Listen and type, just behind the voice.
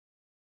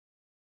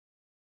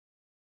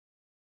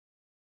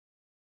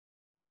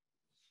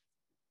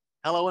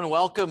Hello and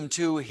welcome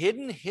to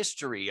Hidden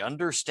History,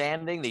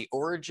 Understanding the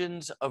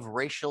Origins of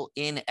Racial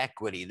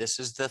Inequity. This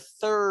is the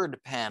third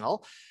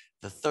panel,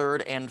 the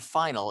third and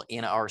final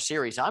in our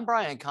series. I'm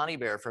Brian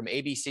Conybeare from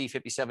ABC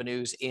 57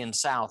 News in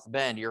South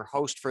Bend, your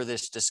host for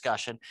this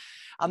discussion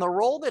on the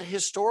role that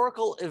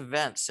historical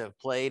events have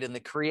played in the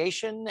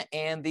creation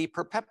and the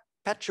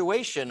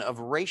perpetuation of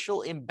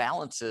racial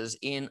imbalances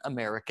in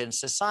American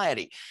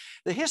society.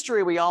 The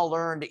history we all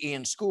learned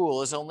in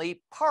school is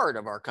only part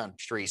of our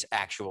country's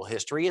actual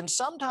history, and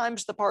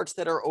sometimes the parts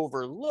that are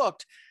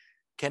overlooked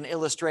can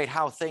illustrate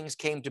how things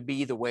came to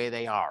be the way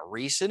they are.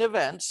 Recent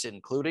events,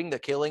 including the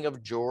killing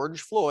of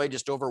George Floyd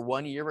just over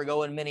 1 year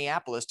ago in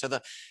Minneapolis, to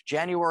the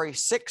January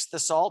 6th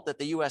assault at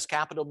the U.S.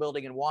 Capitol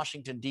building in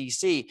Washington,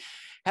 D.C.,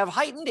 have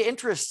heightened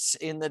interests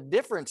in the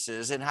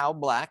differences in how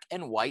Black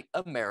and white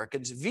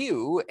Americans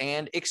view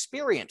and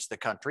experience the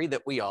country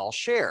that we all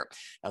share.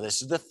 Now,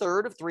 this is the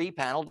third of three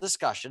panel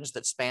discussions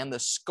that span the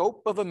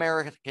scope of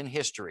American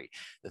history.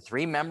 The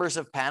three members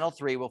of panel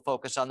three will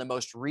focus on the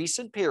most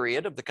recent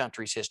period of the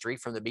country's history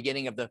from the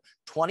beginning of the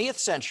 20th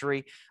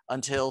century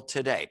until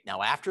today.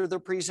 Now, after the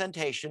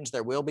presentations,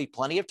 there will be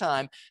plenty of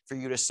time for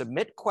you to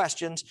submit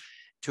questions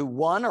to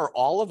one or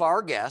all of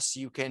our guests.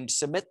 You can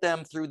submit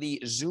them through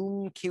the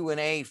Zoom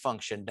Q&A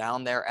function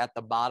down there at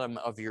the bottom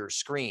of your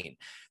screen.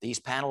 These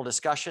panel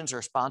discussions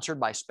are sponsored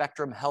by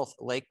Spectrum Health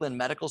Lakeland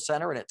Medical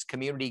Center and its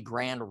Community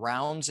Grand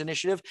Rounds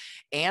initiative,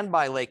 and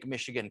by Lake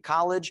Michigan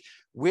College,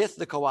 with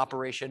the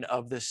cooperation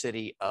of the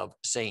city of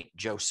St.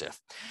 Joseph.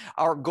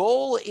 Our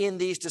goal in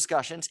these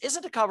discussions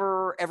isn't to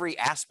cover every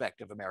aspect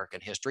of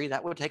American history.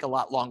 That would take a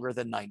lot longer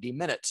than 90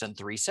 minutes and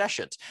 3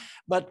 sessions,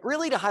 but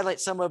really to highlight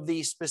some of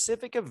the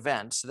specific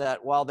events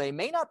that, while they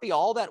may not be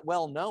all that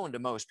well known to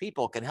most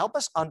people, can help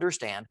us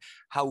understand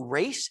how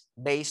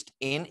race-based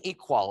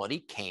inequality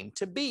came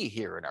to be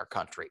here in our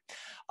country.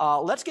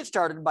 Let's get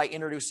started by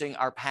introducing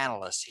our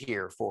panelists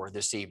here for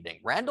this evening.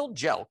 Randal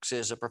Jelks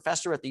is a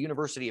professor at the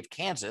University of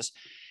Kansas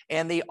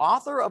and the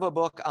author of a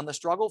book on the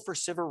struggle for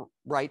civil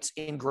rights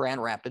in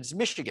Grand Rapids,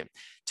 Michigan.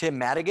 Tim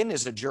Madigan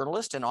is a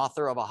journalist and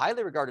author of a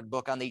highly regarded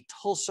book on the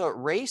Tulsa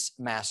Race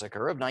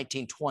Massacre of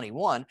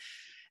 1921.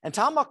 And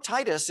Tom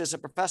Mockaitis is a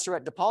professor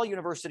at DePaul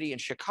University in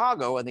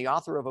Chicago and the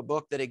author of a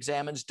book that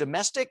examines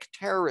domestic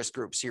terrorist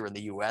groups here in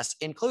the U.S.,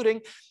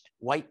 including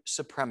white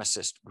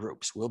supremacist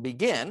groups. We'll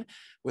begin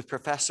with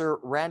Professor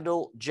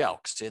Randal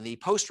Jelks. In the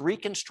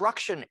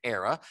post-Reconstruction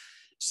era,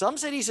 some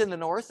cities in the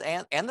North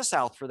and the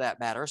South, for that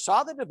matter,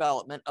 saw the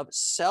development of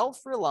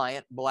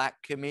self-reliant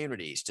Black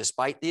communities,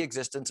 despite the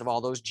existence of all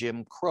those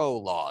Jim Crow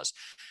laws.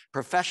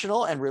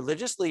 Professional and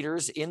religious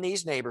leaders in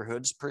these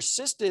neighborhoods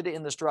persisted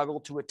in the struggle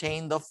to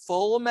attain the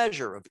full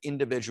measure of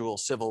individual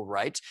civil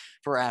rights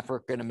for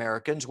African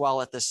Americans,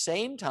 while at the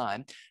same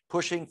time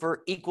pushing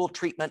for equal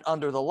treatment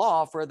under the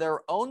law for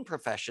their own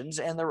professions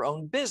and their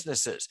own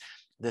businesses.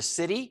 The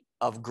city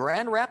of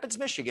Grand Rapids,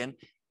 Michigan,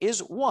 is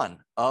one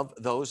of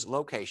those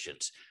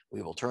locations.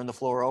 We will turn the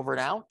floor over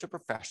now to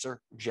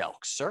Professor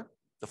Jelks. Sir,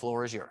 the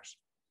floor is yours.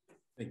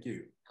 Thank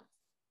you.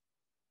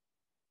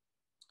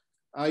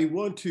 I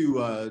want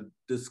to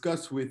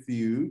discuss with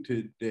you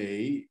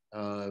today,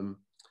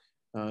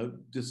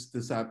 just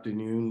this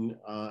afternoon,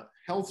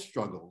 health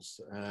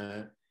struggles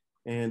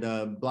and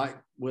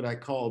what I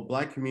call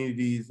Black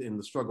communities in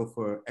the struggle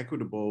for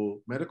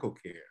equitable medical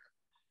care,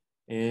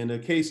 and a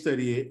case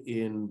study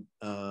in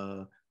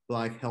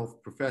Black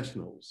health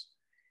professionals.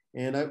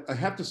 And I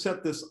have to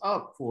set this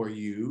up for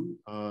you,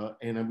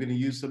 and I'm going to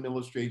use some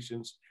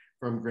illustrations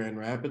from Grand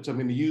Rapids. I'm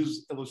going to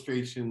use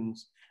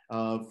illustrations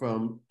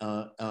from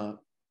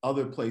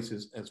other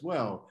places as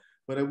well.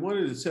 But I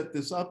wanted to set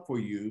this up for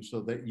you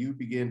so that you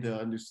begin to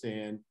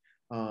understand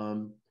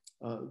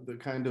the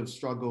kind of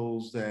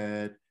struggles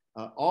that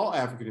all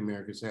African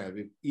Americans have,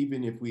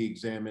 even if we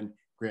examine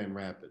Grand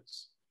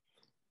Rapids.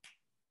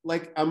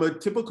 Like, I'm a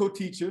typical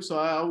teacher, so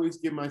I always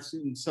give my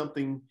students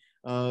something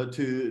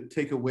to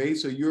take away.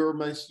 So you're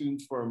my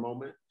students for a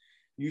moment.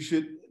 You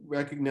should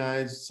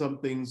recognize some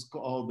things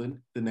called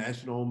the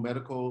National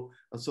Medical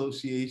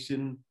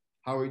Association,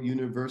 Howard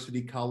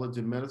University College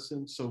of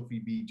Medicine, Sophie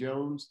B.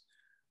 Jones,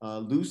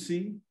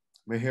 Lucy,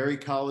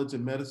 Meharry College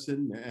of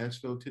Medicine,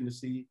 Nashville,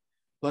 Tennessee,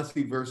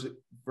 Plessy versus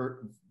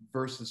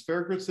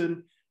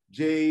Ferguson,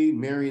 J.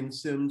 Marion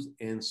Sims,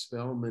 and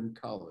Spelman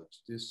College,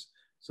 just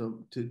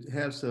to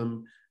have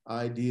some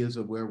ideas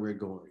of where we're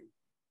going.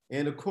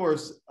 And of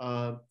course,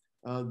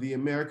 the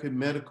American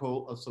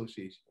Medical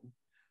Association,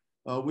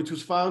 which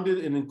was founded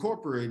in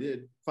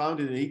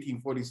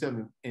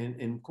 1847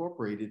 and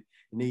incorporated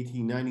in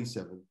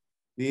 1897.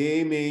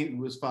 The AMA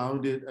was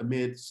founded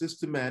amid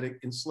systematic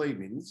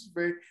enslavement. This is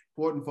very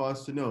important for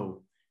us to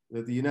know,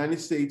 that the United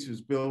States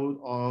was built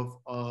off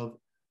of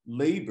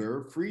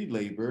labor, free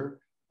labor,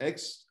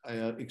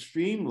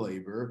 extreme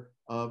labor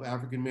of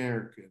African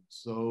Americans.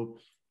 So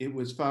it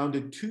was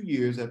founded 2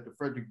 years after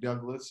Frederick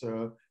Douglass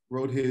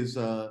wrote his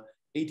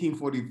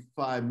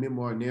 1845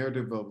 memoir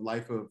narrative of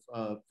life of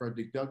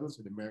Frederick Douglass,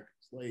 an American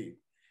slave.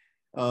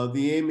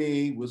 The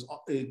AMA was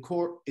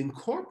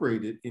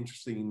incorporated,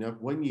 interesting enough,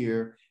 1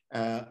 year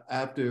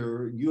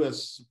after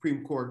US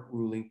Supreme Court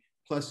ruling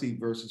Plessy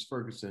versus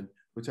Ferguson,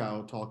 which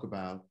I'll talk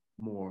about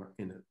more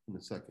in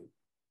a second.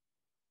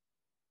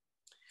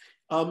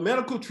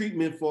 Medical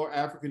treatment for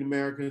African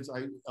Americans,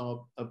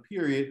 a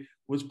period,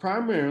 was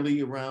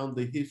primarily around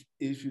the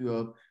issue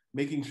of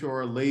making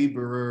sure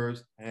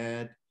laborers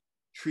had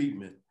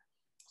treatment.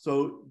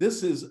 So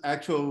this is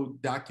actual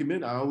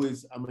document.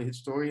 I'm a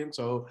historian,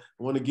 so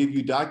I want to give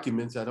you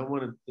documents. I don't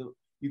want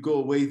you go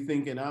away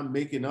thinking I'm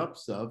making up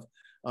stuff.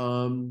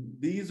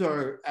 These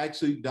are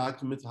actually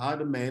documents, how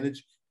to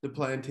manage the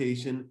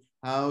plantation,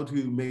 how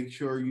to make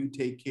sure you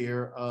take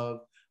care of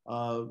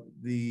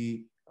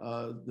the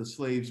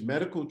slaves'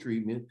 medical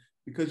treatment,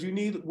 because you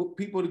need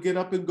people to get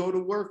up and go to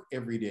work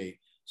every day.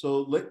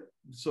 So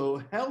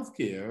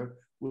healthcare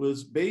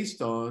was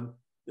based on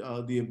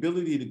the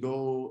ability to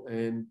go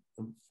and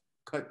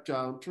cut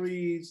down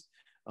trees,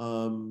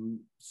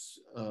 plant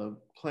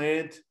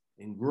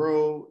and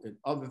grow and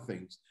other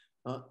things.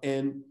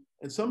 And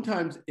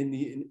sometimes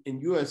in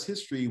US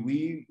history,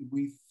 we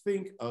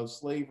think of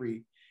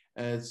slavery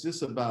as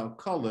just about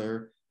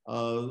color,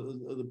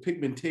 the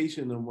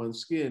pigmentation on one's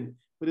skin,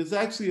 but it's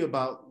actually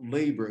about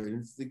labor, and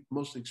it's the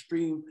most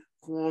extreme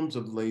forms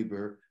of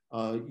labor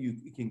you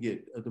can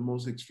get, the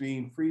most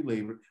extreme free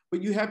labor.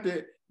 But you have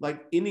to,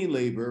 like any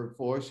labor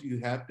force, you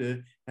have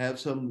to have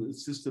some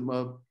system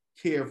of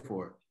care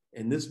for it.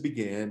 And this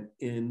began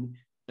in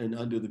and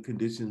under the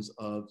conditions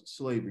of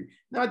slavery,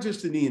 not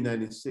just in the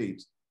United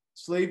States.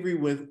 Slavery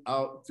went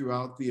out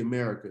throughout the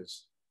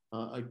Americas,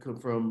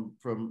 from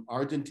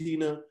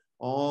Argentina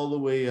all the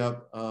way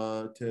up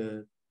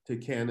to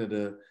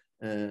Canada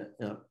and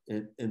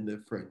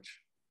the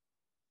French.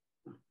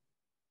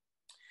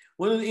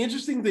 One of the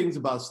interesting things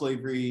about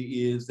slavery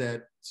is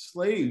that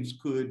slaves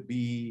could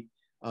be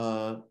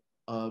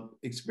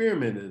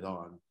experimented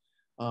on.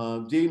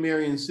 J.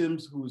 Marion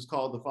Sims, who was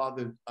called the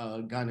father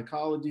of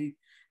gynecology,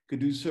 could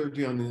do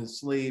surgery on a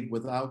slave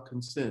without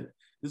consent.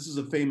 This is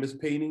a famous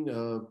painting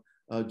of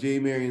J.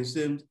 Marion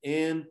Sims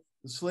and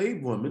the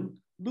slave woman,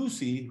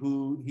 Lucy,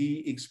 who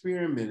he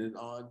experimented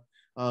on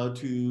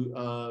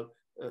to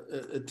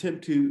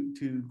attempt to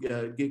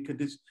get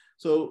conditions.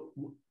 So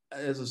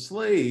as a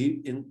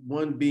slave, and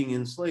one being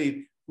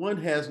enslaved, one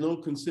has no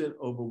consent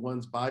over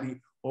one's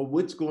body or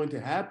what's going to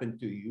happen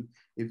to you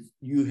if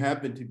you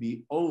happen to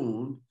be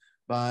owned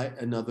by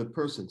another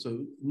person.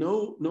 So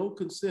no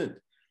consent.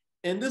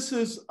 And this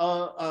is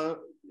a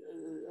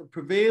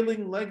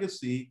prevailing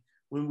legacy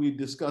when we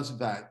discuss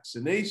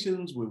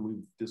vaccinations, when we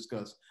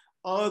discuss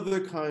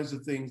other kinds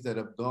of things that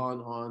have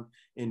gone on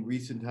in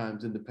recent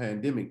times in the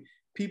pandemic.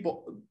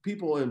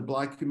 People in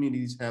Black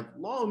communities have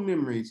long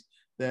memories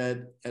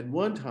that at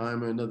one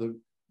time or another,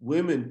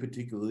 women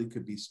particularly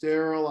could be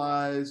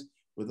sterilized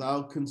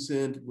without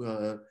consent,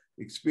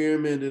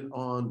 experimented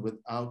on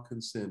without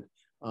consent.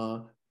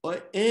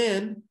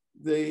 And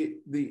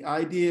the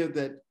idea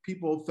that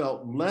people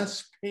felt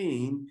less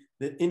pain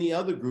than any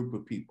other group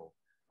of people.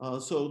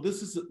 So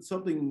this is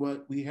something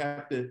what we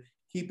have to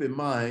keep in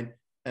mind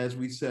as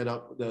we set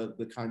up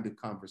the kind of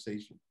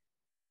conversation.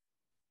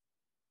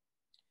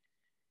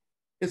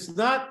 It's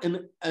not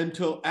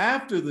until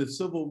after the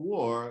Civil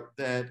War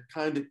that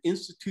kind of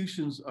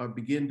institutions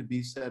begin to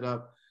be set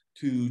up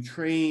to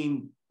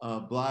train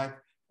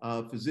Black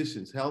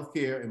physicians.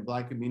 Healthcare in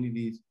Black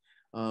communities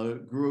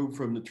grew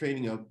from the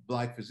training of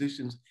Black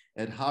physicians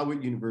at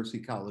Howard University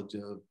College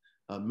of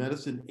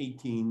Medicine,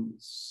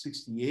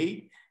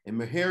 1868, and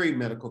Meharry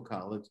Medical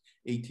College,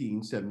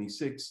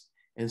 1876,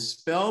 and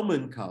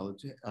Spelman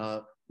College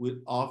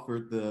would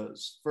offer the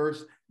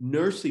first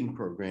nursing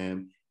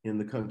program in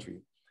the country.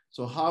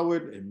 So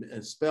Howard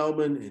and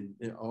Spelman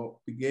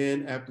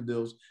began after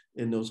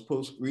in those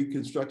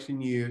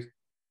post-Reconstruction years.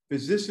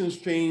 Physicians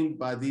trained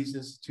by these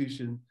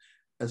institutions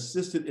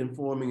assisted in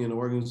forming an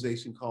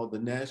organization called the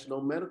National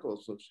Medical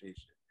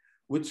Association,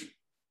 which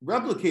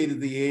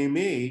replicated the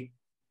AMA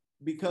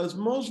because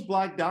most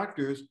Black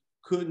doctors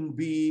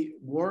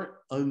weren't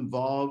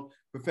involved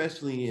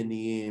professionally in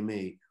the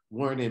AMA,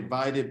 weren't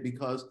invited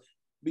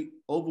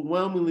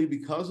overwhelmingly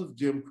because of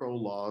Jim Crow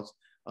laws.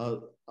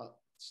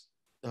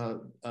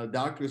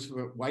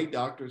 White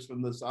doctors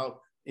from the South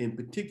in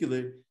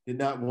particular did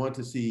not want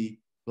to see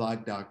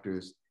Black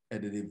doctors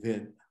at an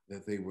event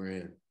that they were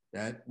in.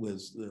 That's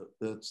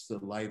the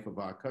life of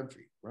our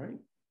country, right?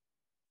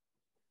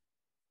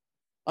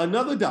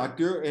 Another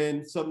doctor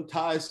and some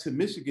ties to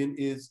Michigan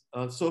is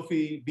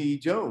Sophie B.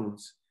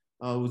 Jones,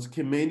 was a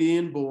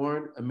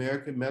Canadian-born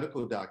American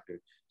medical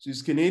doctor.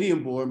 She's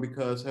Canadian-born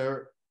because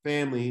her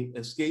family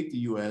escaped the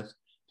US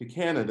to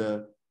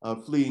Canada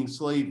fleeing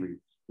slavery.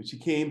 But she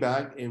came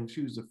back and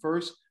she was the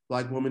first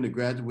Black woman to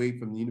graduate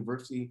from the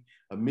University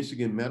of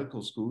Michigan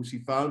Medical School. She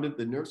founded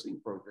the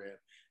nursing program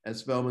at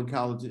Spelman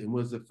College and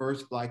was the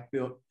first Black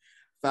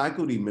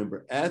faculty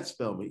member at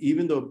Spelman.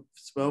 Even though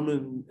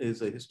Spelman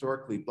is a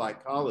historically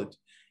Black college,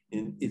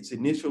 in its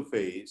initial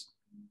phase,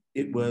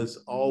 it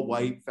was all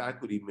white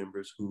faculty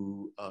members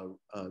who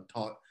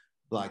taught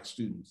Black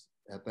students.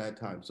 at that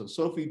time. So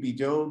Sophie B.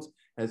 Jones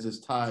has this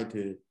tie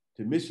to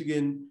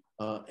Michigan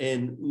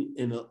and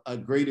in a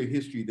greater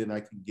history than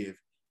I can give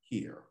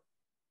here.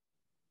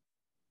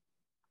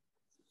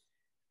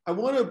 I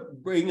want to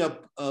bring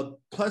up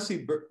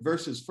Plessy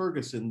versus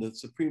Ferguson, the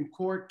Supreme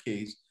Court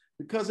case,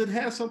 because it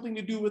has something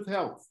to do with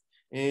health.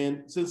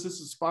 And since this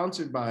is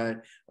sponsored by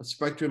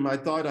Spectrum, I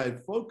thought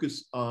I'd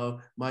focus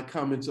my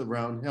comments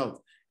around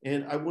health.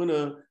 And I want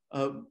to,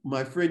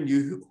 my friend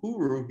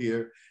Uhuru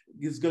here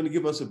is going to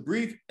give us a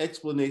brief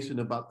explanation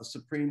about the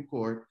Supreme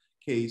Court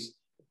case,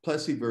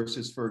 Plessy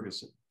versus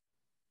Ferguson.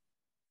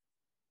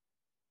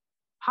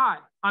 Hi,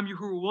 I'm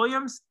Uhuru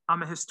Williams.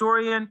 I'm a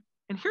historian.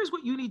 And here's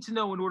what you need to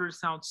know in order to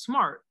sound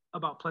smart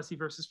about Plessy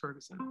versus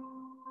Ferguson.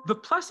 The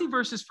Plessy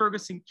versus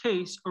Ferguson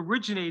case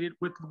originated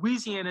with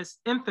Louisiana's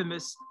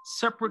infamous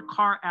Separate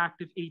Car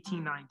Act of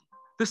 1890.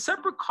 The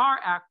Separate Car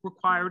Act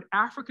required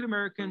African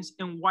Americans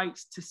and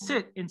whites to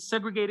sit in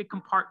segregated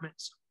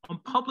compartments on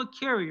public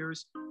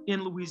carriers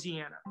in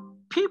Louisiana.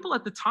 People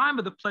at the time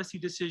of the Plessy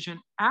decision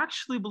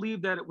actually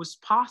believed that it was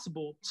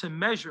possible to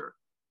measure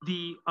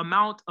the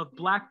amount of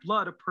Black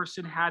blood a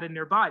person had in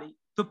their body.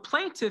 The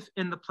plaintiff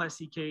in the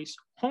Plessy case,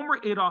 Homer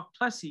Adolph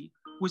Plessy,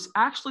 was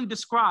actually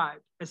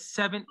described as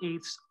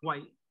 7/8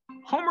 white.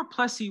 Homer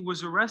Plessy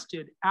was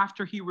arrested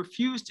after he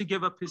refused to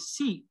give up his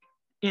seat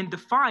in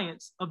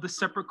defiance of the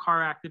Separate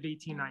Car Act of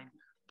 1890.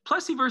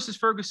 Plessy versus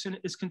Ferguson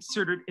is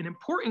considered an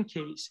important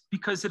case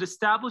because it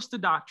established the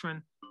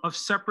doctrine of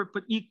separate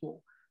but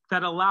equal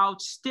that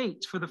allowed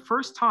states for the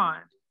first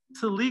time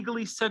to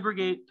legally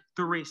segregate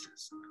the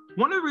races.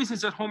 One of the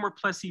reasons that Homer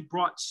Plessy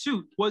brought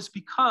suit was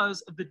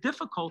because of the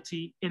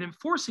difficulty in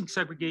enforcing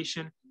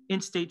segregation in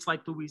states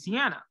like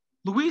Louisiana.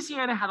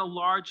 Louisiana had a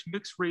large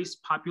mixed race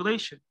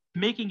population,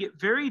 making it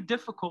very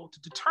difficult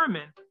to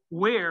determine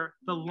where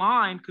the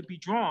line could be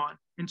drawn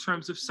in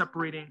terms of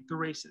separating the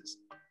races.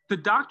 The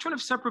doctrine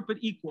of separate but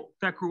equal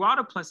that grew out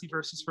of Plessy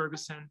versus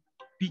Ferguson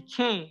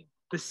became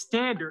the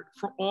standard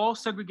for all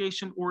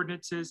segregation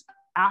ordinances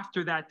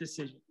after that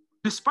decision.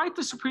 Despite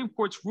the Supreme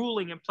Court's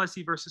ruling in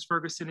Plessy versus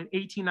Ferguson in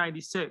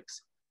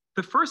 1896,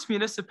 the first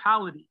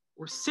municipality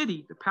or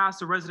city to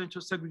pass a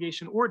residential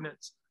segregation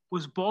ordinance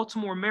was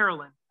Baltimore,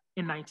 Maryland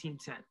in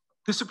 1910.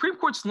 The Supreme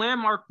Court's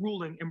landmark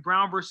ruling in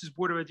Brown versus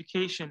Board of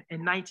Education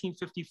in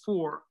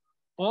 1954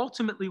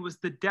 ultimately was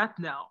the death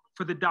knell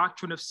for the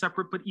doctrine of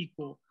separate but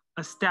equal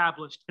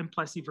established in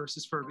Plessy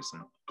versus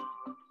Ferguson.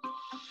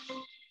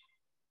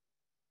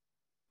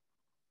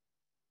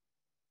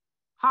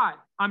 Hi,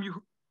 I'm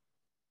Uhuru.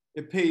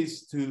 It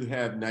pays to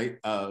have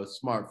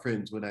smart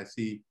friends. When I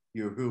see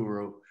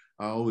Uhuru,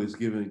 I always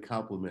give him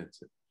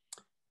compliments.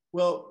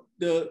 Well,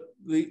 the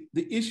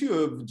issue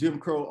of Jim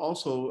Crow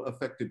also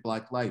affected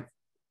Black life,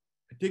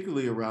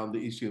 particularly around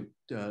the issue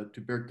of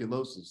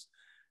tuberculosis.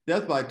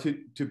 Death by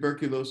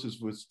tuberculosis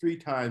was 3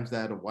 times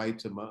that of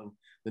whites among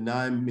the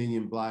 9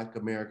 million Black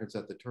Americans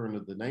at the turn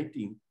of the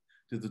 19th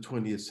to the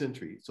 20th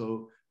century.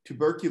 So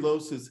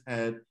tuberculosis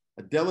had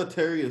a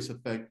deleterious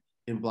effect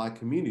in Black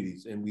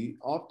communities. And we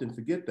often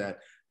forget that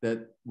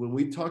when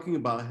we're talking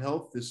about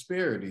health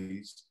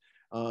disparities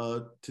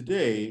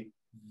today,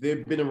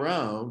 they've been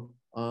around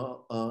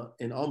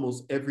in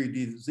almost every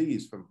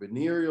disease, from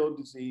venereal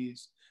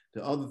disease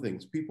to other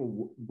things.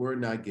 People were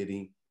not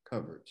getting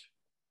coverage.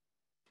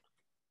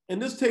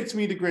 And this takes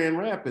me to Grand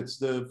Rapids.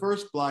 The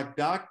first Black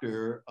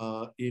doctor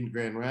in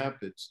Grand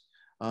Rapids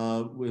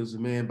was a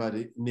man by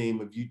the name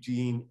of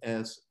Eugene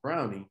S.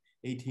 Browning,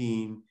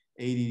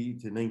 1880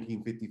 to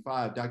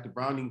 1955. Dr.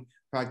 Browning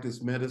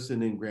practiced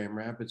medicine in Grand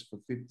Rapids for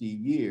 50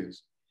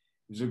 years.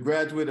 He was a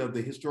graduate of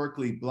the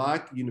historically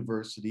Black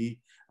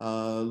university,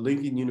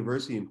 Lincoln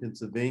University in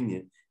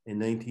Pennsylvania in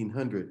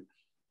 1900.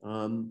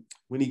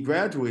 When he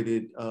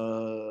graduated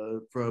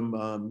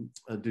from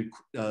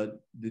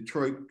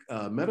Detroit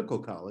Medical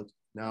College,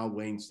 now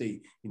Wayne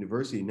State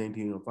University in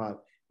 1905,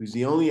 he was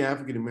the only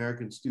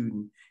African-American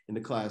student in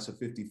the class of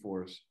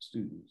 54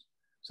 students.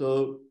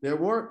 So there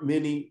weren't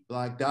many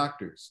Black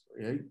doctors,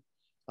 right?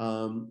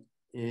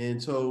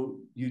 And so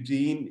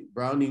Eugene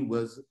Browning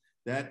was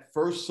that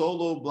first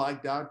solo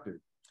Black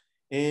doctor.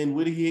 And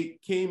when he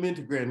came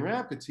into Grand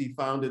Rapids, he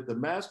founded the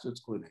Master's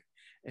Clinic,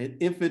 an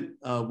infant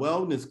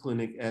wellness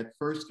clinic at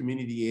First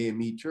Community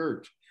AME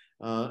Church.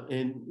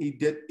 And he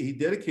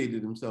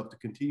dedicated himself to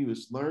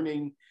continuous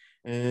learning.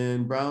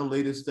 And Brown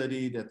later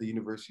studied at the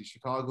University of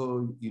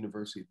Chicago,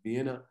 University of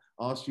Vienna,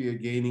 Austria,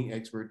 gaining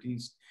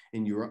expertise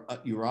in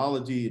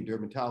urology and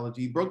dermatology.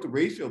 He broke the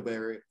racial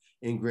barrier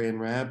in Grand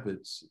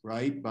Rapids,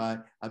 right, by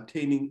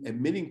obtaining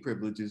admitting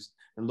privileges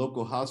in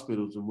local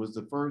hospitals, and was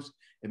the first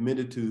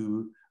admitted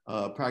to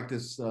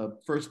practice,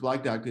 first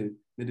Black doctor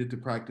admitted to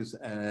practice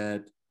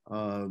at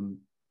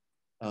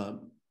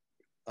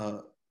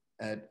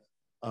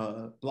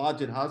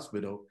Blodgett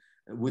Hospital,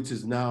 which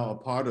is now a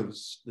part of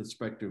the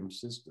Spectrum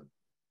system.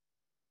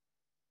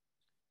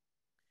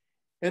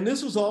 And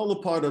this was all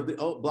a part of the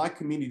Black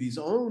community's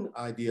own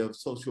idea of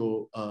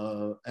social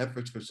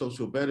efforts for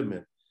social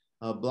betterment.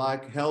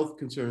 Black health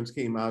concerns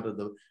came out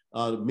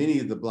of many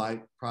of the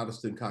Black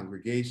Protestant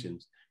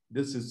congregations.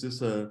 This is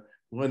just a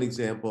one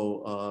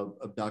example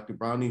of Dr.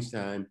 Browning's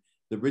time,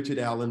 the Richard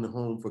Allen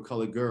Home for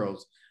Colored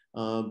Girls.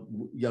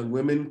 Young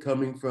women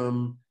coming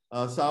from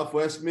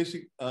Southwest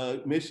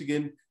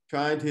Michigan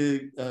trying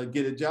to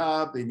get a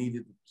job. They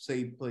needed a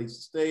safe place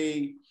to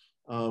stay.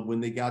 When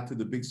they got to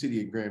the big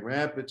city of Grand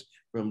Rapids,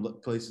 from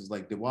places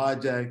like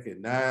Dowagiac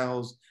and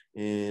Niles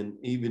and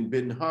even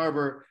Benton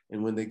Harbor,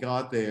 and when they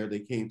got there, they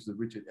came to the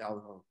Richard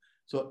Allen Home.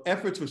 So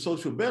efforts for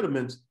social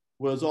betterments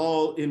was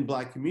all in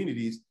Black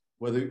communities,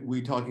 whether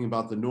we're talking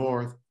about the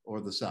North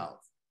or the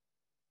South.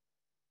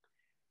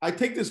 I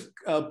take this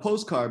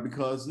postcard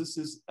because this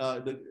is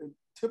the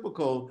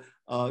typical,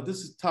 this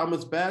is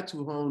Thomas Batts,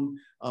 who owned,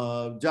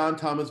 John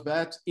Thomas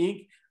Batts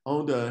Inc.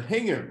 owned a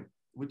hanger,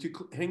 which you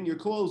hang your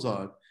clothes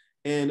on.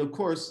 And of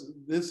course,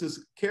 this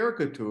is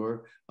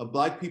caricature of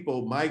Black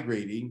people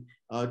migrating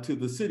to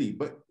the city.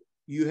 But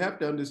you have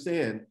to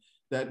understand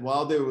that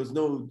while there was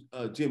no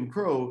Jim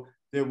Crow,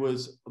 there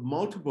was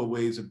multiple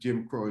ways of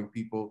Jim Crowing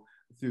people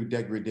through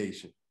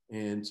degradation.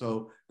 And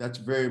so that's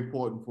very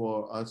important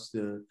for us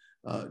to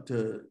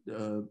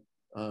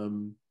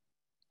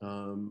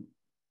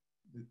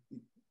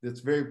that's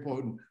very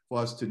important for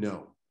us to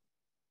know.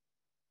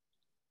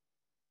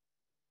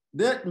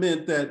 That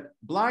meant that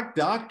Black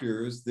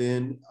doctors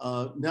then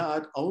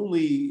not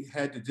only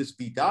had to just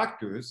be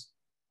doctors,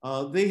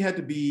 they had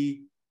to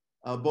be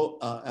both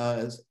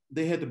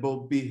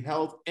be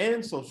health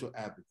and social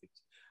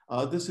advocates.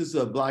 This is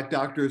Black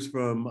doctors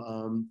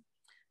from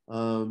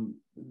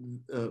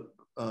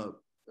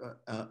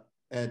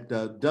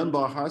at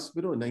Dunbar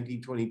Hospital in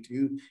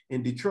 1922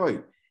 in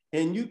Detroit.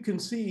 And you can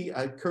see,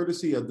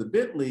 courtesy of the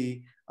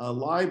Bentley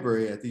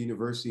Library at the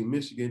University of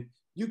Michigan,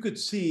 you could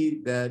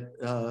see that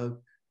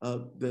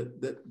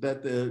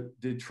that the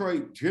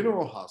Detroit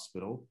General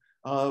Hospital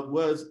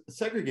was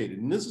segregated.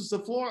 And this is the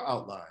floor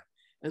outline.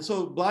 And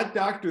so Black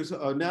doctors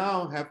are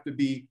now have to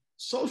be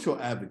social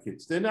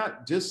advocates. They're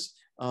not just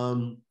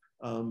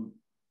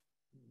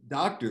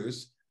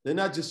doctors. They're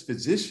not just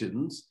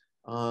physicians.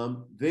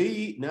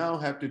 They now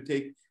have to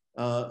take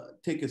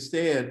a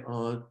stand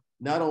on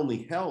not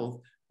only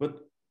health, but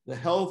the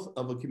health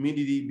of a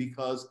community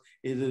because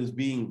it is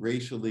being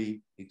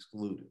racially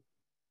excluded.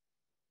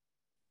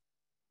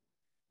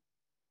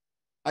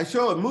 I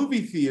show a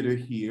movie theater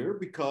here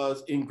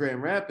because in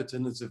Grand Rapids,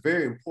 and it's a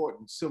very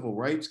important civil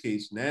rights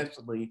case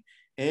nationally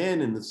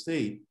and in the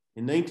state,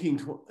 in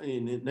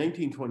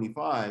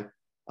 1925,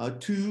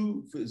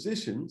 two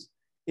physicians,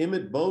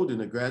 Emmett Bowden,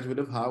 a graduate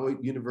of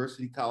Howard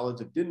University College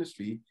of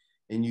Dentistry,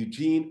 and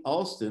Eugene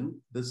Alston,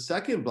 the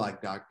second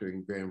Black doctor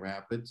in Grand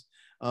Rapids,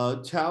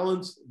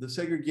 challenged the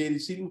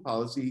segregated seating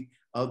policy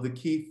of the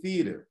Keith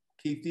Theater.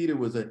 Keith Theater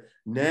was a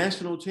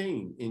national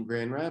chain in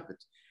Grand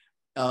Rapids.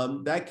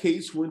 That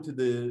case went to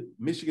the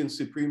Michigan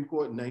Supreme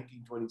Court in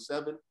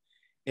 1927,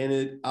 and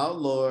it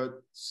outlawed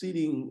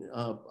seating,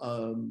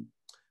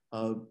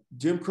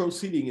 Jim Crow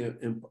seating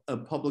in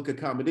public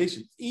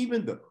accommodations,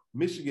 even though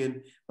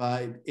Michigan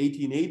by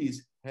 1880s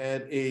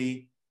had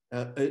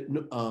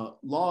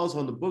laws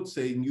on the books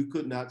saying you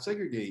could not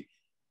segregate.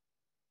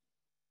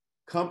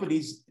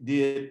 Companies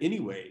did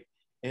anyway.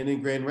 And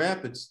in Grand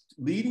Rapids,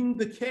 leading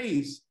the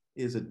case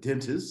is a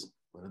dentist,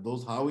 one of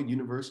those Howard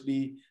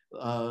University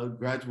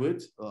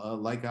graduates,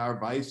 like our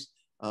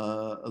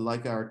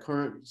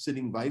current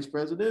sitting vice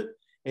president,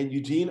 and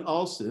Eugene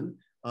Alston,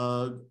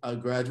 a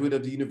graduate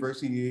of the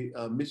University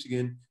of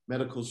Michigan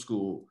Medical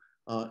School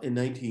in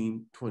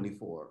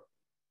 1924.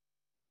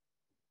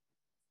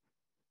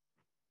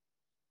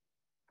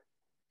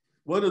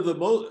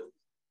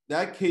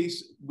 That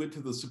case went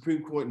to the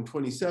Supreme Court in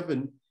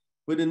 27,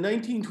 but in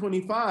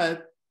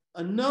 1925,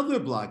 another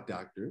Black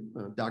doctor,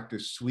 Dr.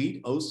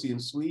 Sweet,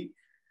 Ossian Sweet,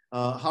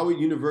 Howard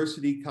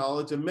University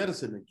College of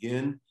Medicine,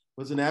 again,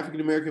 was an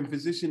African-American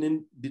physician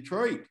in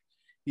Detroit.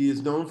 He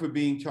is known for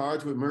being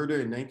charged with murder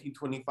in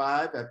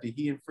 1925 after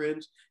he and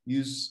friends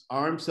used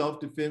armed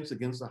self-defense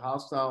against a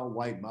hostile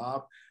white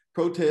mob,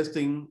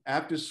 protesting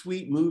after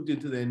Sweet moved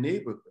into their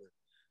neighborhood.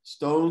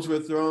 Stones were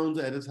thrown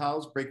at his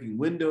house, breaking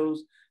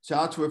windows,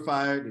 shots were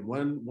fired, and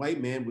one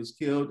white man was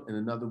killed and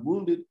another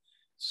wounded.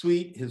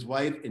 Sweet, his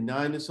wife, and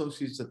 9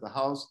 associates at the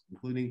house,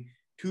 including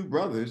 2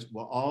 brothers,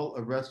 were all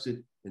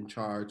arrested and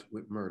charged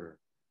with murder.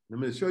 I'm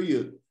going to show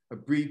you a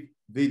brief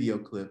video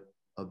clip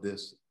of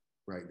this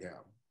right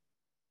now.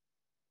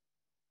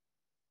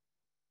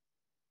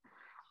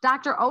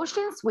 Dr.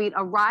 Ossian Sweet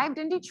arrived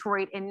in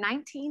Detroit in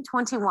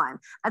 1921,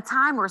 a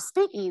time where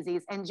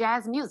speakeasies and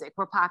jazz music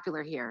were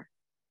popular here.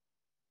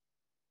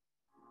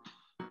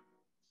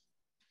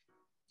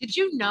 Did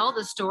you know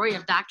the story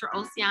of Dr.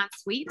 Ossian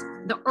Sweet?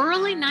 The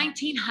early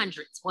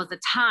 1900s was a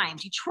time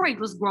Detroit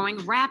was growing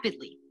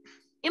rapidly.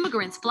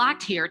 Immigrants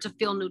flocked here to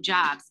fill new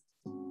jobs.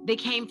 They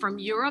came from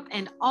Europe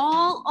and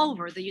all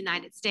over the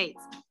United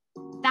States.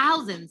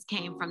 Thousands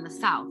came from the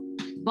South,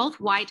 both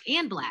white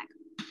and Black.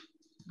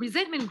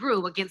 Resentment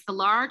grew against the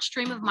large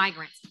stream of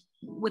migrants,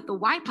 with the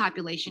white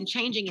population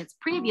changing its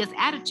previous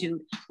attitude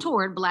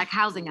toward Black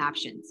housing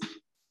options.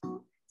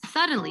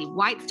 Suddenly,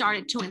 whites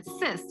started to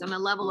insist on a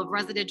level of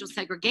residential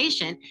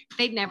segregation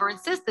they'd never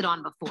insisted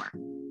on before.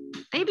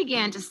 They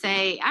began to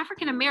say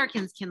African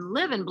Americans can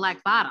live in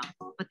Black Bottom,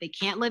 but they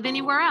can't live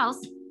anywhere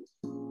else.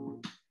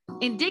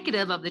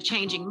 Indicative of the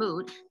changing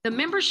mood, the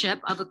membership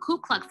of the Ku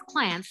Klux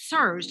Klan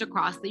surged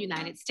across the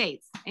United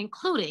States,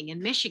 including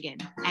in Michigan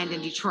and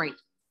in Detroit.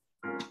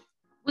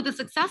 With a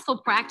successful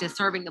practice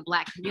serving the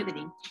Black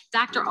community,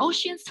 Dr.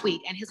 Ocean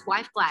Sweet and his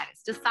wife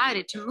Gladys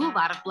decided to move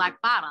out of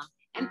Black Bottom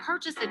and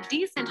purchase a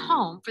decent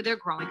home for their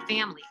growing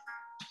family.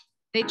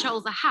 They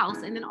chose a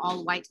house in an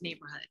all-white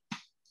neighborhood.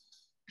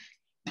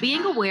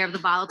 Being aware of the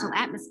volatile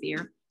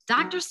atmosphere,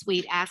 Dr.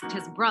 Sweet asked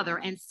his brother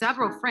and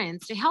several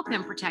friends to help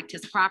him protect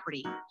his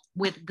property,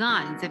 with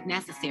guns if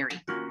necessary.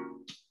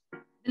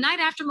 The night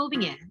after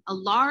moving in, a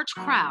large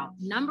crowd,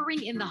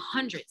 numbering in the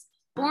hundreds,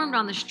 formed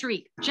on the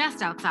street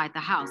just outside the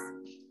house.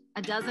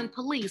 A dozen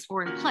police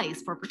were in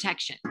place for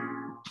protection.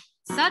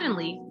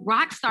 Suddenly,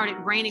 rocks started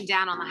raining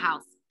down on the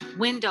house.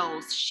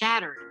 Windows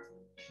shattered.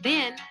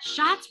 Then,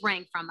 shots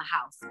rang from the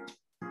house.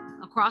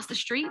 Across the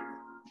street,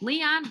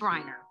 Leon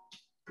Briner,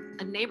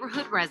 a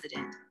neighborhood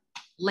resident,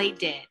 lay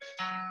dead.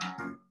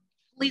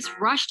 Police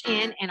rushed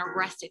in and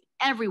arrested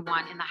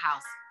everyone in the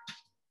house.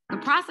 The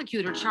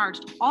prosecutor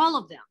charged all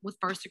of them with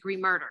first-degree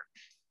murder.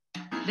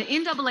 The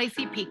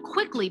NAACP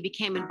quickly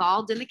became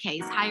involved in the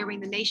case, hiring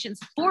the nation's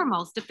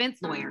foremost defense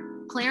lawyer,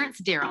 Clarence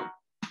Darrow.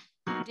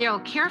 Darrow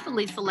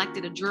carefully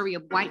selected a jury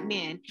of white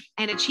men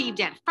and achieved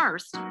at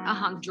first a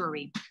hung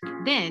jury,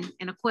 then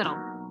an acquittal.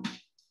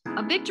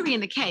 A victory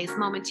in the case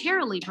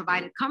momentarily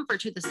provided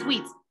comfort to the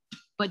Sweets,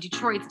 but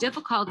Detroit's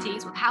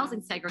difficulties with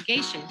housing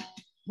segregation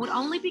would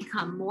only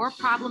become more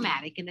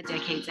problematic in the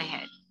decades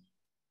ahead.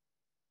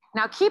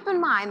 Now, keep in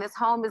mind, this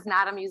home is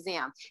not a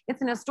museum.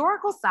 It's an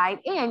historical site,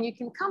 and you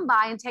can come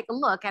by and take a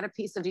look at a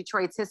piece of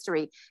Detroit's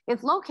history.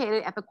 It's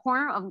located at the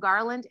corner of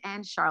Garland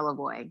and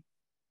Charlevoix.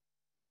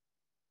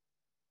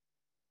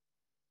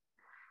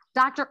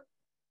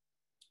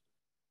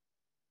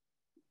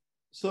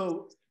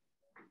 So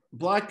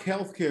Black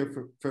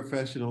healthcare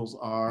professionals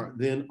are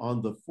then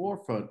on the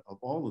forefront of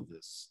all of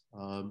this.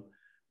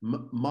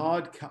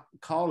 Maud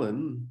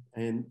Collin,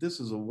 and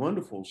this is a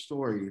wonderful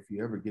story if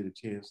you ever get a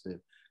chance to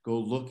go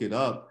look it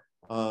up,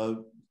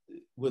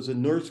 was a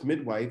nurse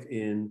midwife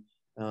in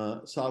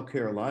South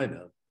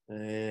Carolina.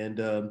 And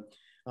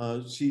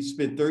she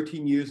spent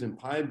 13 years in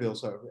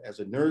Pineville as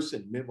a nurse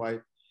and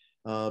midwife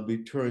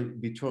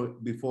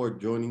before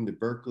joining the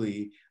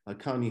Berkeley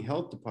County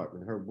Health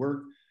Department. Her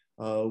work,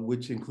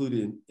 which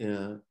included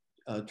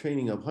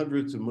training of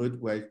hundreds of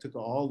midwives, took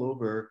all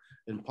over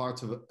in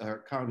parts of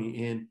our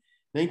county. In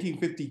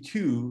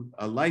 1952,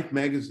 Life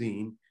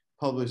magazine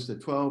published a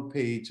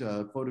 12-page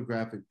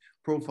photographic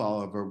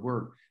profile of her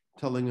work,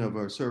 telling of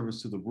her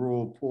service to the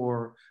rural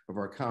poor of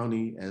our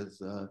county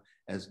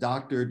as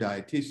doctor,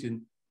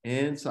 dietitian,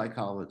 and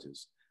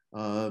psychologist.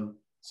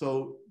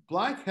 So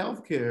Black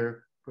healthcare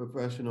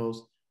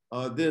professionals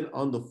are then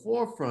on the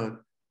forefront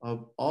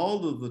of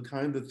all of the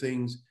kind of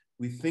things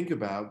we think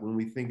about when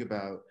we think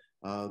about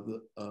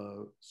the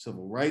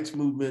civil rights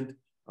movement,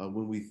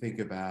 when we think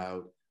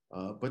about,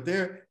 but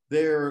they're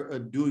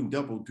doing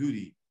double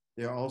duty.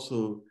 They're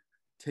also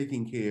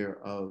taking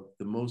care of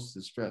the most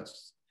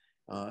distressed.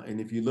 And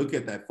if you look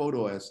at that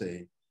photo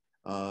essay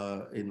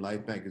in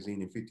Life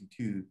magazine in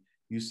 '52,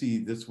 you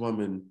see this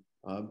woman.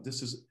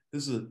 This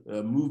is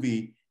a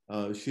movie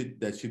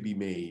that should be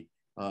made,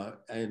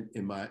 and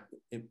in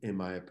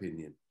my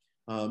opinion,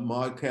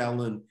 Maud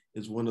Collin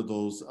is one of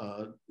those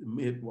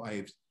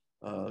midwives,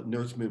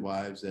 nurse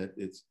midwives that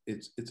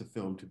it's a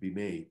film to be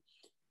made.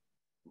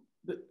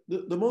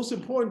 The most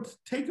important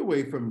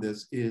takeaway from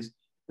this is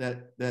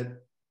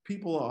that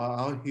people are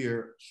out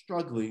here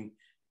struggling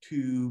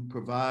to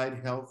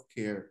provide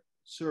healthcare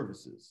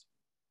services.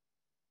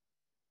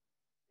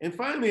 And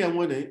finally, I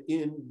want to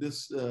end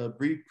this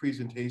brief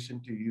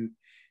presentation to you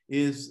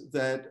is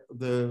that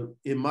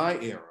in my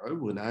era,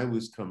 when I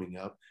was coming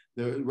up,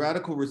 the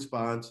radical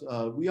response,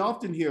 we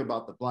often hear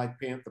about the Black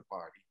Panther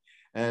Party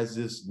as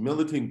this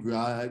militant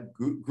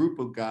group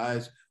of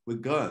guys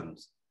with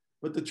guns.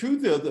 But the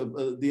truth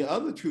of the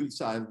other truth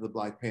side of the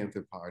Black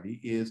Panther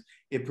Party is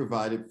it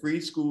provided free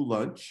school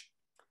lunch,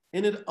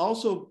 and it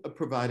also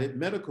provided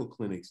medical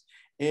clinics.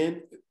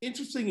 And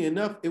interestingly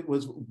enough, it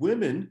was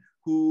women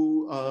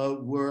who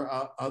were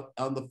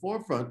on the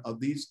forefront of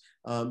these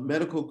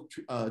medical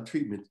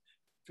treatments,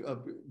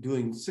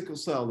 doing sickle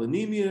cell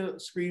anemia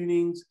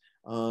screenings,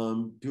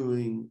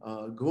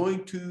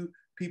 going to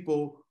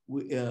people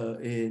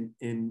in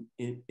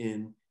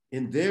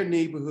their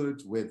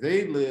neighborhoods where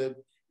they live,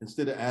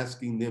 instead of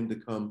asking them to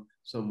come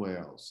somewhere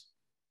else.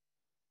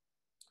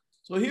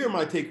 So here are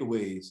my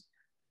takeaways.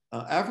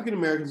 African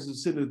Americans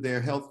considered their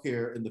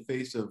healthcare in the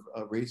face of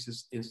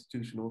racist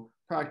institutional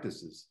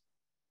practices.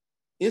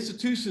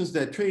 Institutions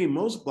that train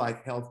most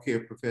Black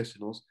healthcare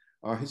professionals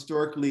are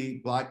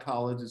historically Black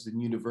colleges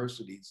and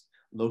universities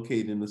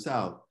located in the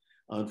South.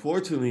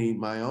 Unfortunately,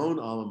 my own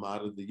alma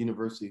mater, the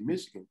University of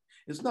Michigan,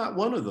 is not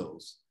one of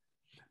those.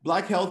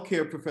 Black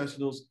healthcare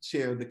professionals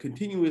share the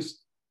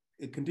continuous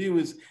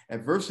continuous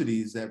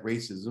adversities that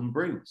racism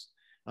brings.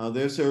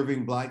 They're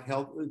serving Black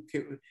health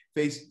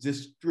face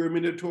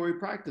discriminatory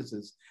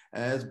practices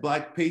as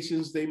Black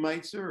patients they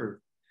might serve.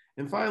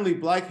 And finally,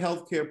 Black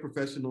healthcare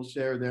professionals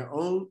share their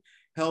own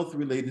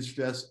health-related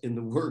stress in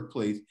the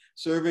workplace,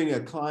 serving a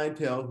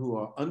clientele who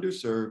are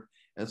underserved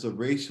as a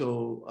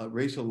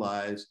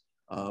racialized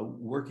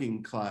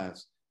working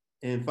class.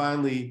 And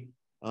finally,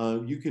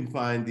 you can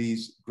find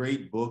these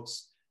great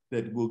books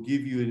that will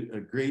give you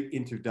a great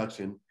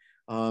introduction.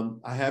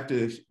 I have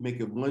to make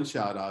one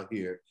shout out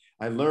here.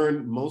 I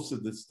learned most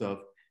of this stuff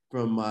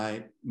from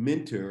my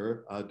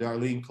mentor,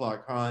 Darlene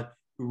Clark Hahn,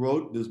 who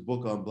wrote this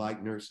book on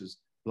Black nurses,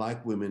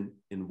 Black Women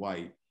in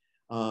White.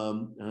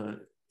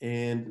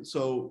 And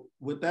so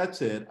with that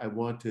said, I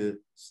want to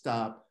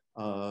stop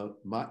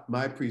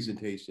my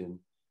presentation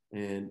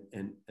and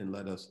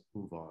let us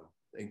move on.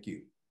 Thank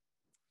you.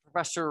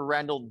 Professor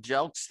Randal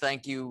Jelks,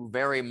 thank you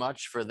very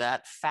much for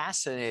that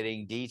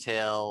fascinating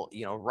detail,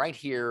 right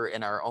here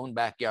in our own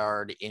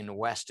backyard in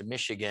West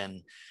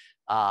Michigan,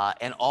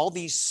 and all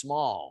these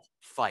small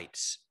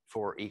fights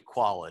for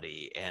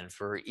equality and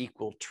for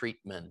equal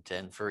treatment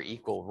and for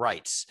equal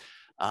rights.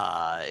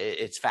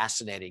 It's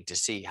fascinating to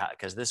see how,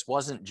 because this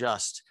wasn't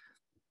just,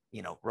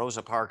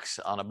 Rosa Parks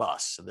on a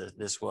bus.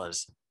 This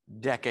was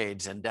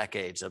decades and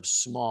decades of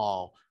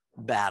small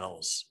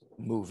battles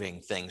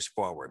moving things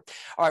forward.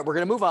 All right, we're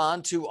going to move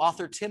on to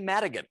author Tim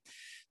Madigan.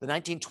 The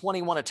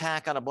 1921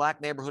 attack on a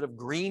Black neighborhood of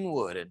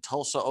Greenwood in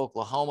Tulsa,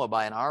 Oklahoma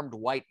by an armed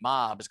white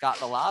mob has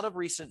gotten a lot of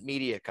recent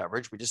media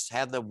coverage. We just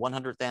had the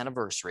 100th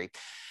anniversary.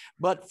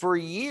 But for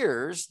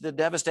years, the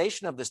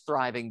devastation of this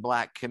thriving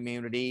Black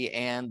community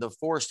and the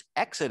forced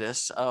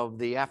exodus of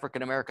the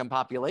African-American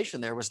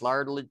population there was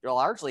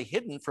largely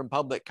hidden from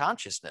public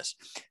consciousness.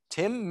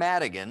 Tim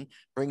Madigan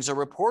brings a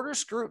reporter's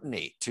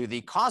scrutiny to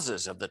the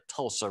causes of the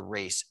Tulsa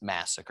race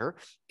massacre,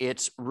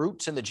 its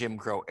roots in the Jim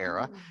Crow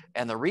era,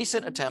 and the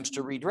recent attempts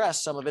to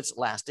redress some of its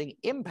lasting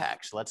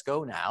impacts. Let's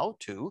go now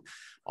to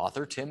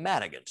author Tim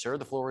Madigan. Sir,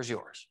 the floor is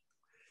yours.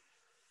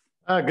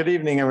 Good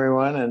evening,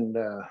 everyone, and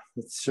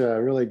it's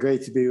really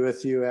great to be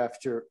with you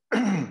after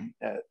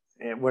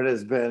what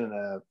has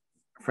been,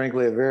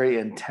 frankly, a very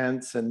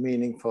intense and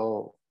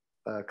meaningful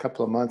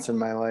couple of months in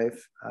my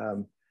life.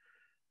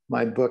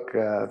 My book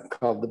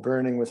called The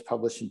Burning was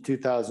published in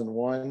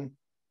 2001,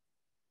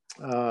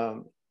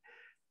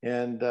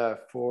 and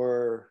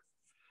for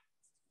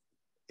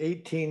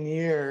 18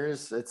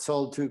 years, it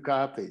sold 2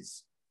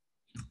 copies,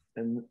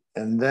 and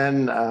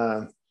then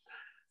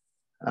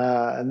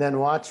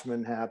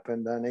Watchmen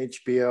happened on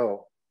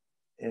HBO.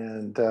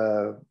 And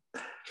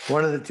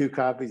one of the 2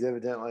 copies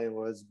evidently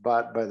was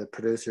bought by the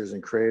producers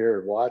and creator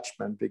of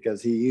Watchmen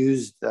because he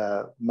used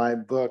my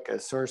book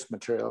as source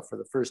material for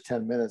the first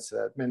 10 minutes of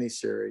that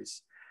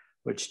miniseries,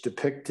 which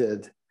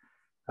depicted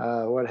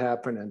what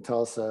happened in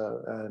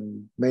Tulsa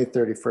on May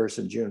 31st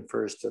and June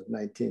 1st of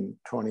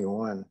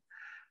 1921.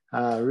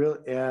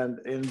 And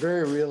in a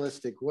very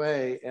realistic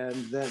way. And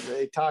then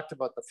they talked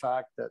about the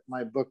fact that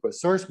my book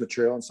was source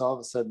material, and so all of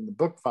a sudden the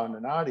book found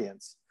an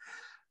audience.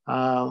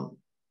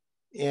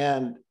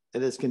 And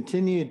it has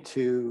continued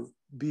to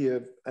be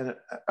a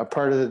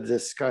part of the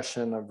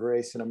discussion of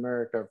race in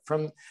America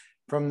from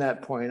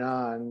that point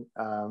on.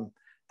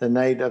 The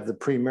night of the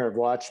premiere of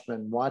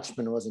Watchmen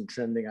wasn't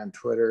trending on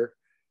Twitter.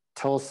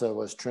 Tulsa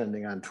was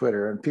trending on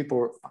Twitter, and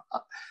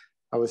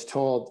I was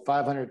told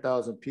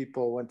 500,000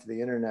 people went to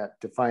the internet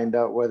to find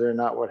out whether or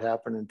not what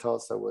happened in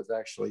Tulsa was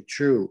actually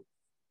true.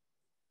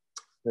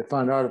 They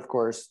found out, of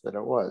course, that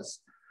it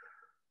was.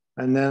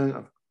 And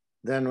then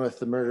with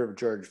the murder of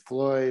George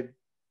Floyd,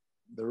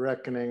 the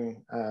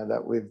reckoning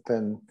that we've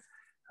been,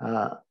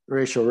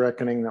 racial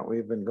reckoning that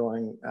we've been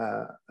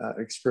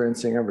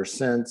experiencing ever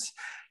since.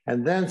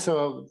 And then,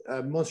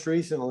 most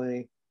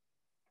recently,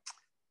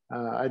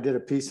 I did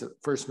a piece of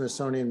First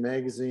Smithsonian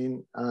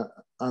Magazine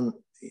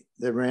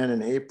that ran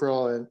in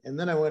April. And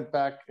then I went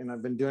back and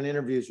I've been doing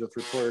interviews with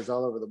reporters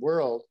all over the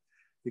world,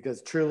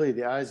 because truly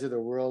the eyes of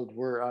the world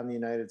were on the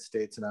United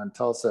States and on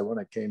Tulsa when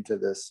it came to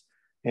this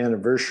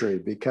anniversary,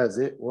 because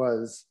it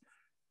was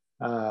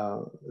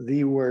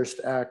the worst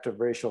act of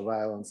racial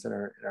violence in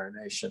our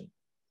nation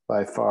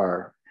by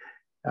far.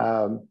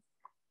 But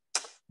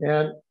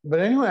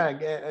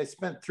anyway, I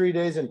spent 3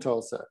 days in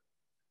Tulsa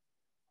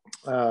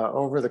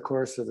over the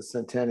course of the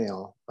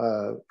centennial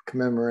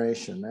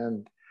commemoration,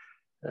 and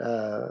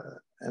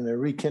I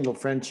rekindled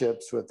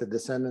friendships with the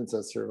descendants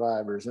of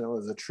survivors. And it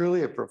was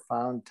truly a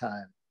profound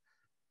time,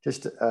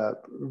 just a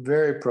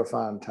very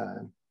profound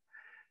time.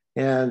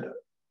 And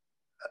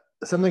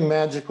something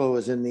magical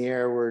was in the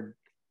air, where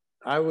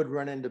I would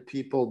run into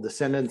people,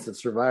 descendants of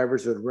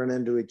survivors would run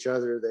into each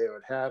other. They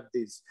would have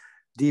these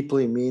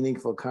deeply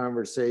meaningful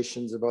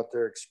conversations about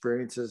their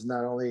experiences,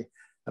 not only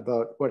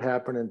about what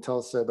happened in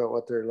Tulsa, but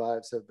what their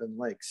lives have been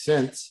like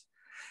since.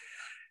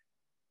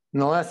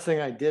 And the last thing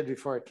I did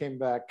before I came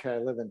back, I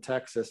live in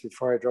Texas,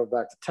 before I drove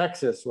back to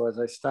Texas, was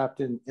I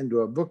stopped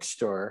into a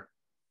bookstore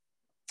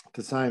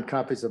to sign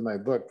copies of my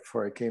book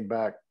before I came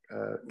back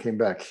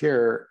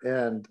here.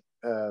 And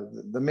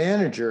the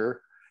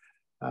manager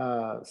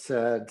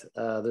said,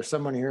 there's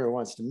someone here who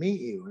wants to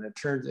meet you. And it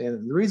turns,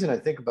 and the reason I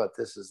think about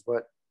this is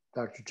what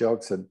Dr.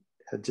 Jelks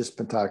had just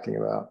been talking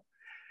about,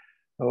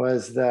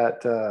 was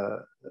that,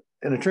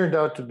 and it turned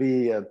out to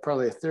be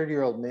probably a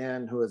 30-year-old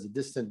man who was a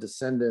distant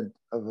descendant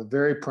of a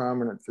very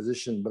prominent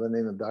physician by the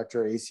name of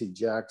Dr. A.C.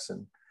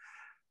 Jackson,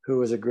 who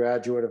was a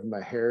graduate of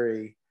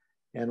Meharry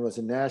and was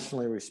a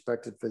nationally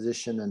respected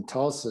physician and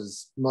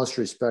Tulsa's most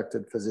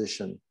respected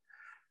physician,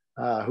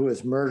 who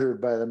was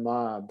murdered by the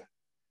mob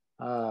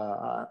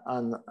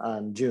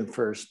on June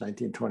 1st,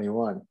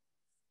 1921.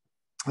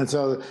 And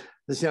so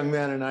this young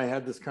man and I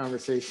had this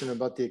conversation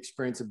about the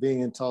experience of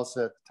being in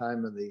Tulsa at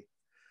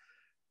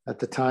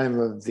the time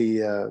of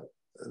the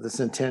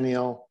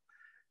centennial.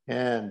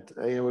 And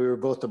we were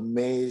both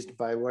amazed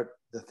by what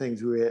the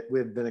things we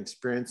had been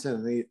experiencing.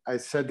 And I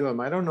said to him,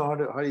 I don't know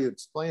how do you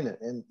explain it?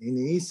 And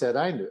he said,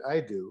 I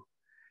do.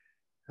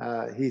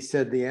 He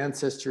said, the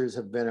ancestors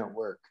have been at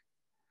work.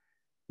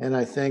 And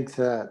I think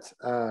that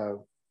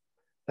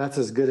that's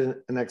as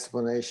good an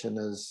explanation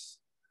as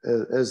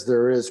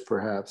there is,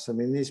 perhaps. I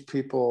mean, these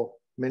people,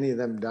 many of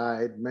them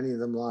died, many of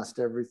them lost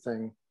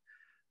everything,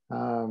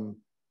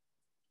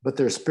 but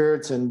their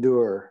spirits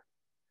endure.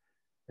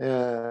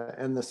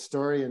 And the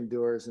story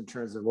endures in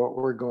terms of what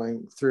we're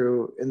going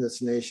through in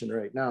this nation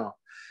right now.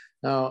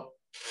 Now,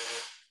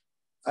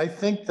 I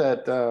think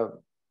that the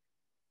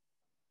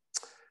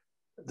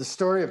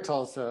story of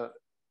Tulsa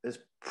is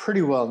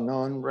pretty well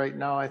known right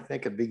now. I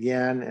think it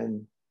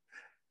began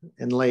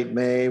in late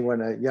May when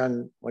a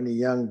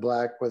young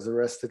Black was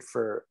arrested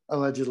for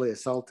allegedly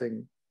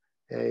assaulting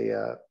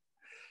a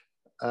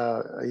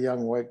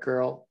young white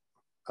girl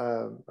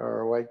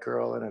or a white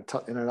girl in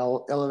an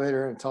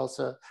elevator in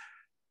Tulsa.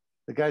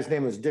 The guy's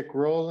name was Dick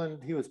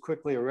Rowland. He was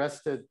quickly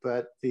arrested,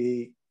 but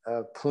the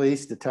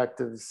police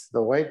detectives,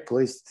 the white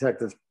police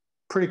detectives,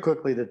 pretty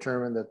quickly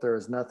determined that there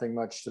was nothing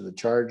much to the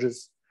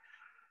charges.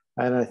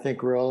 And I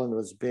think Rowland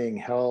was being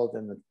held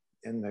in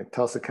the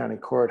Tulsa County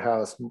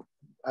Courthouse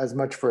as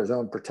much for his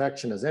own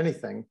protection as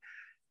anything.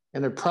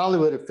 And it probably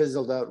would have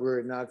fizzled out were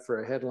it not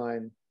for a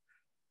headline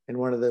in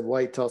one of the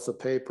white Tulsa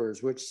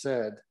papers, which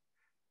said,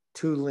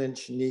 "To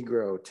lynch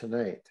Negro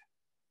tonight."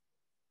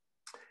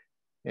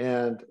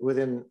 And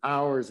within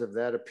hours of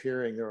that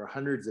appearing, there were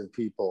hundreds of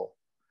people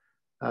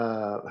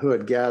who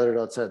had gathered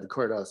outside the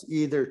courthouse,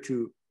 either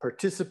to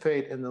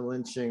participate in the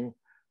lynching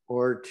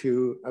or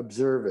to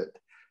observe it.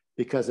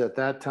 Because at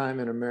that time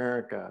in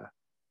America,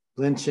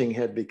 lynching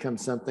had become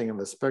something of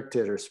a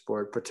spectator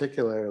sport,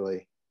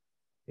 particularly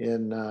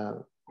in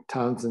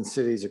towns and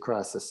cities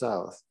across the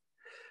South.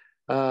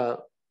 Back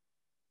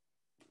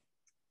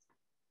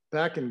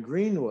in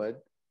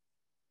Greenwood,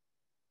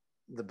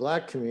 the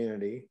Black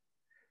community,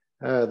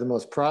 the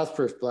most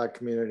prosperous Black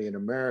community in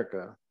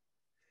America,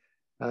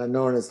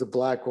 known as the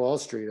Black Wall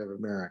Street of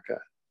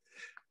America.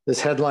 This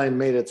headline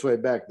made its way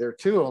back there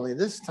too, only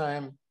this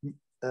time,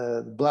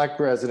 Black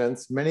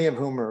residents, many of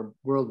whom are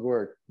World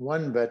War I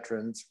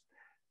veterans,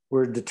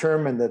 were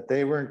determined that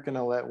they weren't going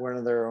to let one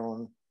of their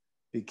own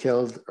be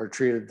killed or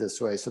treated this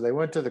way. So they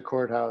went to the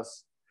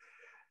courthouse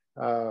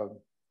to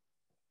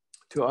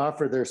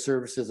offer their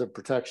services of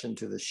protection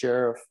to the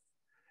sheriff.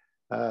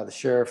 The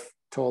sheriff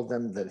told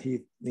them that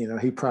he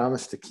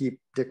promised to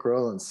keep Dick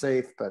Rowland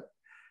safe, but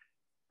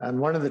on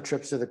one of the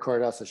trips to the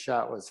courthouse, a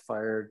shot was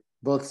fired.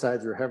 Both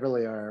sides were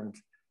heavily armed.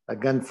 A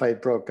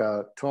gunfight broke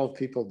out. 12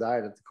 people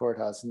died at the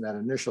courthouse in that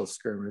initial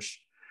skirmish.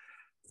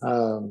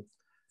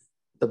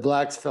 The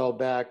Blacks fell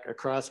back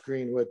across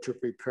Greenwood to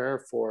prepare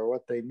for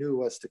what they knew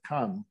was to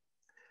come,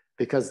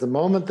 because the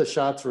moment the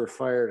shots were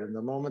fired and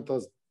the moment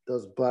those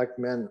Black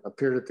men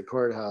appeared at the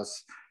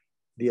courthouse,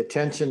 the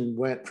attention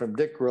went from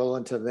Dick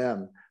Rowland to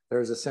them. There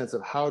was a sense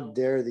of how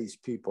dare these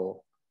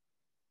people,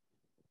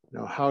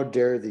 how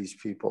dare these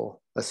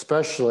people,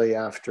 especially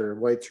after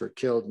whites were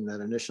killed in that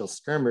initial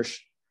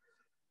skirmish.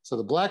 So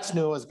the Blacks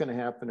knew what was going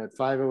to happen at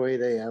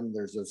 5:08 a.m.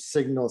 There's a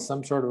signal,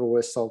 some sort of a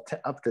whistle,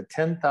 up to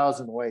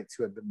 10,000 whites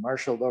who had been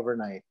marshaled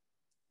overnight,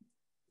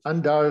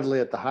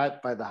 undoubtedly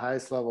by the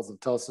highest levels of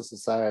Tulsa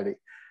society,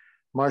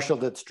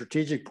 marshaled at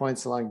strategic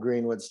points along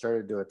Greenwood,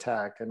 started to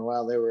attack. And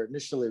while they were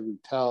initially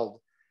repelled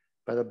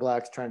by the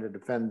Blacks trying to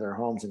defend their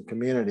homes and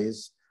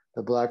communities,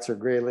 the Blacks are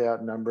greatly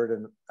outnumbered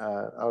and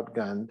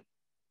outgunned.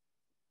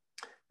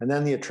 And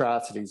then the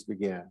atrocities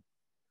began.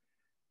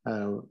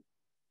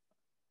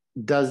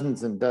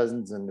 Dozens and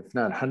dozens, and if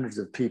not hundreds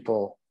of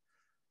people,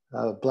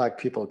 Black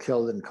people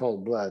killed in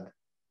cold blood.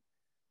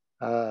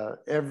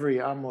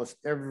 Almost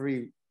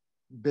every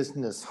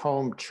business,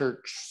 home,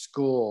 church,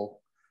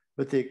 school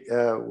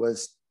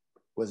was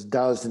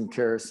doused in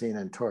kerosene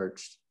and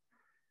torched.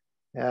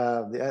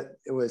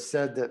 It was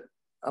said that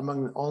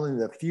among only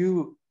the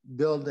few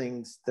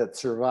buildings that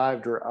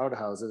survived were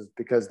outhouses,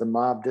 because the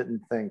mob didn't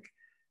think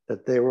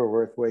that they were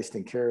worth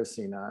wasting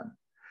kerosene on.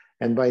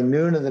 And by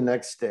noon of the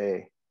next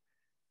day,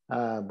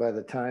 by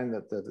the time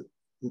that the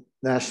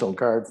National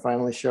Guard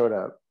finally showed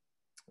up,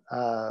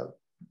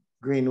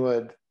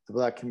 Greenwood, the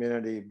Black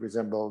community,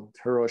 resembled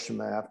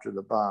Hiroshima after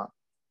the bomb.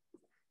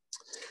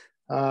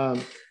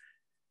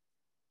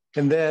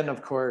 And then,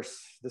 of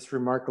course, this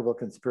remarkable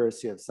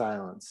conspiracy of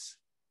silence.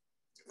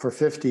 For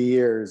 50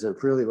 years,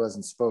 it really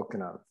wasn't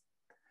spoken of.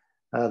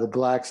 The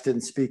blacks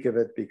didn't speak of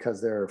it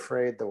because they were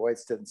afraid. The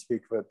whites didn't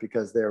speak of it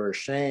because they were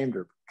ashamed,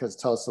 or because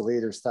Tulsa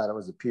leaders thought it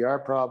was a PR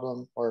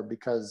problem, or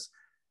because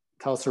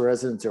Tulsa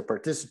residents who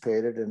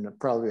participated, and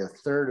probably a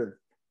third of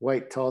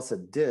white Tulsa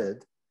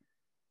did,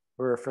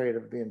 were afraid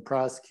of being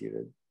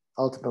prosecuted.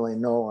 Ultimately,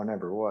 no one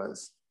ever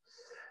was.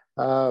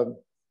 And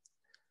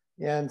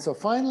so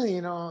finally,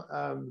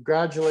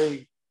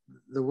 gradually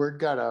the word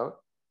got out.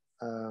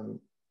 In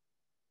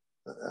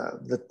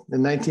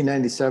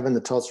 1997,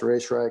 the Tulsa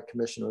Race Riot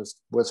Commission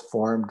was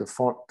formed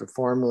to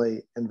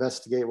formally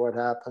investigate what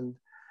happened.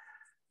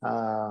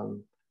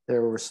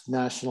 There were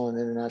national and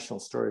international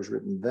stories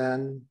written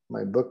then.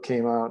 My book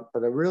came out,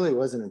 but it really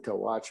wasn't until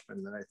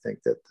Watchmen that I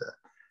think that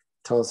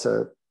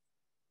Tulsa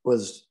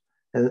was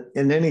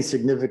in any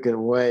significant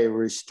way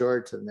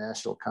restored to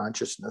national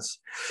consciousness.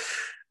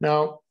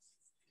 Now,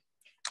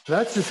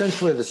 that's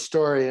essentially the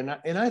story. And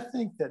I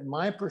think that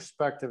my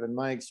perspective and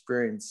my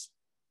experience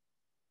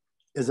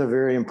is a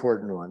very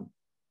important one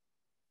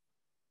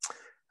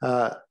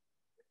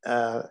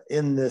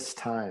in this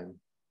time.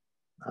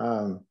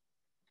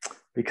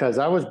 Because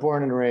I was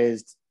born and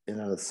raised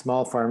in a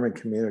small farming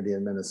community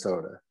in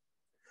Minnesota,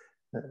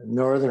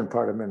 northern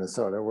part of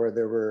Minnesota, where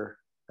there were,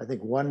 I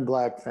think, one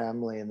black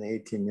family in the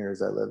 18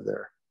 years I lived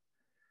there.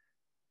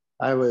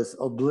 I was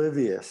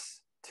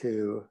oblivious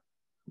to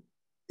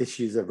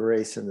issues of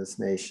race in this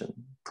nation,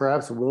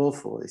 perhaps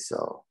willfully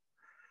so.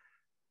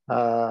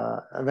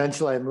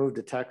 Eventually I moved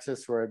to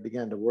Texas, where I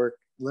began to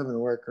live and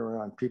work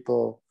around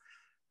people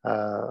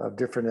of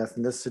different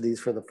ethnicities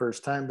for the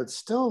first time, but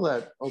still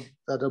that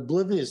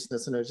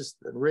obliviousness and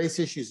race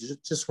issues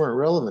just weren't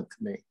relevant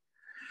to me.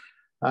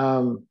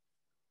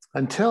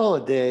 Until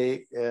a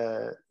day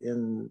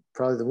in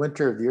probably the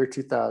winter of the year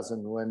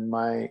 2000, when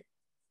my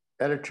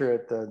editor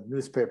at the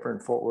newspaper in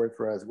Fort Worth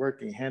where I was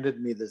working handed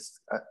me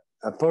this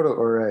a photo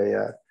or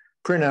a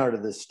printout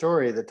of this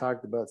story that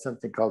talked about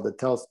something called the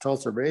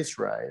Tulsa Race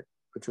Riot,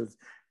 which was,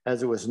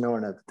 as it was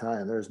known at the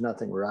time, there was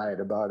nothing riot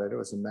about it. It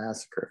was a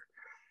massacre,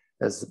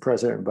 as the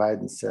President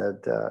Biden said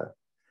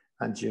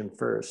on June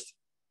 1st.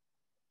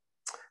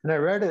 And I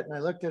read it and I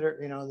looked at it,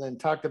 and then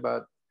talked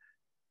about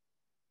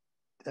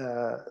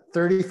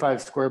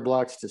 35 square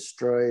blocks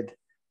destroyed,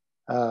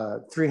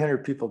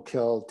 300 people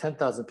killed,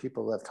 10,000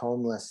 people left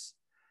homeless,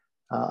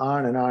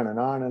 on and on and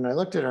on. And I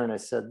looked at her and I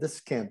said, this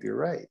can't be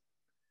right.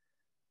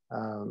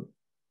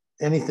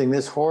 Anything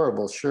this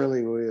horrible,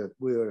 surely we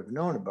would have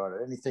known about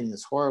it. Anything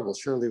this horrible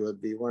surely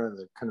would be one of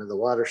the kind of the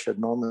watershed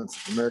moments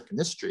of American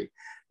history.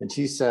 And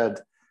she said,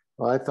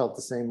 well, I felt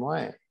the same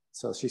way.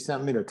 So she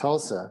sent me to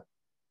Tulsa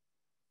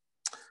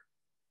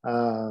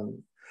to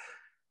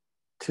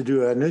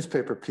do a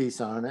newspaper piece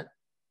on it,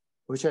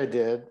 which I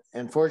did.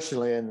 And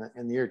fortunately, in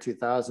the year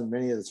 2000,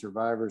 many of the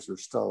survivors were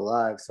still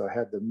alive. So I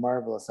had the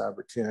marvelous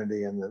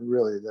opportunity and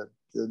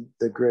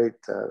the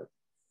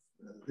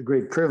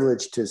great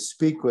privilege to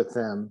speak with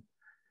them,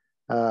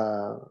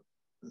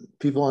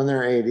 people in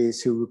their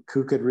 80s who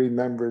could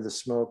remember the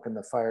smoke and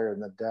the fire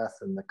and the death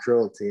and the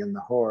cruelty and the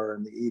horror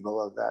and the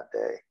evil of that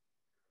day.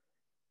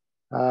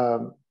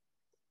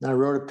 I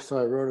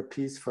wrote a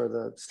piece for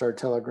the Star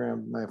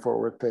Telegram, my Fort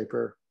Worth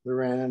paper. We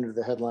ran under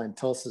the headline,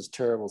 Tulsa's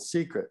Terrible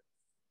Secret.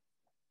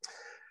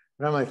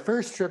 And on my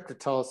first trip to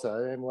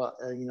Tulsa,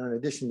 in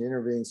addition to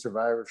interviewing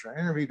survivors, I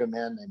interviewed a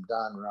man named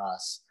Don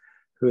Ross,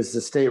 who is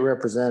the state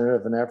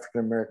representative, an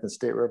African-American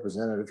state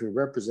representative who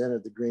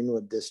represented the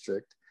Greenwood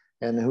district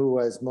and who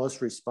was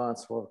most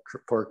responsible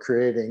for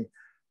creating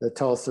the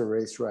Tulsa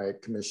Race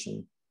Riot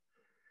Commission.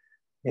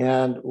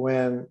 And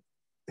when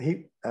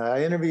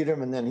I interviewed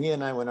him, and then he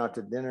and I went out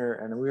to dinner,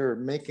 and we were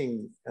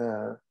making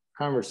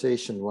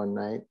conversation one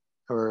night,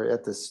 or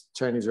at this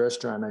Chinese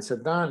restaurant. I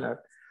said, Don,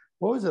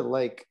 what was it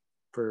like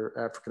for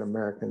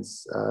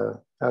African-Americans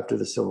after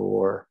the Civil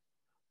War?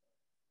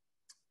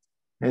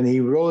 And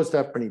he rose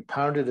up and he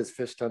pounded his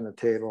fist on the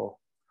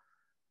table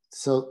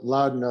so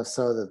loud enough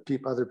so that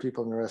other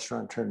people in the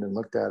restaurant turned and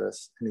looked at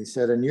us. And he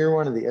said, and you're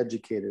one of the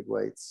educated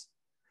whites.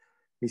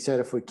 He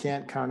said, if we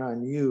can't count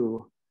on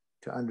you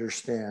to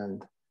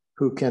understand,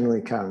 who can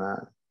we count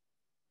on?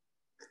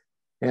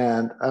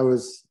 And I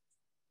was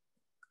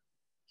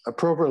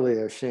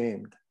appropriately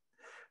ashamed.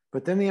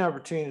 But then the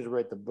opportunity to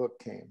write the book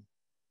came.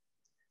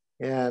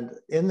 And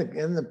in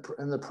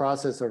the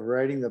process of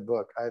writing the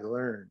book, I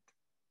learned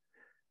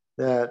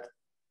that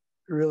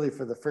really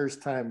for the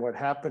first time, what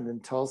happened in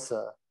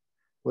Tulsa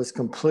was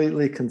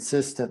completely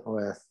consistent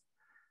with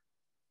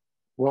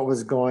what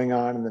was going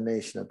on in the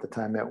nation at the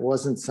time. It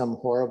wasn't some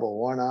horrible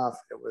one-off.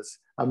 It was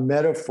a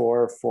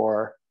metaphor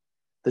for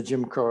the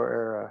Jim Crow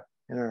era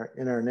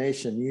in our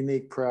nation,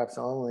 unique perhaps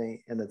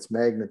only in its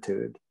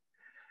magnitude.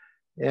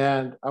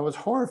 And I was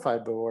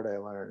horrified by what I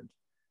learned.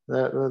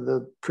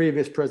 The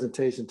previous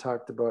presentation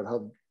talked about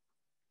how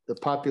the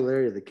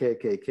popularity of the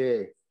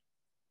KKK,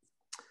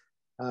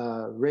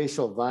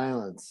 racial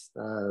violence,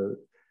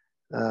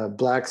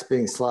 blacks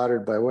being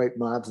slaughtered by white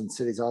mobs in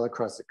cities all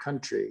across the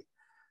country,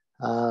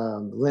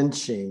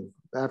 lynching,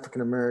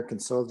 African-American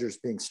soldiers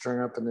being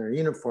strung up in their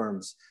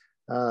uniforms,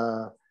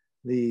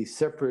 the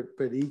separate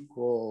but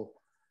equal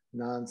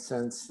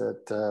nonsense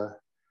that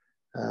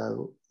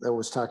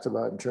was talked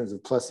about in terms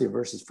of Plessy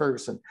versus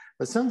Ferguson.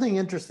 But something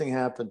interesting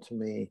happened to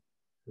me,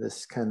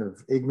 this kind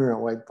of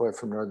ignorant white boy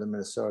from northern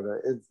Minnesota,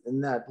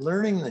 in that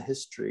learning the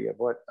history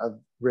of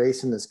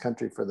race in this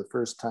country for the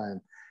first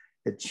time,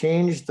 it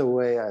changed the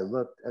way I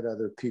looked at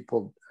other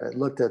people. I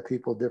looked at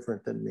people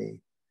different than me.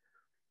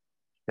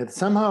 And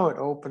somehow it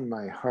opened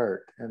my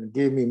heart and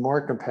gave me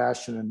more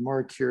compassion and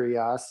more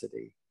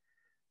curiosity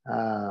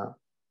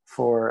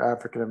for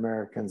African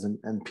Americans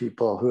and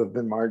people who have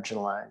been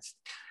marginalized.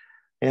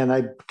 And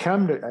I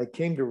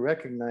came to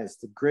recognize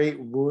the great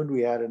wound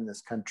we had in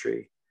this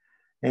country.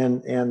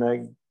 And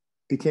I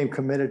became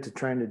committed to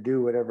trying to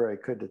do whatever I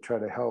could to try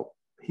to help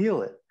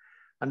heal it.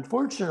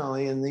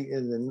 Unfortunately, in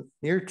the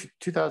year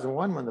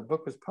 2001, when the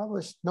book was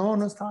published, no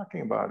one was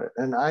talking about it.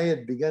 And I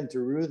had begun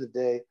to rue the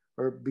day,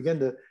 or begun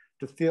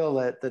to feel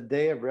that the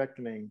day of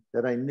reckoning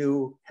that I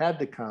knew had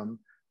to come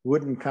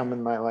wouldn't come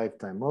in my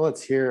lifetime. Well,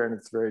 it's here and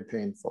it's very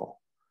painful.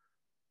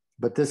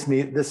 But this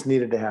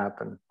needed to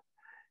happen.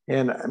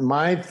 And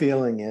my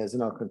feeling is,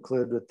 and I'll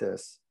conclude with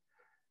this,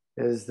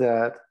 is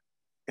that,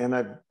 and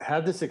I've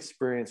had this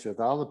experience with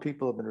all the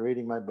people who have been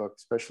reading my book,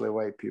 especially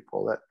white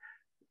people, that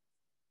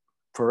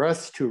for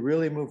us to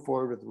really move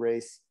forward with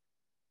race,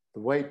 the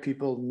white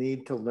people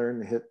need to learn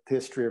the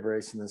history of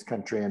race in this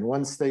country. And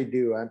once they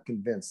do, I'm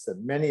convinced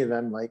that many of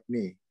them, like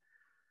me,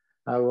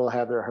 will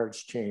have their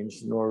hearts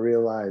changed and will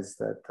realize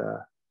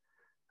that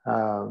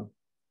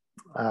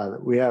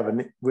we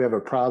have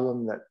a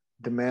problem that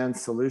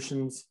demands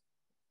solutions,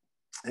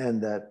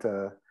 and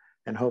that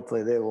and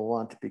hopefully they will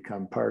want to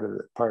become part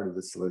of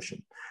the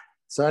solution.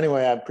 So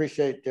anyway, I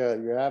appreciate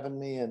your having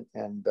me,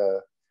 and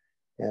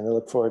I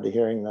look forward to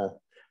hearing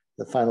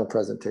the final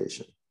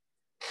presentation.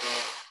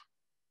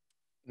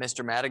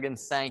 Mr. Madigan,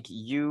 thank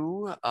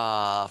you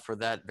for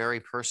that very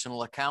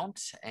personal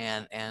account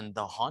and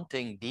the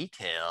haunting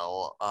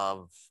detail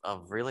of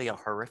really a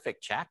horrific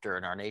chapter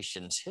in our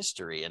nation's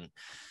history. And,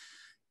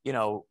 you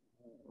know,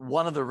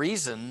 one of the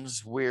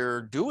reasons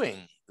we're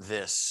doing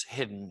this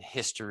Hidden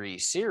History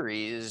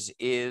series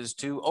is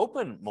to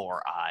open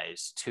more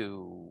eyes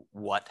to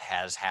what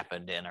has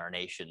happened in our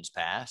nation's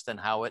past and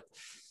how it,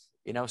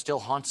 you know, still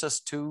haunts us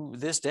to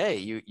this day.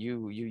 You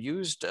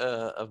used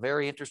a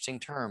very interesting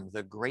term,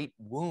 the great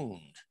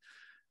wound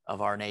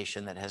of our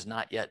nation that has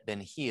not yet been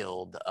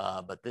healed.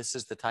 But this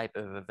is the type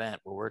of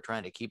event where we're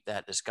trying to keep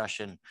that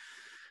discussion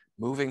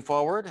moving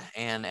forward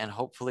and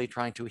hopefully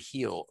trying to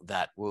heal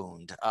that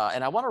wound.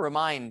 And I want to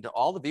remind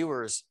all the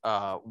viewers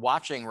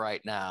watching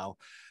right now,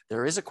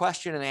 there is a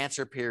question and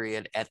answer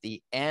period at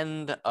the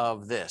end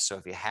of this. So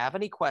if you have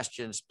any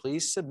questions,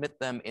 please submit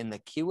them in the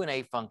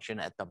Q&A function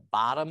at the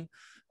bottom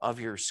of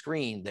your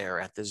screen there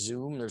at the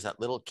Zoom. There's that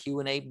little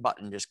Q&A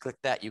button. Just click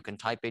that. You can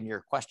type in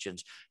your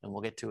questions and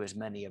we'll get to as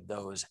many of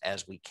those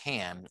as we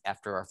can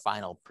after our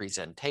final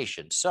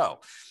presentation.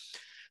 So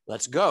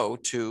let's go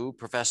to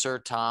Professor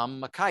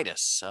Tom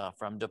Mockaitis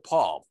from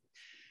DePaul.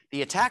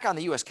 The attack on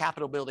the U.S.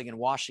 Capitol building in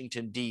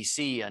Washington,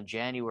 D.C. on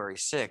January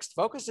 6th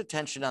focused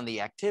attention on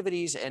the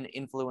activities and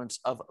influence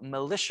of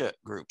militia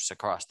groups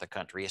across the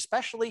country,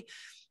 especially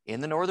in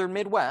the northern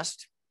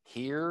Midwest,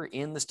 here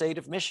in the state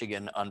of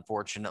Michigan,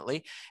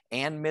 unfortunately,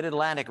 and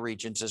mid-Atlantic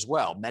regions as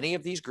well. Many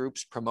of these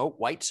groups promote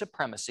white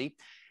supremacy,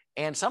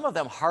 and some of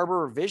them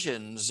harbor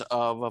visions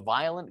of a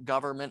violent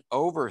government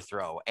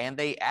overthrow, and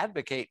they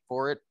advocate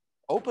for it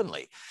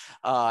openly.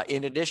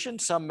 In addition,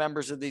 some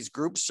members of these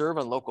groups serve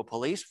in local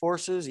police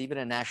forces, even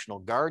in National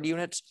Guard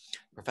units.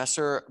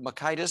 Professor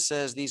Mockaitis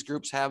says these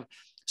groups have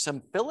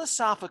some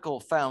philosophical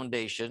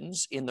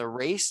foundations in the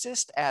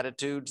racist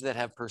attitudes that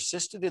have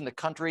persisted in the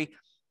country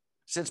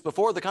since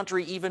before the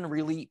country even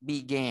really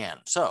began.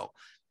 So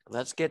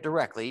let's get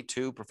directly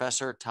to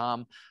Professor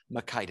Tom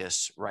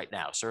Mockaitis right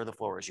now. Sir, the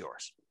floor is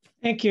yours.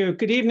 Thank you.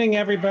 Good evening,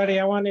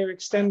 everybody. I want to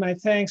extend my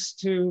thanks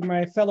to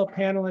my fellow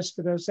panelists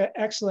for those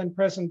excellent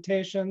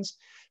presentations,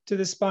 to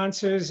the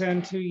sponsors,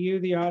 and to you,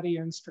 the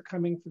audience, for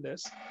coming for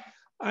this.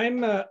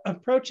 I'm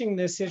approaching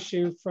this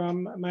issue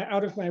from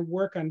out of my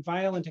work on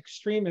violent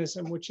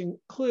extremism, which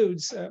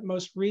includes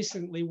most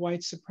recently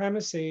white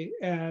supremacy.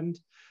 And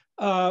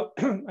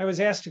I was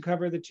asked to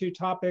cover the two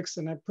topics,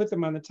 and I put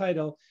them on the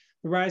title,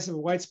 The Rise of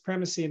White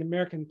Supremacy in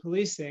American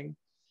Policing.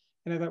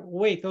 And I thought,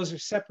 wait, those are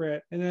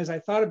separate. And as I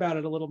thought about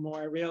it a little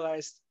more, I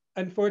realized,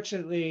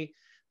 unfortunately,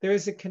 there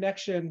is a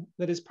connection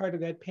that is part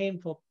of that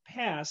painful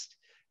past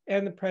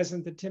and the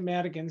present that Tim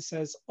Madigan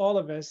says all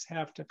of us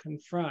have to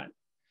confront.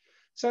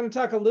 So I'm going to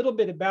talk a little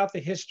bit about the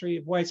history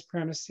of white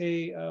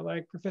supremacy.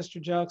 Like Professor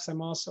Jelks,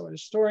 I'm also a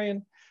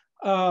historian.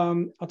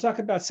 I'll talk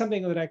about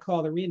something that I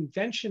call the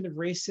reinvention of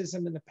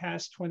racism in the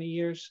past 20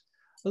 years,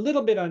 a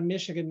little bit on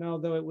Michigan,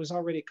 although it was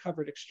already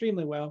covered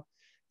extremely well,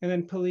 and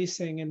then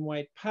policing and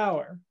white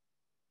power.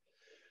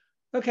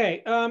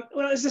 Okay, well,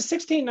 as the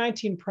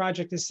 1619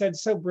 Project is said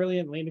so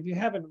brilliantly, and if you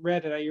haven't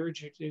read it, I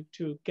urge you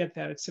to get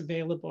that. It's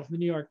available from the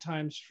New York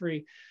Times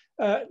free.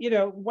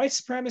 white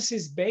supremacy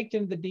is baked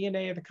into the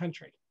DNA of the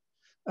country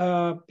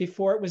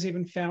before it was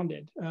even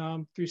founded,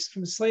 from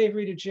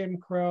slavery to Jim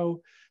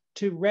Crow,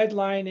 to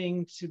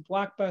redlining, to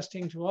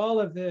blockbusting, to all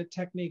of the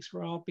techniques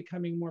we're all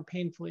becoming more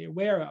painfully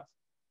aware of.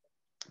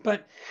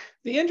 But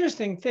the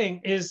interesting thing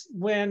is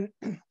when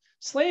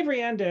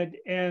slavery ended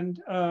and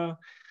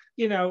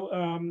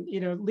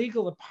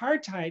legal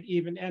apartheid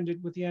even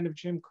ended with the end of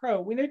Jim Crow,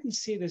 we didn't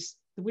see this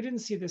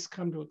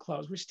come to a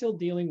close. We're still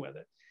dealing with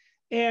it.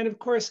 And of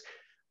course,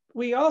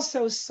 we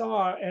also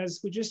saw, as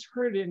we just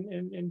heard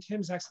in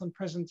Tim's excellent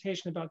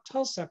presentation about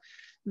Tulsa,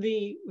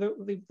 the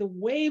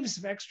waves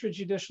of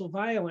extrajudicial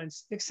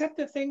violence, except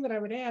the thing that I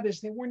would add is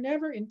they were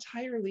never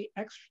entirely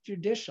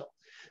extrajudicial,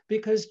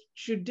 because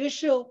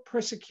judicial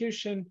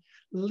persecution,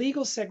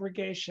 legal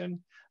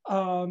segregation,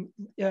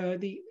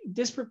 the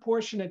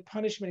disproportionate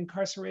punishment,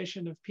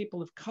 incarceration of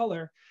people of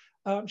color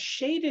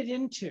shaded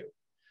into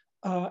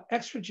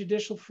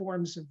extrajudicial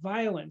forms of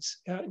violence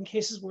in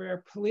cases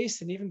where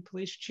police and even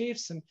police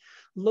chiefs and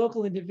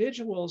local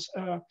individuals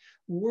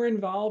were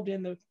involved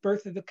in the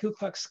birth of the Ku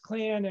Klux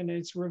Klan and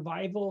its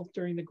revival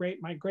during the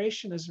Great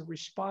Migration as a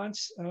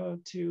response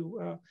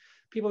to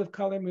people of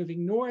color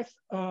moving north,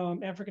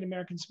 African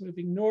Americans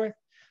moving north.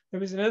 There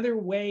was another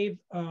wave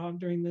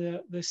during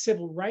the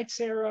civil rights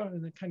era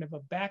and the kind of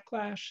a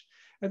backlash.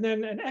 And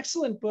then an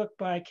excellent book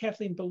by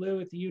Kathleen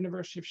Belew at the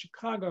University of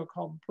Chicago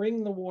called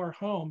Bring the War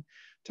Home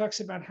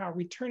talks about how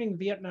returning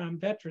Vietnam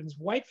veterans,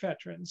 white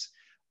veterans,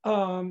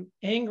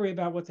 angry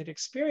about what they'd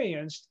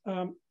experienced,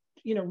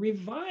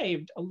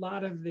 revived a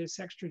lot of this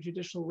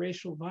extrajudicial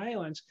racial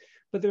violence.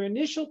 But their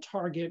initial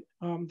target,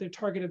 their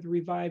target of the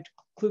revived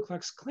Ku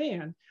Klux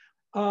Klan,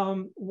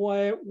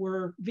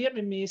 were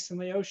Vietnamese and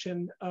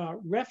Laotian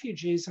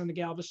refugees on the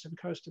Galveston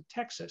coast of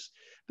Texas.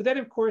 But then,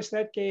 of course,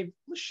 that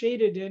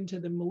shaded into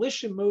the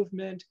militia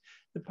movement,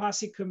 the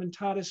Posse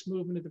Comitatus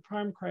movement of the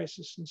Prime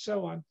Crisis, and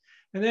so on.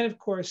 And then, of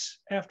course,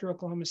 after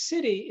Oklahoma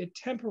City, it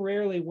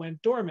temporarily went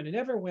dormant. It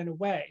never went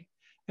away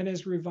and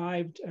has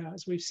revived,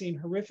 as we've seen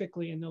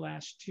horrifically in the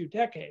last 2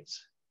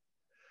 decades.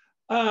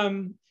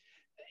 And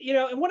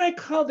what I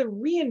call the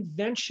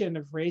reinvention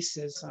of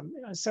racism,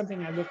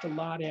 something I looked a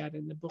lot at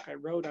in the book I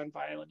wrote on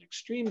violent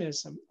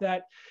extremism,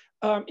 that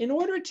in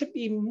order to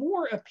be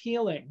more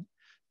appealing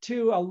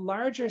to a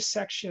larger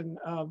section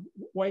of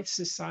white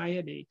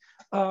society,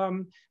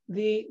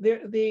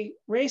 the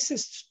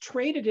racists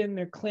traded in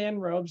their Klan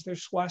robes, their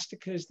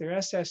swastikas, their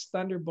SS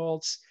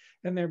Thunderbolts,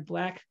 and their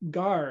black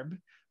garb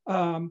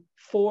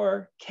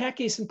for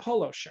khakis and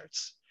polo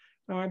shirts.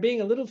 Now, I'm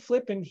being a little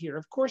flippant here.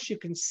 Of course, you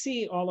can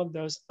see all of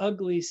those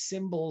ugly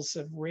symbols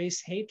of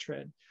race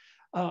hatred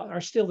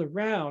are still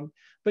around,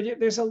 but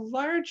there's a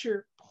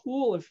larger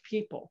pool of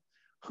people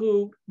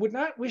who would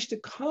not wish to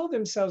call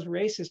themselves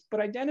racist, but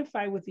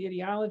identify with the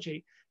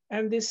ideology.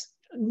 And this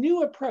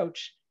new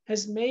approach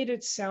has made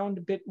it sound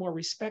a bit more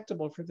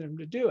respectable for them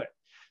to do it.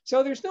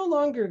 So there's no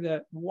longer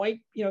the white,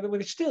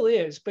 there still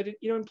is, but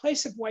in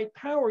place of white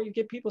power, you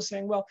get people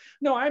saying, well,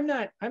 no, I'm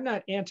not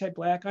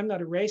anti-Black, I'm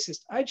not a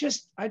racist. I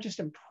just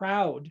am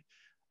proud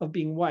of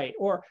being white,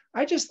 or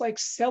I just like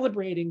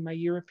celebrating my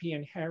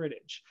European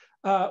heritage,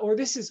 or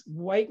this is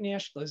white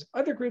nationalism.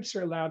 Other groups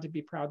are allowed to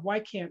be proud.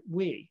 Why can't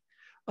we?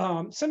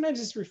 Sometimes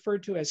it's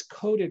referred to as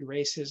coded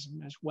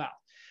racism as well.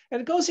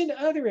 And it goes into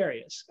other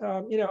areas.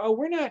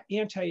 We're not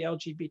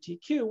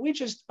anti-LGBTQ, we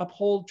just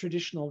uphold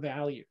traditional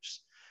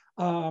values.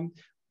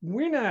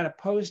 We're not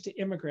opposed to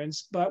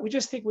immigrants, but we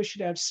just think we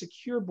should have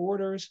secure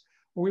borders,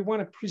 or we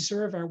want to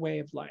preserve our way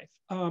of life.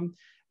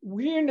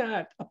 We're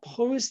not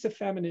opposed to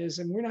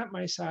feminism. We're not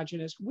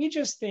misogynist. We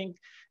just think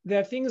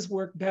that things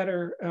work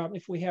better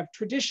if we have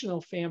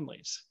traditional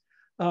families,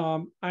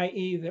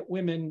 i.e. that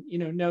women,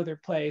 know their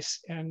place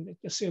and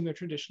assume their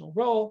traditional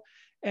role.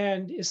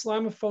 And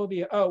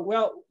Islamophobia,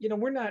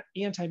 we're not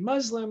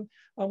anti-Muslim.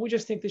 We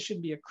just think this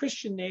should be a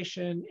Christian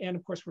nation. And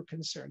of course, we're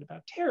concerned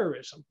about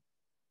terrorism.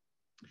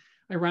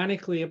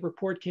 Ironically, a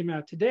report came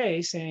out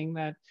today saying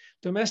that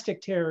domestic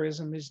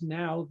terrorism is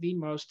now the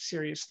most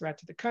serious threat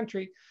to the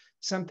country,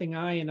 something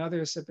I and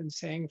others have been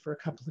saying for a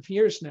couple of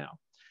years now.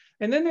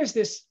 And then there's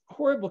this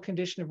horrible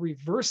condition of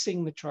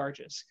reversing the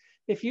charges.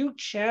 If you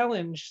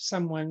challenge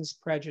someone's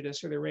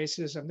prejudice or their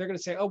racism, they're going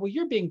to say, oh, well,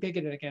 you're being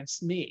bigoted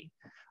against me.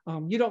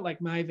 You don't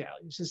like my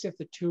values, as if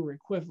the two are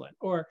equivalent.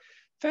 Or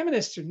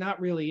feminists are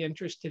not really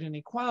interested in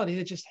equality,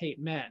 they just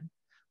hate men.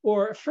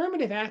 Or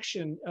affirmative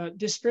action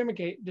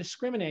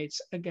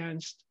discriminates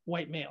against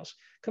white males,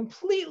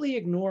 completely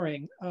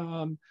ignoring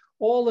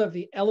all of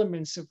the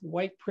elements of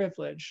white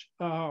privilege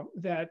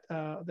that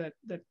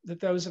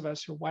those of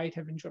us who are white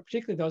have enjoyed,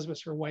 particularly those of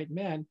us who are white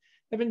men,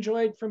 have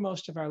enjoyed for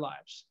most of our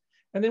lives.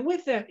 And then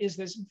with that is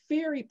this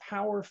very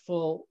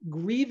powerful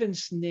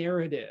grievance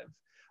narrative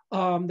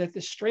that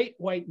the straight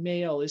white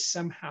male is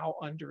somehow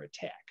under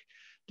attack,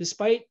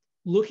 despite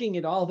looking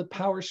at all the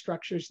power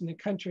structures in the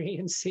country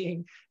and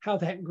seeing how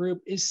that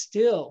group is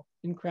still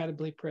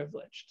incredibly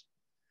privileged.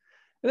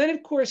 And then,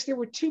 of course, there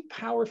were two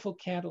powerful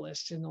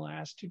catalysts in the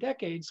last 2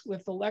 decades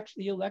with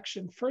the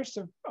election first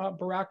of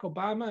Barack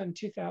Obama in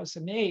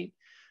 2008,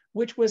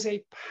 which was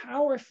a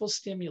powerful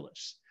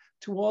stimulus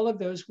to all of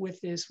those with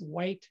this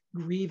white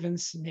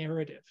grievance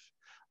narrative.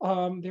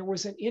 There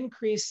was an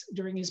increase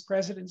during his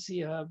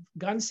presidency of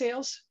gun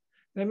sales.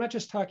 And I'm not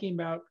just talking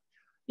about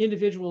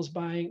individuals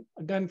buying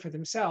a gun for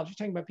themselves. You're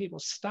talking about people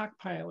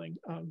stockpiling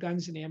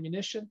guns and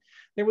ammunition.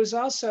 There was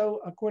also,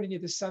 according to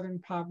the Southern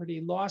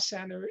Poverty Law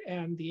Center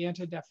and the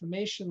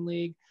Anti-Defamation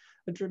League,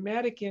 a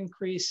dramatic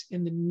increase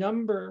in the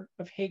number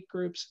of hate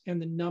groups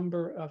and the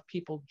number of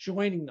people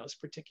joining those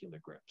particular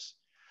groups.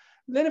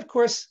 Then, of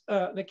course,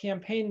 the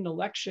campaign and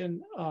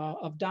election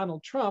of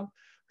Donald Trump,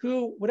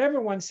 who,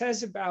 whatever one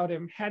says about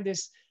him, had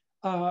this,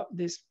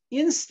 this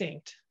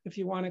instinct, if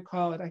you want to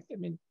call it, I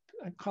mean,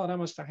 I call it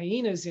almost a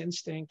hyena's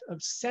instinct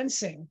of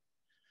sensing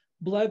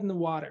blood in the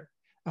water,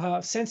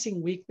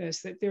 sensing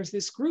weakness, that there's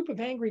this group of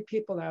angry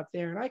people out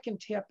there and I can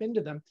tap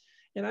into them.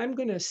 And I'm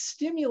going to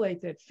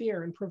stimulate that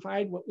fear and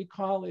provide what we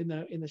call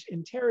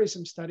in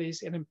terrorism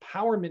studies an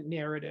empowerment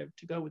narrative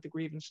to go with the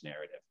grievance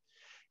narrative.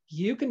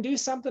 You can do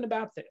something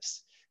about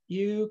this.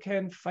 You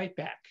can fight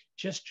back.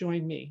 Just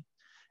join me.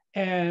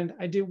 And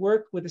I do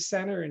work with a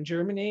center in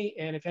Germany.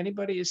 And if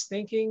anybody is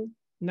thinking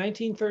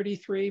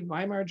 1933,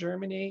 Weimar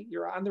Germany,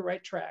 you're on the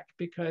right track,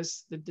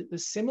 because the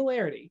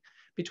similarity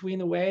between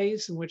the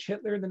ways in which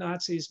Hitler and the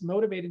Nazis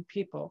motivated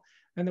people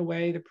and the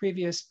way the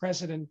previous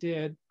president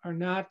did are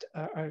not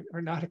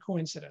a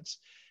coincidence.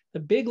 The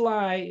big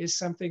lie is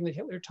something that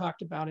Hitler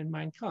talked about in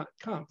Mein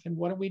Kampf. And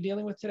what are we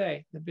dealing with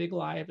today? The big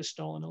lie of a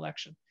stolen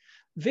election.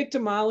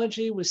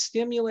 Victimology was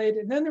stimulated,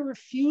 and then the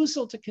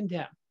refusal to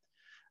condemn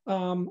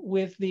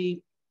with the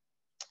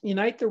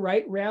Unite the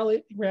Right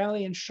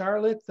rally in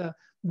Charlotte, the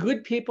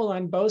good people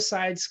on both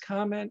sides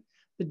comment,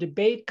 the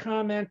debate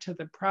comment to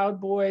the Proud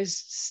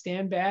Boys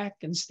stand back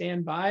and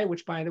stand by,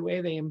 which, by the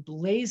way, they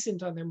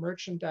emblazoned on their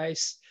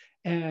merchandise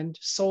and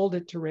sold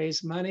it to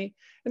raise money.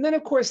 And then,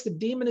 of course, the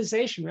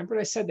demonization. Remember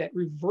what I said, that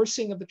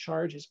reversing of the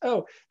charges.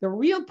 Oh, the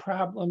real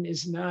problem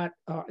is not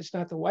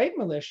the white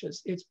militias,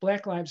 it's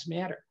Black Lives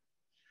Matter.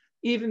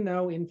 Even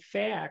though, in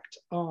fact,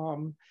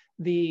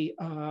 the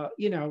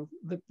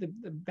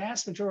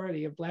vast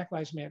majority of Black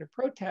Lives Matter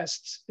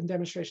protests and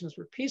demonstrations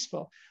were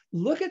peaceful.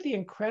 Look at the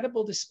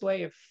incredible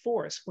display of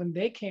force when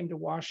they came to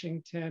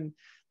Washington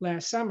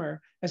last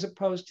summer, as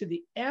opposed to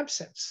the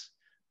absence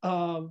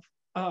of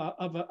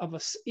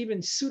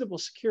even suitable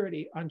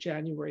security on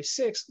January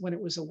 6th when it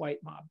was a white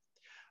mob.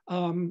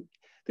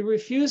 The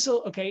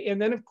refusal, okay,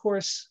 and then of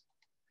course,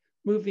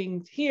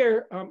 moving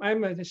here,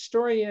 I'm a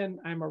historian,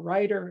 I'm a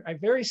writer. I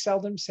very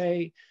seldom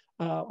say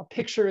a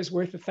picture is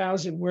worth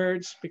 1,000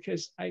 words,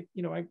 because I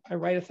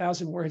write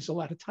 1,000 words a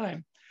lot of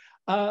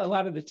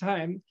the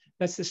time.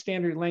 That's the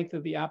standard length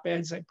of the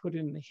op-eds I put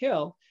in the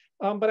Hill.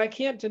 But I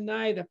can't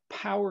deny the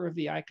power of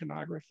the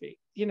iconography.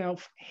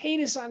 Hate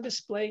is on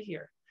display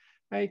here.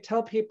 I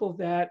tell people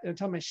that, I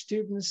tell my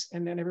students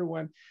and then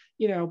everyone,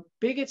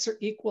 bigots are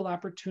equal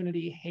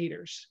opportunity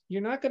haters.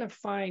 You're not going to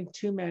find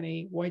too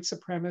many white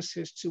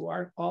supremacists who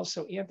are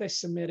also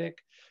anti-Semitic,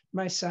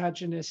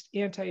 misogynist,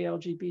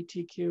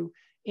 anti-LGBTQ,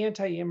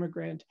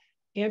 anti-immigrant,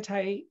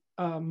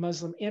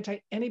 anti-Muslim,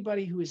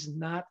 anti-anybody who is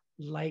not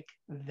like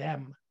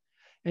them.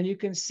 And you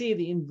can see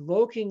the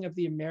invoking of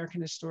the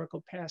American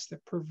historical past, the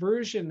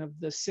perversion of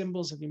the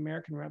symbols of the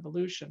American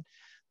Revolution,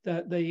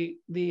 the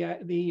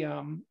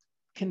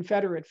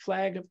Confederate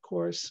flag, of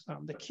course,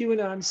 the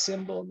QAnon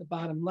symbol in the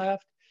bottom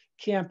left,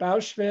 Camp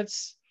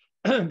Auschwitz,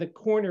 the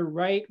corner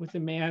right with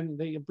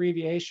the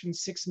abbreviation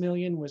 6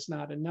 million was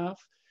not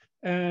enough.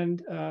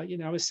 And,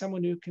 as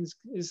someone who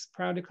is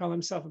proud to call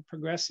himself a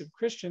progressive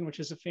Christian, which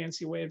is a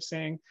fancy way of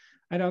saying,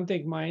 I don't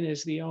think mine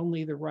is the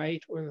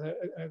right or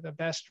the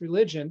best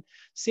religion,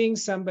 seeing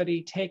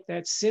somebody take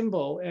that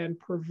symbol and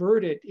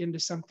pervert it into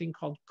something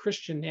called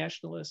Christian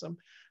nationalism,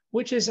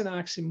 which is an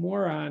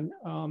oxymoron,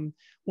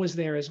 was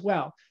there as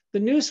well. The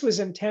noose was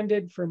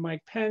intended for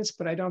Mike Pence,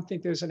 but I don't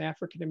think there's an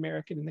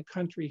African-American in the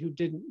country who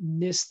didn't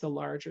miss the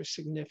larger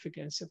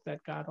significance of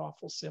that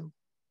god-awful symbol.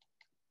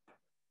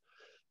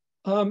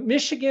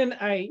 Michigan,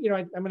 I'm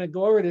going to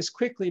go over this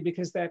quickly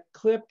because that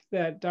clip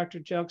that Dr.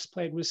 Jelks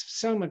played was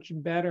so much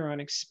better on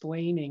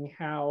explaining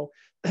how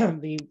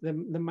the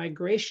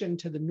migration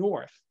to the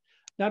north,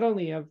 not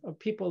only of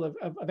people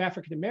of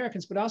African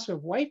Americans, but also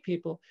of white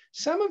people,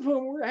 some of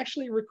whom were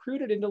actually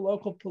recruited into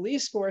local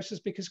police forces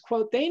because,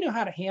 quote, they know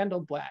how to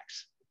handle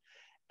Blacks.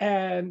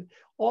 And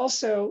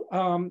also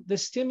the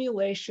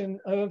stimulation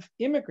of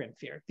immigrant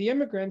fear. The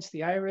immigrants,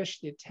 the Irish,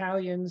 the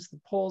Italians,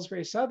 the Poles,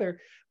 various other,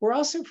 were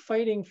also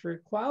fighting for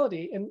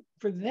equality. And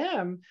for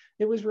them,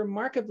 it was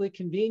remarkably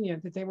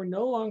convenient that they were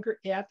no longer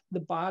at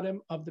the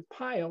bottom of the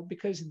pile,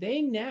 because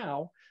they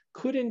now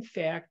could, in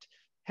fact,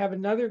 have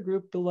another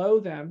group below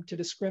them to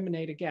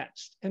discriminate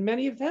against. And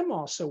many of them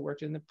also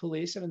worked in the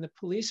police, and the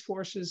police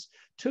forces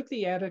took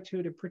the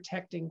attitude of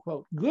protecting,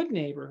 quote, good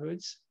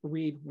neighborhoods,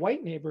 read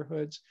white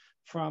neighborhoods,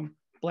 from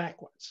Black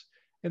ones.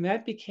 And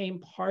that became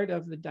part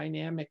of the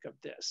dynamic of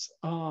this.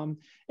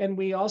 And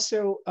we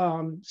also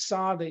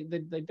saw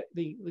the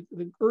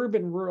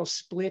urban-rural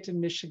split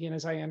in Michigan,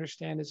 as I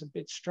understand, is a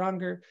bit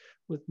stronger,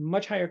 with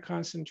much higher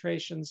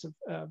concentrations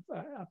of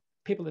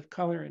people of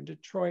color in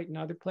Detroit and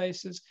other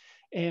places,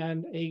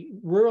 and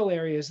rural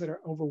areas that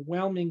are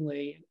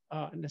overwhelmingly,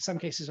 in some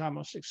cases,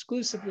 almost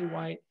exclusively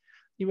white.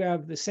 You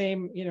have the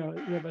same, you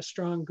have a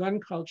strong gun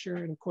culture.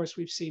 And of course,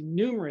 we've seen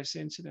numerous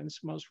incidents,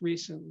 most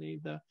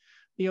recently, the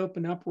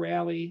Open Up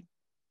rally,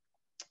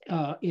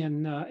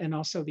 and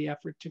also the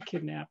effort to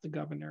kidnap the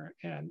governor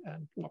and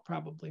well,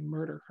 probably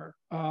murder her.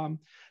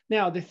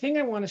 Now, the thing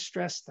I want to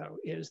stress, though,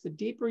 is the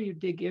deeper you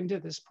dig into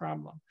this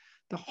problem,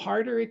 the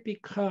harder it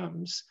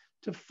becomes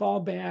to fall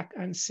back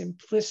on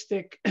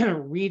simplistic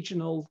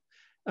regional,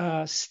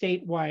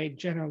 statewide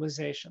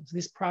generalizations.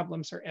 These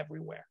problems are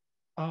everywhere.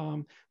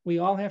 We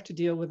all have to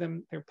deal with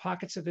them. There are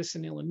pockets of this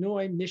in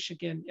Illinois,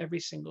 Michigan, every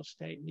single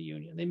state in the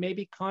union. They may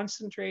be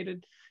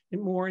concentrated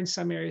more in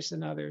some areas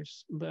than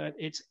others, but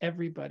it's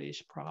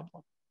everybody's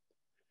problem.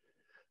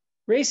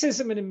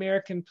 Racism in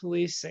American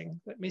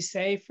policing, let me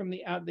say from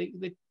the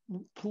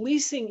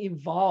policing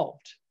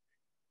evolved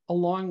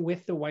along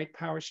with the white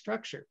power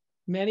structure.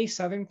 Many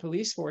Southern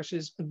police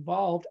forces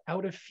evolved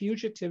out of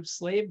fugitive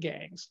slave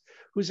gangs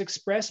whose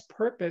express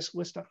purpose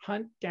was to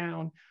hunt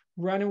down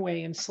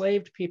runaway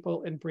enslaved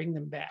people and bring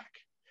them back.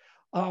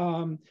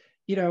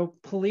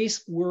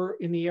 Police were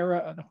in the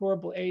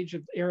horrible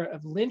era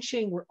of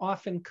lynching, were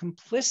often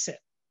complicit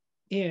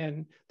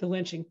in the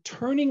lynching,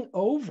 turning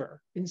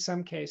over in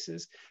some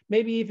cases,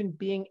 maybe even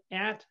being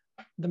at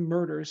the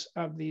murders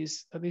of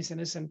these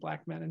innocent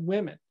Black men and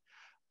women.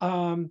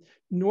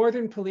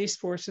 Northern police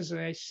forces, as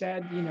I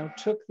said,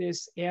 took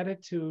this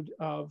attitude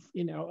of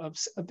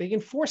they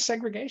enforced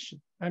segregation.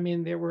 I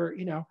mean, there were,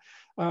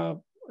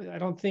 I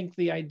don't think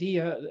the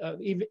idea,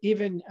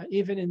 even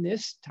in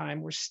this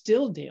time, we're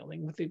still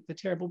dealing with the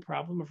terrible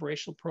problem of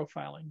racial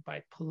profiling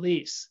by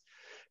police.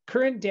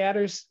 Current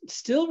data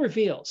still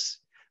reveals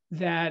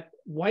that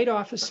white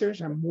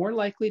officers are more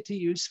likely to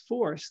use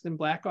force than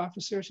Black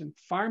officers, and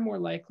far more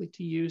likely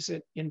to use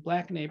it in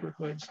Black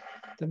neighborhoods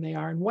than they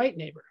are in white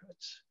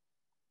neighborhoods.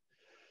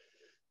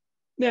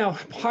 Now,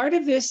 part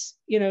of this,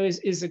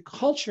 is a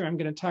culture I'm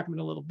going to talk about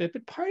a little bit,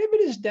 but part of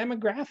it is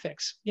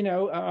demographics.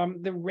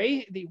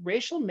 The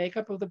racial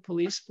makeup of the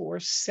police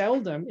force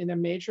seldom in the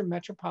major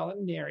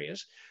metropolitan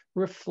areas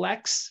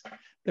reflects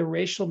the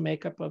racial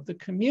makeup of the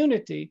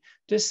community,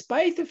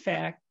 despite the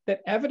fact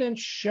that evidence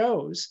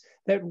shows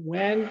that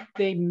when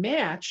they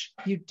match,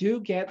 you do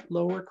get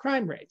lower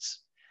crime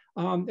rates.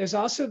 There's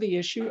also the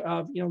issue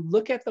of,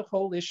 look at the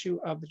whole issue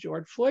of the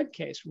George Floyd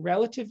case.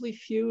 Relatively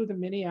few of the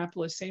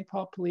Minneapolis, St.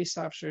 Paul police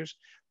officers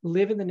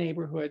live in the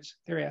neighborhoods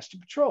they're asked to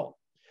patrol.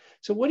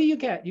 So what do you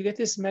get? You get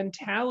this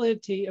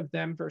mentality of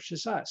them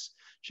versus us.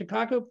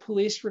 Chicago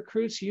police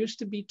recruits used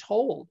to be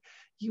told,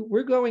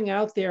 we're going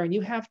out there and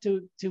you have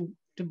to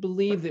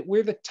believe that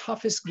we're the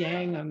toughest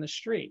gang on the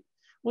street.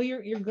 Well,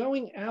 you're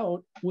going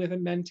out with a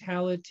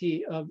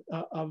mentality of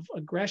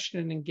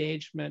aggression and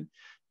engagement,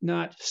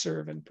 not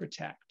serve and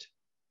protect.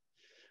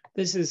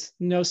 This is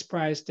no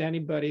surprise to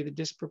anybody, the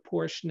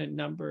disproportionate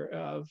number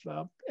of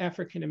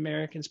African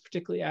Americans,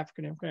 particularly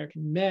African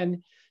American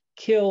men,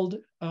 killed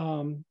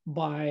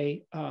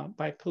by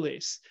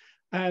police.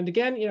 And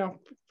again,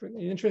 for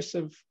the interest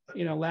of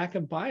lack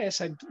of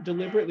bias, I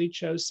deliberately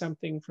chose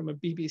something from a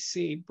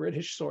BBC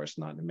British source,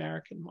 not an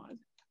American one.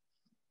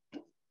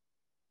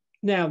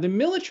 Now, the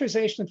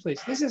militarization of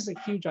police, this is a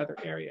huge other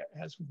area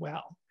as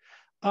well.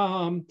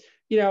 In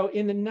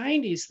the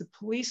 90s, the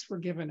police were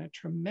given a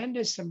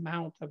tremendous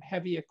amount of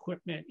heavy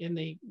equipment in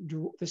the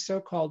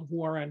so-called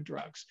war on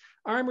drugs,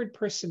 armored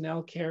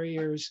personnel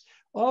carriers,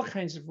 all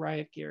kinds of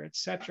riot gear, et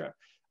cetera.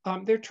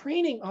 Their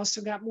training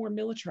also got more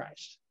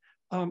militarized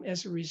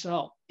as a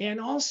result. And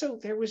also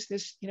there was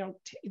this,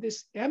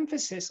 this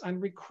emphasis on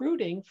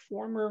recruiting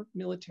former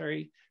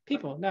military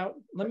people. Now,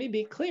 let me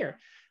be clear.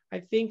 I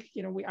think,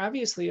 we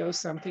obviously owe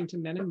something to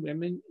men and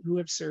women who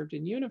have served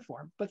in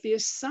uniform, but the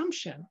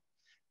assumption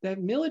that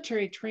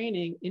military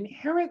training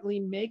inherently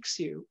makes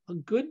you a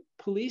good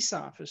police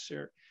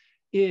officer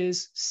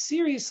is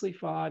seriously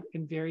flawed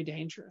and very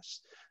dangerous.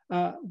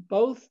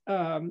 Both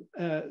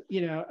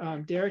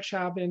Derek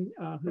Chauvin,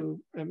 who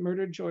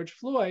murdered George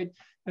Floyd,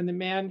 and the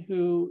man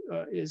who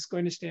is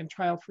going to stand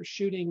trial for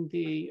shooting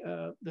the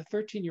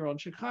 13-year-old in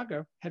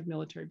Chicago had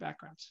military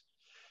backgrounds.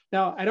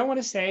 Now, I don't want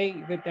to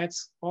say that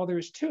that's all there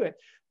is to it,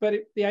 but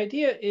the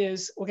idea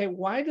is, okay,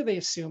 why do they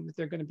assume that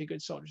they're going to be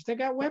good soldiers? They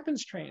got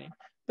weapons training,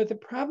 but the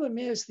problem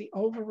is the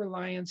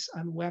over-reliance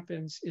on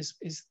weapons is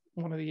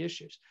one of the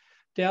issues.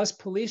 Dallas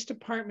Police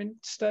Department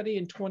study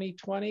in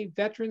 2020,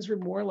 veterans were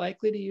more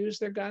likely to use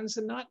their guns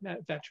than not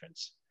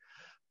veterans.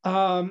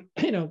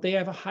 They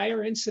have a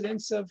higher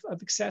incidence of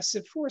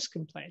excessive force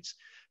complaints.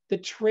 The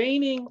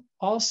training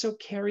also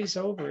carries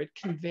over. It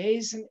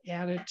conveys an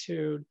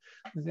attitude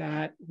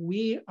that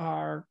we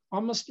are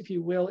almost, if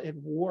you will, at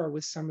war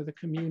with some of the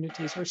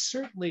communities, or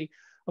certainly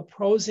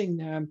opposing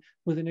them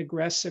with an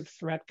aggressive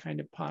threat kind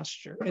of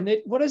posture. And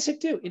what does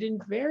it do? It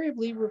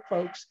invariably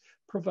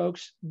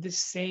provokes the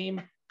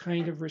same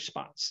kind of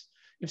response.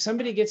 If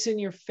somebody gets in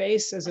your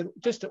face as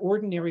just an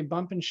ordinary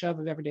bump and shove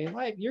of everyday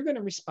life, you're going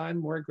to respond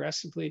more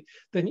aggressively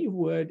than you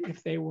would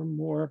if they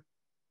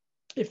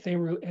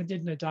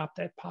didn't adopt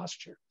that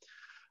posture.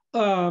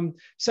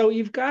 So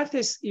you've got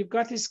this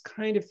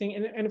kind of thing,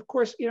 and of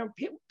course,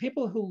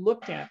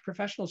 people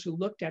professionals who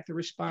looked at the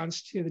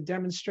response to the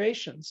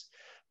demonstrations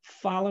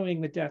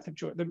following the death of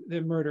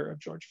the murder of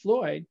George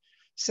Floyd,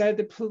 said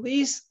the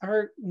police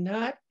are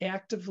not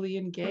actively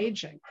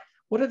engaging.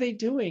 What are they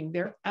doing?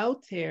 They're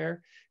out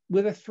there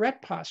with a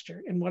threat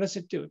posture. And what does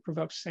it do? It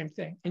provokes the same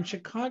thing. In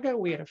Chicago,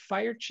 we had a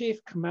fire chief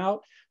come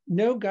out,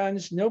 no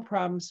guns, no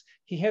problems.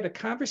 He had a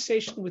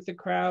conversation with the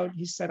crowd.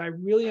 He said, I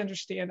really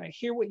understand. I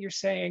hear what you're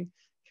saying.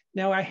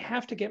 Now I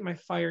have to get my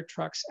fire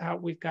trucks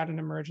out. We've got an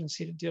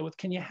emergency to deal with.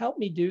 Can you help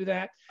me do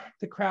that?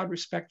 The crowd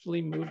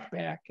respectfully moved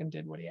back and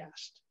did what he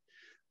asked.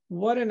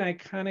 What an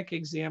iconic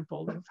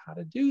example of how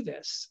to do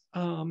this.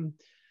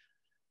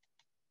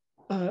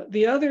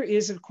 The other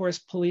is, of course,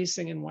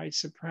 policing and white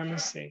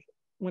supremacy.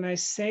 When I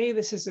say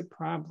this is a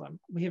problem,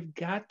 we have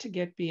got to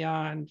get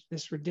beyond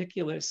this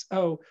ridiculous,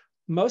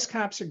 most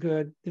cops are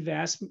good,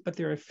 but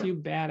there are a few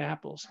bad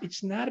apples.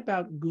 It's not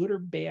about good or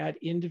bad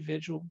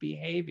individual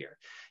behavior.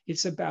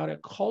 It's about a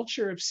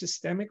culture of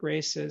systemic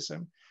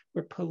racism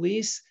where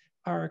police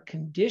are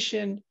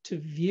conditioned to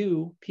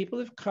view people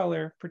of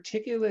color,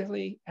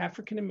 particularly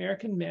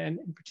African-American men,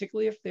 and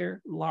particularly if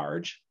they're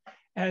large,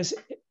 as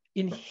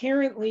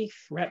inherently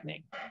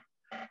threatening.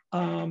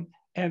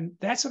 And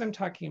that's what I'm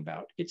talking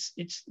about.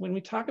 It's when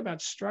we talk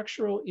about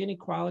structural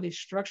inequality,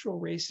 structural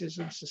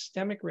racism,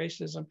 systemic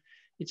racism,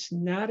 it's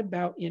not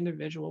about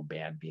individual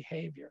bad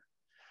behavior.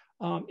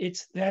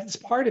 That's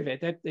part of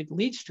it, that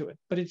leads to it,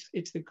 but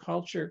it's the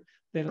culture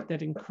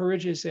that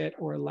encourages it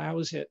or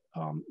allows it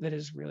that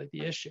is really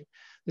the issue.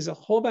 There's a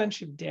whole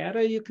bunch of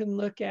data you can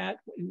look at.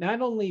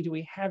 Not only do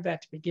we have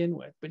that to begin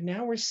with, but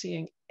now we're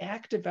seeing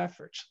active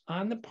efforts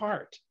on the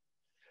part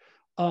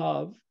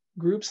of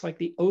groups like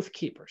the Oath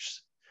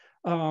Keepers,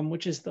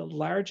 which is the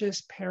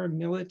largest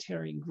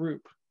paramilitary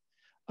group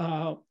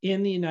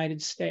in the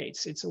United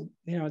States. It's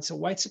a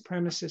white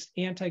supremacist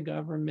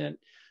anti-government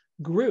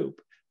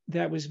group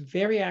that was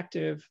very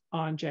active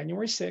on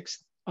January 6th,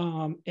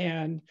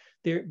 and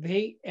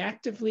they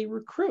actively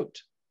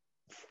recruit,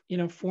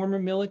 former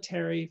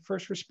military,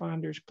 first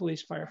responders,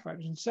 police,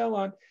 firefighters, and so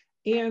on.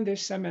 And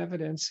there's some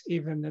evidence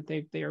even that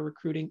they are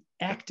recruiting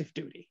active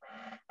duty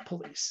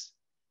police.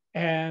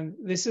 And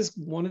this is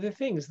one of the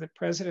things. The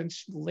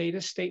president's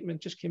latest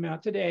statement just came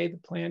out today. The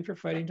plan for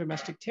fighting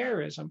domestic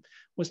terrorism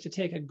was to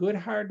take a good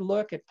hard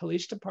look at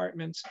police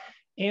departments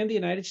and the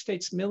United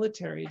States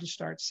military to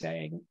start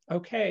saying,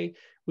 okay,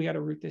 we got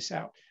to root this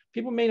out.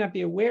 People may not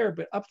be aware,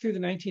 but up through the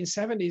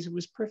 1970s, it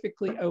was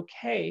perfectly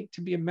okay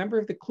to be a member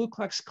of the Ku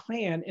Klux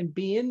Klan and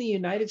be in the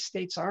United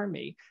States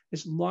Army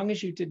as long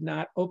as you did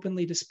not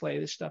openly display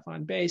this stuff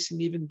on base.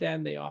 And even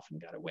then, they often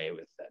got away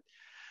with it.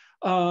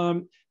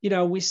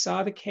 We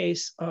saw the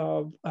case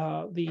of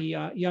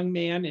the young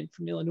man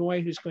from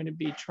Illinois who's going to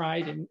be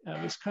tried in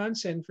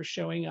Wisconsin for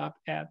showing up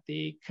at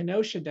the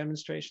Kenosha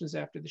demonstrations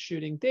after the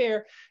shooting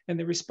there. And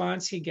the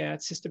response he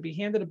gets is to be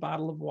handed a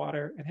bottle of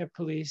water and have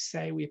police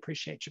say, we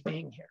appreciate you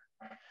being here.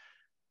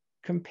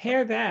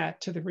 Compare that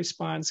to the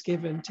response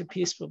given to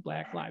peaceful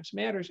Black Lives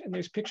Matters. And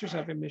there's pictures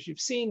of him, as you've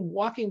seen,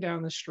 walking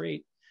down the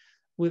street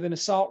with an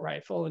assault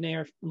rifle,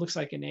 looks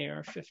like an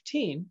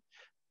AR-15,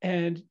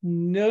 and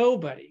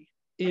nobody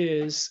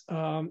is,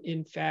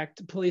 in fact,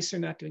 the police are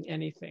not doing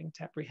anything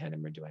to apprehend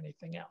him or do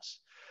anything else.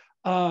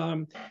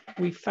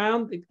 We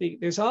found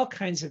there's all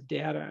kinds of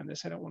data on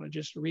this. I don't want to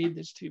just read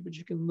this to you, but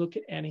you can look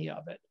at any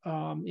of it.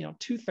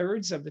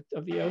 2/3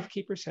 of the Oath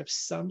Keepers have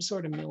some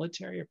sort of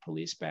military or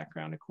police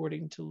background,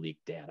 according to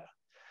leaked data.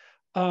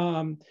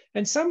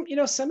 And some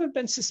have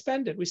been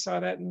suspended. We saw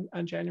that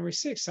on January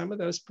 6th. Some of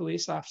those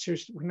police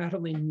officers were not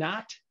only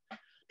not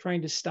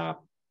trying to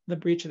stop the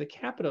breach of the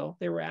Capitol,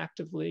 they were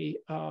actively,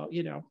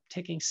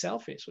 taking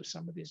selfies with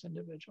some of these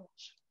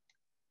individuals.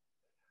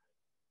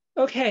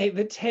 Okay,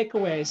 the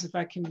takeaways, if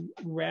I can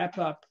wrap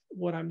up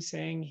what I'm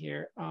saying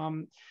here.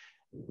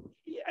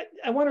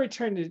 I want to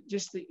return to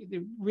just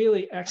the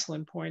really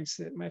excellent points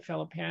that my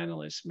fellow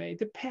panelists made.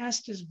 The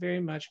past is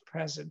very much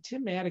present.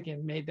 Tim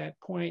Madigan made that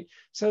point.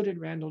 So did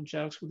Randal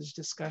Jelks with his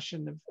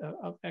discussion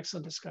of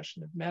excellent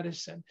discussion of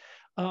medicine.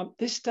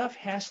 This stuff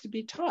has to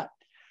be taught.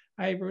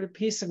 I wrote a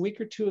piece a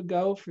week or two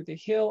ago for The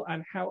Hill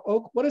on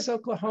what is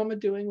Oklahoma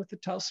doing with the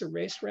Tulsa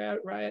race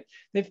riot?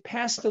 They've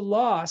passed a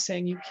law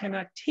saying you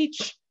cannot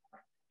teach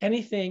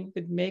anything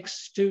that makes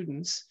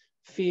students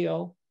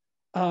feel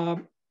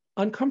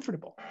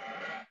uncomfortable,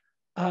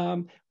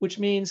 which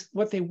means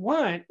what they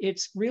want,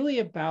 it's really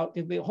about,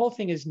 the whole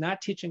thing is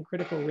not teaching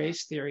critical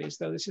race theory as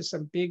though this is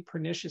some big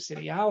pernicious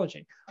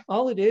ideology.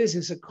 All it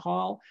is a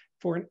call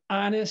for an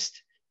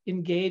honest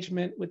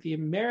engagement with the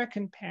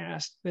American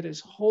past that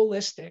is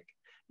holistic.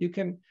 You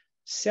can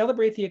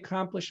celebrate the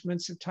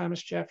accomplishments of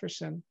Thomas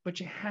Jefferson, but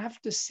you have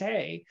to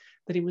say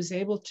that he was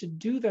able to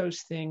do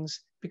those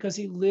things because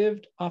he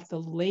lived off the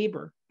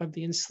labor of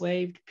the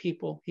enslaved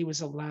people he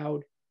was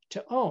allowed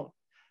to own.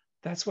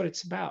 That's what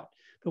it's about.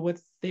 But what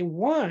they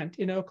want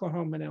in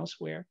Oklahoma and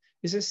elsewhere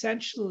is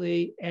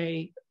essentially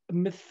a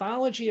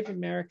mythology of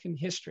American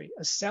history,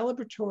 a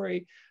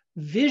celebratory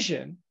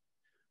vision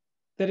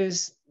that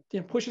is,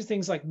 pushes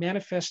things like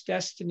manifest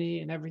destiny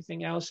and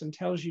everything else, and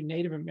tells you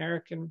Native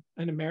American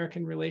and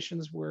American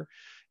relations were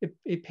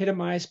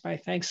epitomized by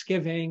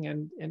Thanksgiving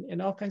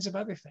and all kinds of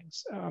other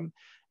things.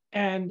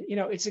 And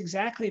it's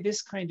exactly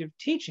this kind of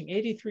teaching.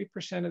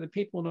 83% of the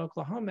people in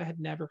Oklahoma had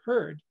never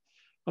heard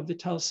of the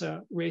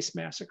Tulsa race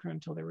massacre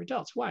until they were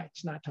adults. Why?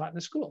 It's not taught in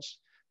the schools.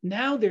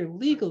 Now they're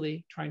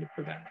legally trying to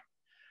prevent it.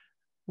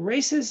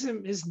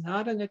 Racism is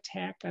not an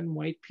attack on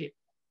white people.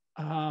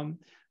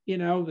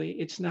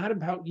 It's not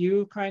about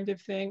you kind of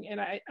thing. And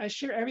I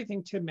share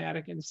everything Tim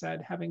Madigan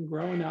said, having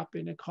grown up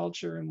in a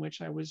culture in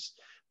which I was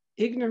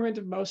ignorant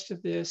of most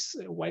of this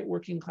white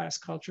working class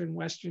culture in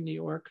Western New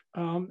York.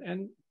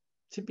 And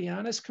to be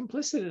honest,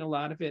 complicit in a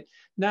lot of it,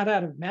 not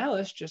out of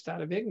malice, just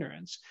out of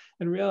ignorance,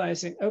 and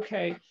realizing,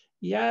 okay,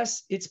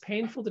 yes, it's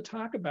painful to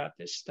talk about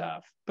this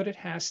stuff, but it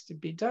has to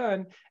be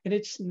done. And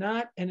it's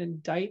not an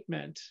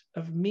indictment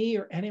of me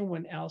or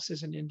anyone else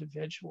as an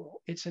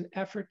individual. It's an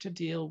effort to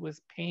deal with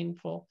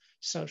painful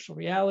social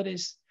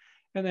realities.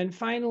 And then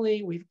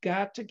finally, we've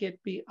got to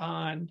get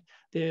beyond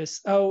this,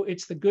 oh,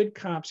 it's the good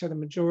cops are the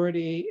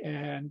majority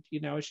and,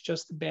 it's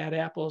just the bad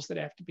apples that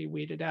have to be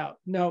weeded out.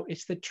 No,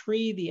 it's the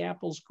tree the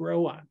apples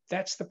grow on.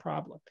 That's the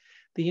problem.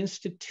 The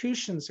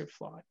institutions are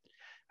flawed.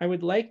 I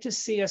would like to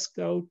see us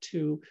go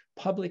to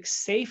public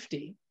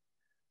safety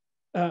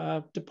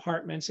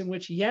departments in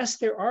which, yes,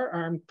 there are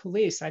armed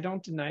police. I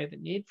don't deny the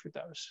need for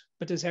those.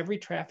 But does every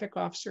traffic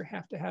officer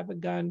have to have a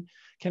gun?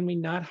 Can we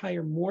not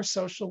hire more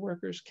social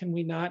workers? Can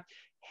we not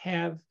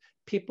have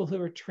people who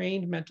are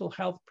trained mental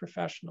health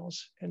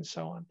professionals and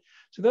so on?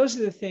 So those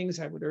are the things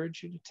I would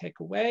urge you to take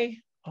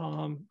away.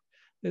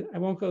 I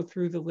won't go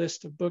through the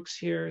list of books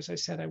here. As I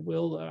said, I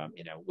will,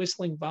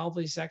 Whistling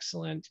Volvely is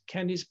excellent.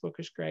 Kendi's book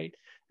is great.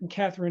 And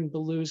Catherine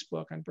Ballou's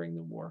book on Bring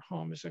the War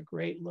Home is a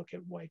great look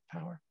at white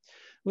power.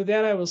 With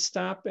that, I will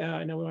stop.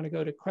 I know we want to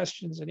go to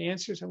questions and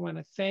answers. I want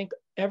to thank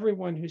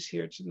everyone who's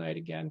here tonight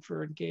again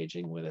for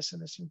engaging with us in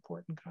this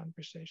important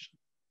conversation.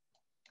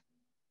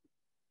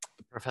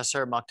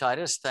 Professor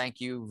Mockaitis,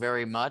 thank you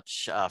very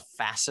much.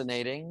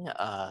 Fascinating.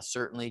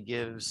 Certainly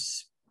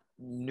gives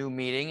new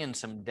meaning and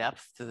some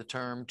depth to the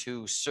term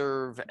to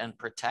serve and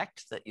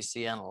protect that you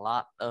see on a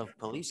lot of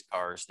police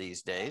cars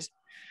these days.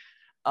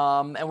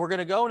 And we're going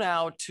to go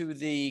now to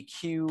the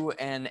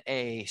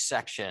Q&A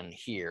section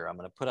here. I'm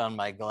going to put on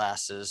my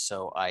glasses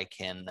so I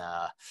can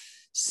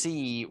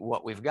see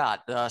what we've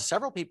got.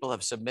 Several people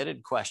have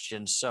submitted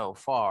questions so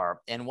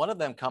far, and one of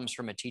them comes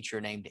from a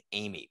teacher named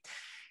Amy.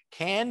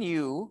 Can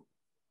you,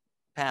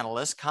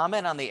 panelists,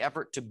 comment on the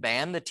effort to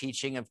ban the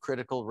teaching of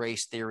critical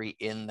race theory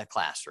in the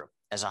classroom?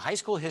 As a high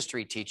school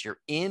history teacher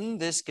in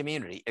this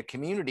community, a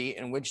community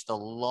in which the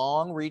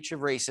long reach of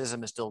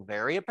racism is still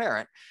very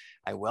apparent,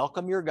 I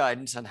welcome your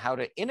guidance on how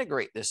to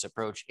integrate this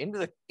approach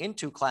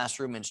into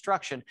classroom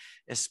instruction,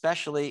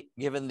 especially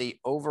given the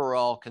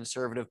overall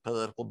conservative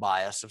political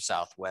bias of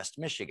Southwest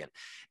Michigan.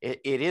 It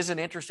is an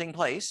interesting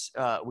place.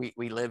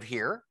 We live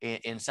here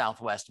in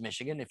Southwest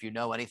Michigan. If you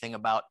know anything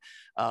about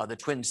the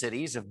twin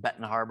cities of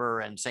Benton Harbor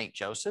and St.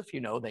 Joseph,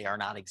 you know they are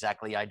not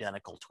exactly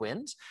identical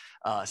twins.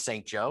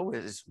 St. Joe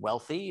is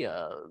wealthy,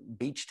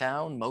 beach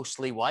town,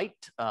 mostly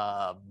white.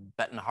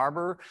 Benton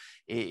Harbor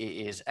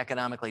is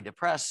economically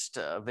depressed,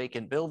 vacant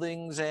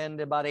buildings,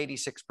 and about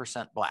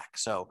 86% black.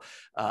 So,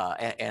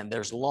 and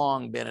there's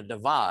long been a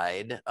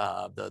divide.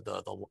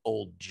 The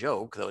old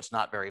joke, though it's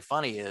not very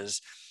funny,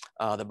 is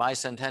the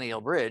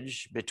Bicentennial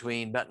Bridge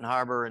between Benton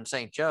Harbor and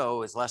St.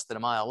 Joe is less than a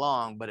mile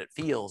long, but it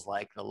feels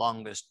like the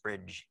longest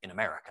bridge in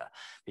America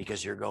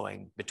because you're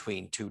going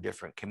between two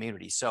different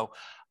communities. So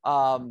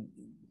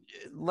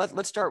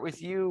let's start with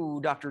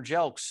you, Dr.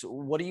 Jelks.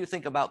 What do you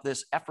think about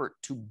this effort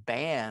to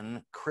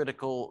ban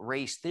critical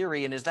race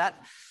theory? And is that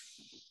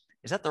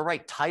the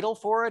right title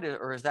for it,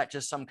 or is that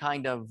just some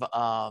kind of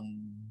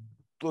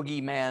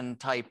boogeyman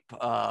type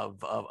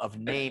of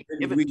name?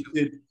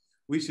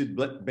 We should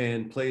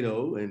ban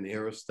Plato and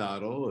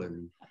Aristotle,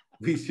 and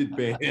we should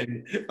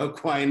ban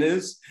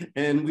Aquinas,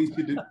 and we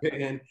should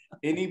ban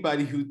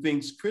anybody who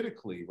thinks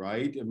critically,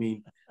 right? I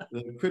mean,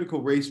 the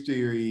critical race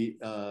theory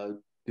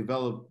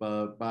developed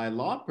by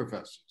law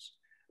professors.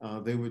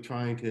 They were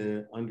trying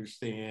to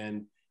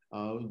understand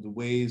the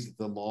ways that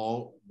the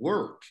law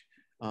worked.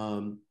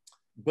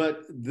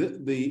 But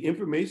the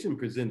information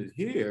presented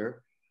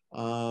here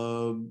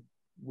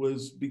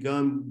was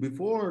begun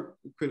before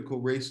critical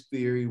race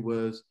theory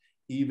was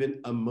even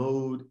a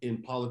mode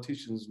in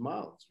politicians'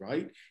 mouths,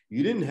 right?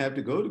 You didn't have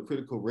to go to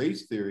critical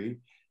race theory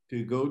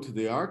to go to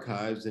the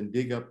archives and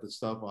dig up the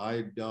stuff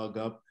I dug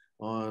up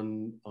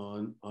on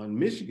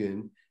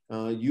Michigan.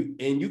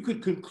 You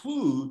could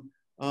conclude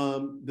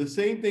The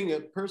same thing, a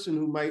person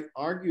who might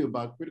argue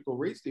about critical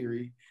race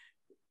theory,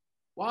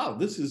 wow,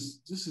 this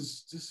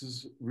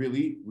is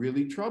really,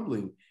 really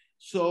troubling.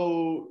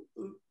 So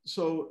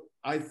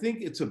I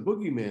think it's a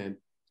boogeyman.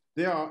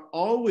 There are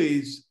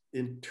always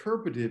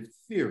interpretive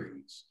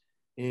theories.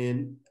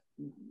 And,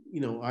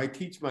 I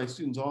teach my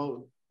students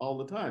all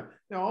the time.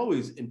 There are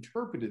always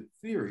interpretive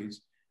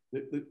theories.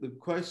 The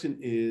question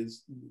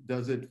is,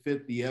 does it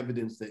fit the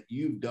evidence that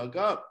you've dug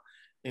up?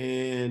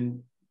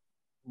 And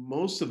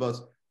most of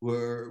us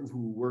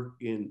who work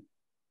in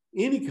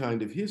any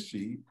kind of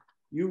history,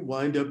 you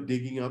wind up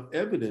digging up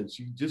evidence.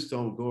 You just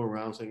don't go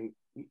around saying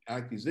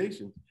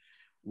accusations.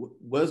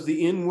 Was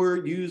the N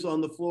word used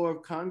on the floor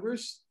of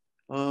Congress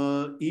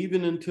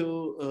even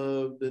until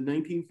the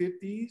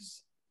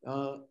 1950s?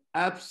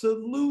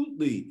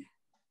 Absolutely.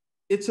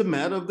 It's a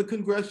matter of the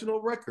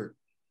congressional record.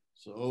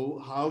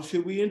 So how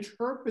should we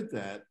interpret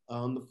that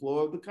on the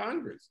floor of the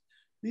Congress?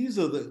 These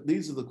are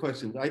the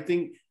questions. I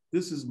think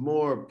this is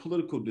more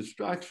political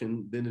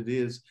distraction than it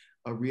is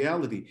a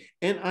reality.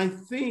 And I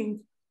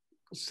think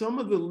some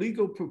of the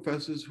legal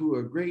professors who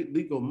are great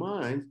legal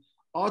minds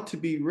ought to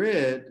be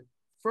read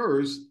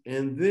first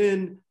and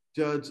then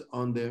judge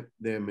on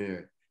their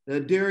merit. Now,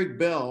 Derek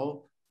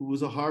Bell, who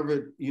was a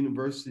Harvard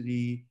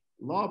University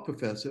law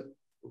professor,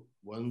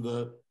 one of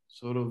the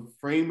sort of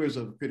framers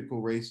of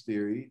critical race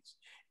theories,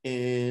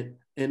 and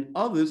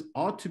others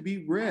ought to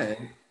be read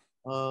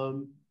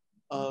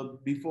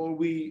before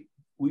we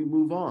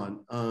move on.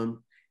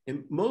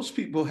 And most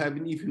people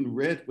haven't even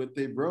read what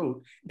they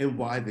wrote and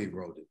why they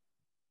wrote it.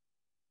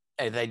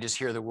 And they just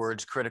hear the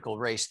words critical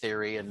race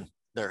theory and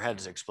their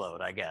heads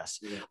explode, I guess.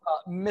 Yeah.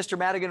 Mr.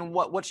 Madigan,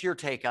 what's your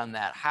take on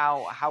that?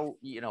 How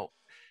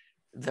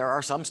there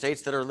are some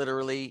states that are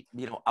literally,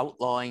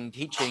 outlawing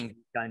teaching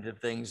kinds of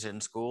things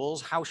in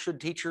schools. How should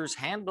teachers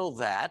handle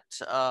that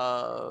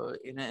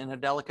in a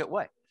delicate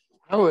way?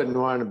 I wouldn't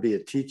want to be a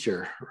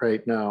teacher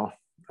right now.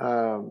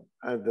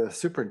 The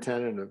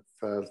superintendent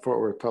of Fort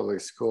Worth Public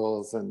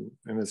Schools and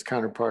his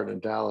counterpart in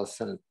Dallas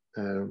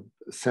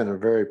sent a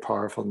very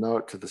powerful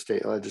note to the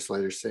state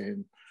legislature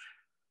saying,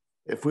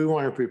 if we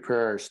want to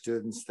prepare our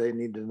students, they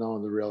need to know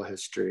the real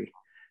history.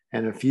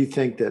 And if you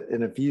think that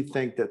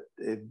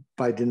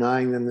by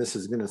denying them this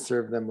is going to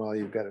serve them well,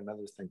 you've got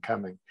another thing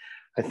coming.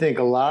 I think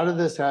a lot of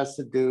this has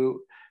to do.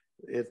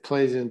 It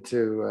plays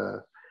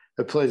into what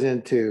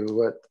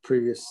the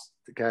previous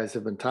guys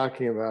have been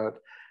talking about,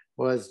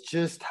 was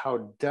just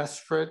how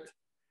desperate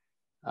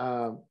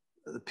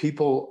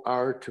people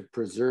are to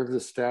preserve the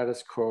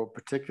status quo,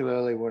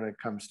 particularly when it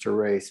comes to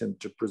race, and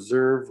to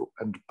preserve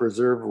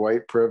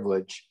white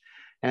privilege.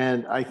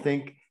 And I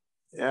think.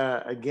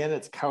 Again,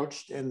 it's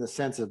couched in the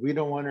sense of we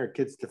don't want our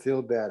kids to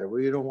feel bad, or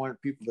we don't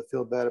want people to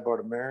feel bad about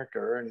America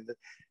or anything.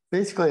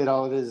 Basically,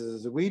 all it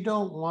is we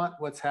don't want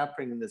what's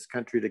happening in this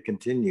country to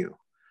continue.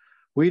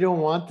 We don't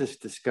want this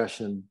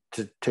discussion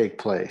to take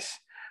place.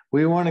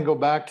 We want to go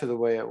back to the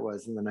way it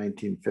was in the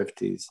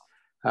 1950s.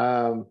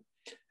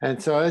 And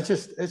so it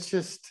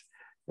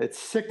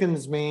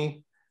sickens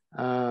me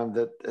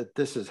that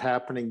this is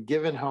happening,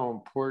 given how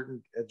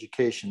important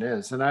education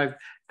is. And I've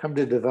come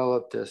to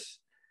develop this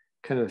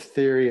kind of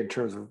theory in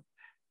terms of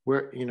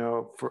where,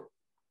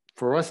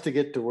 for us to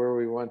get to where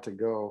we want to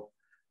go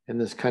in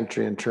this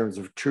country in terms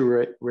of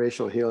true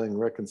racial healing,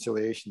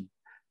 reconciliation,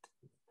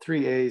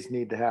 3 A's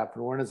need to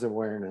happen. One is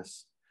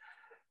awareness.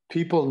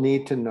 People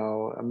need to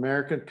know,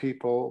 American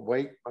people,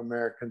 white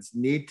Americans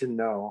need to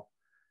know,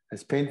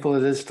 as painful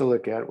as it is to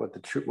look at,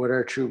 what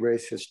our true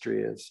race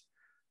history is.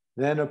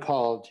 Then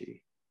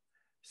apology.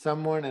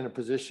 Someone in a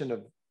position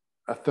of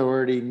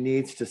authority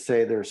needs to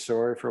say they're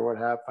sorry for what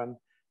happened.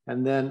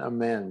 And then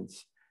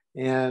amends.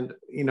 And,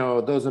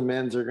 those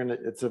amends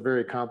it's a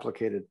very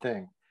complicated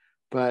thing.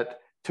 But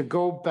to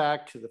go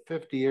back to the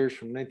 50 years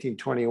from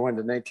 1921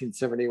 to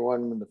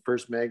 1971, when the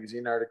first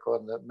magazine article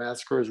on the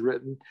massacre was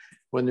written,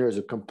 when there was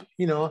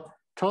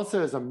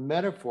Tulsa is a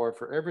metaphor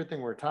for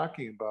everything we're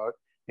talking about,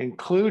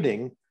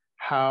 including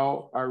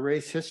how our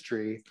race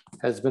history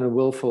has been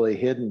willfully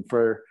hidden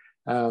for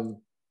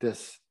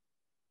this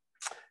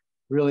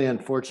really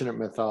unfortunate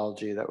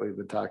mythology that we've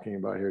been talking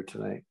about here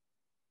tonight.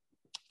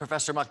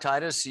 Professor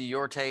Mockaitis,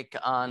 your take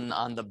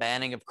on the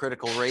banning of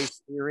critical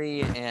race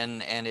theory,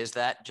 and is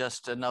that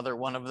just another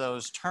one of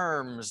those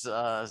terms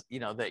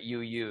that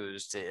you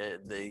used,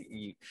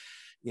 to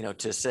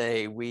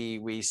say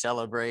we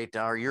celebrate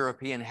our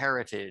European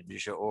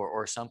heritage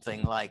or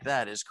something like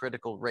that? Is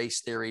critical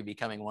race theory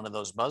becoming one of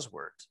those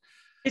buzzwords?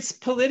 It's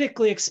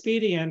politically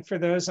expedient for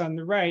those on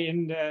the right,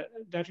 and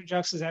Dr.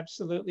 Jelks is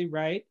absolutely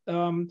right.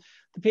 The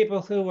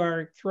people who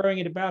are throwing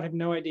it about have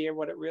no idea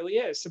what it really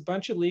is. A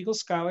bunch of legal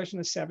scholars in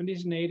the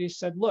 70s and 80s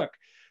said, look,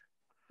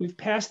 we've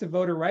passed the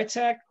Voter Rights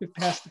Act, we've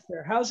passed the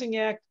Fair Housing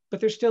Act,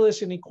 but there still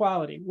is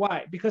inequality.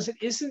 Why? Because it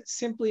isn't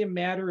simply a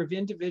matter of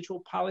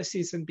individual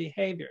policies and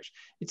behaviors.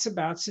 It's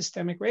about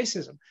systemic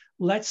racism.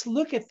 Let's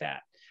look at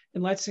that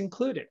and let's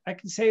include it. I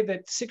can say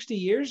that 60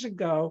 years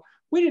ago,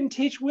 We didn't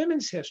teach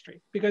women's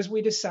history because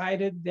we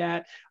decided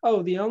that,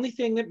 oh, the only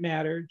thing that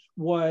mattered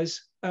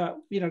was,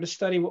 to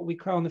study what we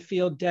call in the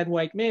field dead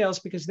white males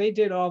because they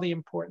did all the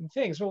important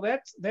things. Well,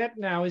 that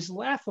now is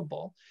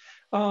laughable.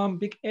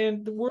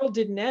 And the world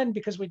didn't end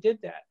because we did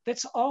that.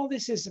 That's all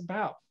this is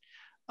about.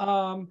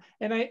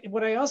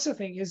 What I also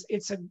think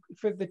is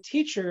for the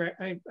teacher,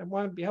 I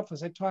want to be helpful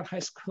as I taught high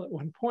school at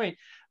one point.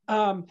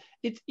 I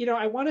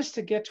want us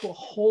to get to a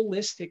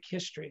holistic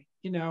history.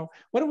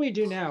 What do we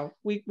do now?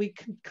 We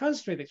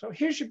concentrate things. Oh,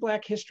 here's your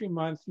Black History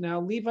Month.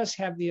 Now leave us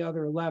have the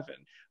other 11.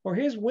 Or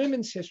here's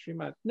Women's History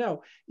Month.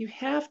 No, you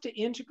have to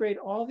integrate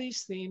all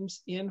these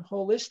themes in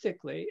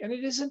holistically. And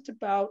it isn't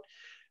about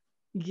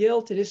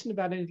guilt. It isn't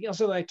about anything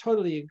else. Although I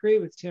totally agree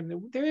with Tim that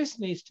there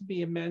needs to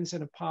be amends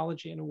and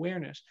apology and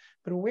awareness.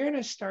 But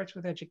awareness starts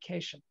with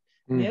education.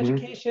 And the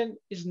education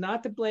is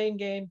not the blame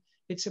game.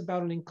 It's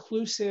about an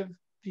inclusive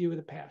view of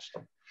the past.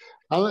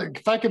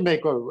 If I could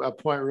make a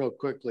point real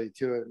quickly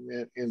to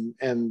it,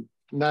 and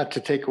not to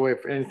take away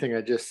from anything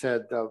I just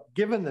said, though,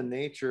 given the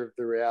nature of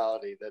the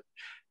reality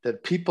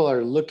that people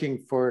are looking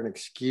for an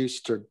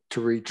excuse to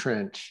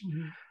retrench,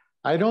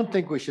 I don't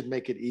think we should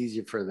make it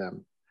easy for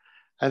them.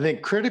 I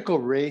think critical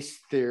race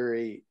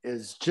theory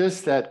is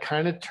just that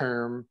kind of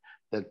term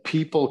that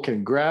people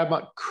can grab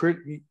on.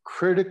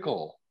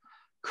 Critical.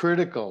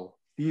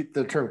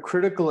 The term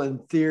critical in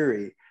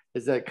theory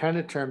is that kind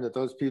of term that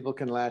those people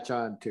can latch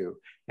on to.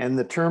 And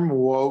the term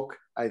woke,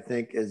 I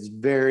think, is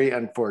very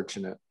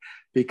unfortunate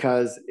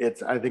because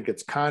I think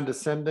it's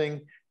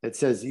condescending. It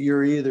says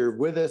you're either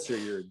with us or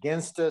you're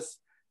against us.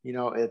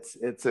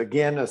 It's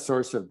again a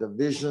source of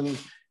division.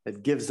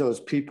 It gives those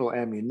people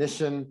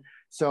ammunition.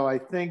 So I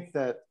think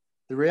that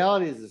the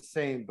reality is the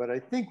same, but I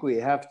think we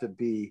have to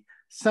be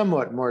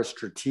somewhat more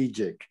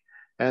strategic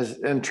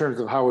in terms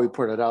of how we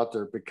put it out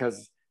there,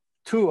 because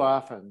too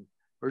often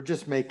we're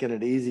just making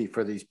it easy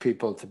for these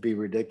people to be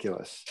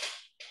ridiculous.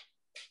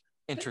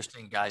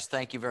 Interesting, guys.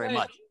 Thank you very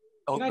much.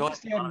 Can I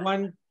just add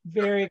one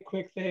very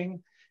quick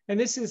thing? And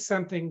this is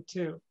something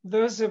too.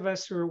 Those of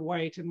us who are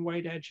white and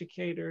white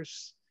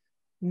educators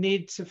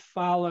need to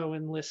follow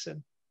and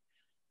listen,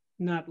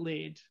 not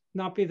lead,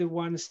 not be the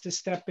ones to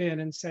step in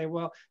and say,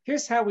 well,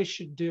 here's how we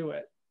should do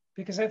it.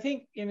 Because I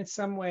think in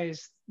some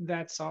ways,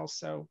 that's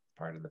also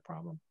part of the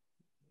problem.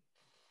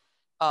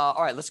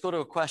 All right, let's go to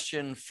a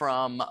question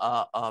from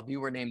a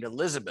viewer named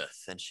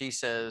Elizabeth. And she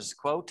says,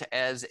 quote,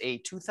 as a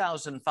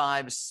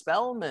 2005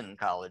 Spelman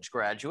College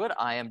graduate,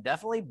 I am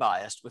definitely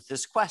biased with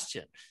this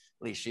question.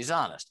 At least she's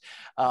honest.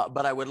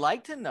 But I would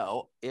like to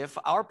know if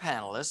our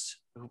panelists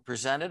who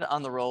presented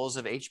on the roles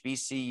of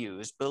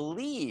HBCUs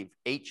believe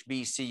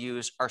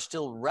HBCUs are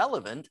still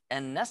relevant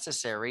and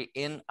necessary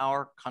in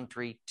our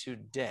country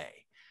today.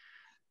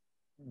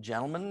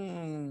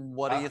 Gentlemen,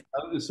 what do you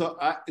think?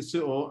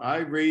 So I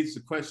raised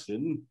the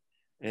question,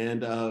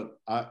 and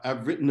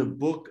I've written a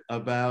book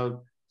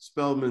about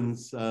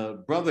Spelman's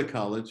brother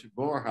college,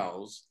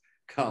 Morehouse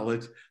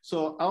College.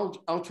 So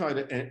I'll try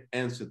to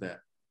answer that.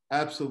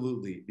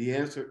 Absolutely. The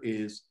answer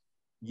is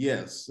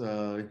yes.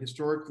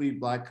 Historically,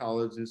 Black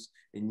colleges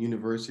and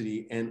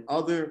university and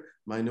other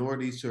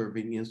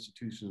minority-serving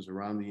institutions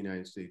around the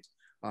United States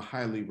are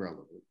highly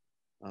relevant.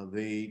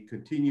 They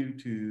continue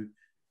to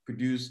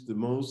produce the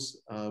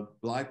most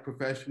Black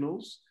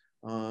professionals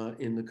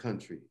in the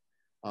country.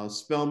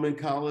 Spelman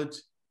College,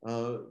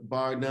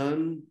 bar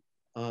none,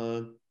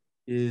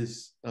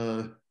 is,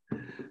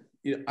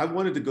 I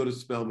wanted to go to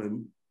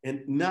Spelman,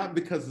 and not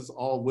because it's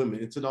all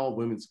women, it's an all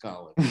women's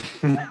college.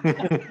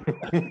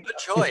 Good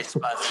choice,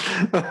 by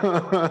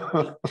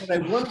the way. And I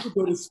wanted to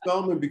go to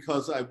Spelman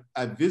because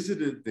I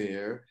visited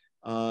there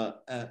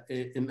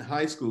in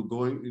high school,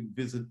 going to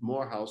visit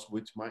Morehouse,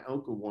 which my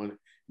uncle wanted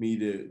me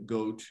to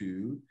go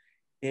to.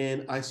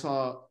 And I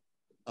saw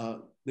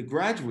the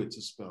graduates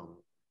of Spelman.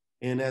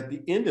 And at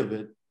the end of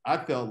it, I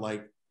felt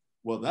like,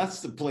 well,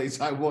 that's the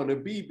place I want to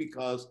be,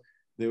 because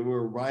there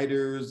were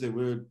writers, there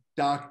were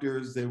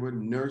doctors, there were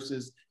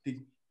nurses,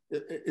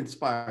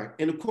 inspired.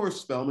 And of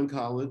course, Spelman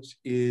College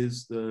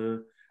is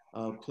the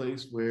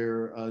place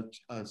where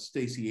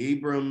Stacey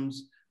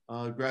Abrams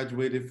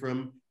graduated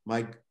from.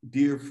 My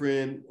dear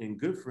friend and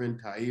good friend,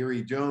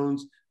 Tyree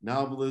Jones,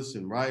 novelist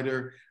and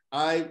writer.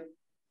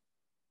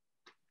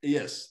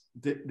 Yes,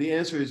 the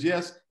answer is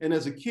yes. And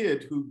as a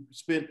kid who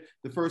spent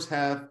the first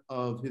half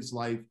of his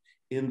life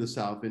in the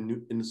South,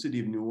 in the city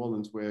of New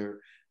Orleans, where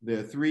there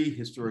are 3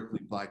 historically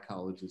Black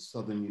colleges: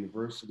 Southern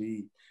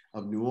University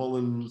of New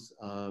Orleans,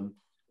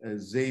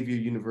 Xavier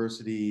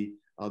University,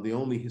 the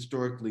only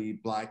historically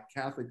Black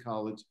Catholic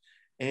college,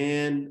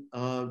 and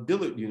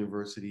Dillard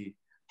University.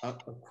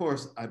 Of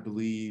course, I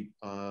believe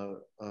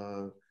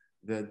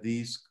that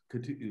these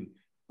continue,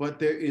 but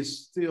there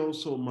is still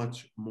so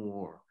much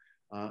more.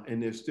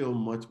 And there's still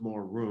much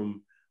more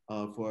room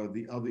for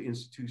the other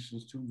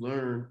institutions to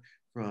learn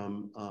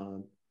from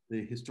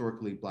the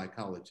historically Black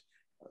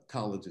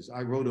colleges.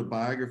 I wrote a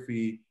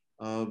biography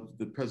of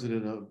the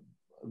president of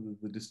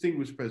the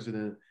distinguished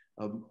president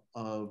of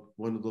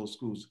one of those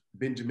schools,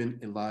 Benjamin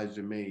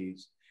Elijah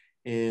Mays.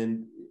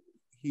 And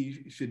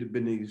he should have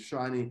been a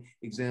shining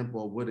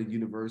example of what a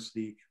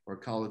university or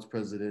college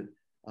president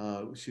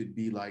should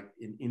be like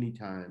in any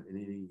time, in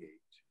any age.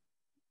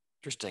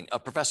 Interesting.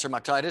 Professor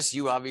Mockaitis,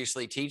 you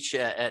obviously teach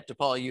at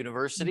DePaul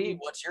University. Mm-hmm.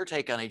 What's your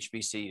take on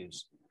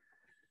HBCUs?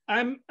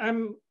 I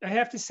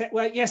have to say,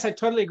 well, yes, I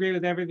totally agree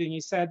with everything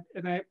he said.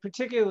 And I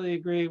particularly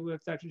agree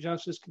with Dr.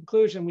 Jelks'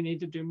 conclusion, we need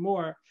to do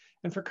more.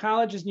 And for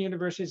colleges and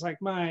universities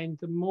like mine,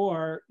 the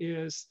more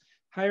is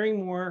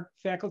hiring more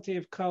faculty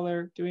of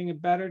color, doing a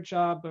better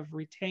job of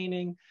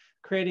retaining,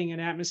 creating an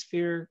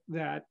atmosphere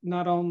that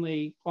not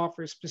only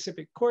offers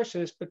specific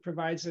courses, but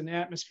provides an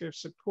atmosphere of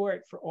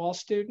support for all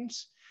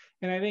students.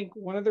 And I think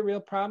one of the real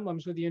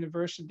problems with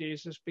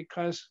universities is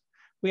because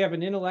we have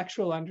an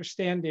intellectual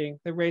understanding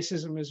that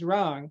racism is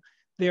wrong,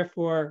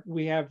 therefore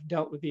we have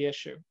dealt with the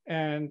issue.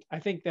 And I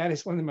think that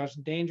is one of the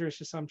most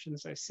dangerous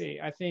assumptions I see.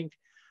 I think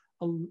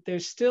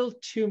there's still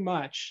too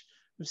much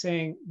of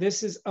saying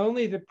this is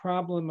only the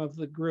problem of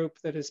the group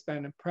that has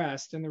been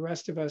oppressed, and the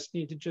rest of us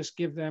need to just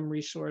give them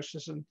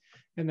resources, and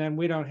then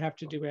we don't have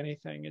to do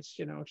anything. It's,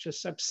 you know, it's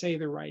just say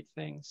the right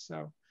things.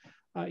 So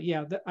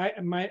yeah,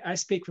 I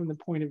speak from the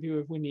point of view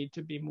of we need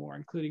to be more,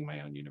 including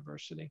my own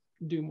university,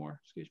 do more,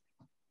 excuse me.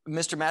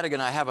 Mr.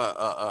 Madigan, I have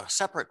a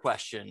separate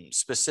question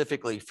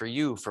specifically for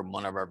you from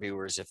one of our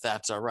viewers, if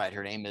that's all right.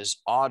 Her name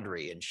is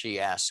Audrey, and she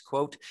asks,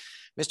 quote,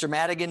 Mr.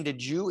 Madigan,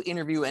 did you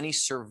interview any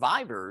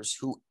survivors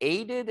who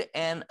aided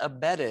and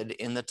abetted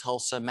in the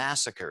Tulsa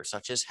massacre,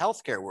 such as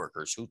healthcare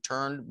workers who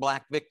turned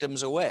Black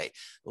victims away,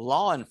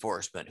 law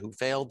enforcement who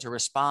failed to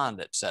respond,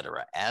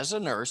 etc.? As a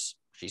nurse,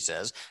 she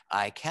says,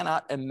 I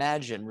cannot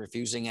imagine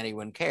refusing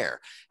anyone care.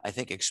 I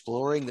think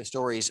exploring the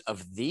stories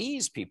of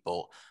these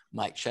people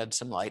might shed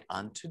some light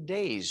on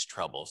today's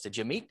troubles. Did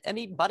you meet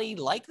anybody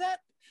like that?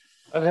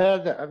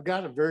 I've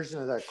got a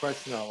version of that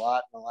question a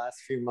lot in the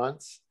last few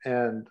months,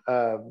 and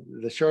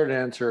the short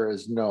answer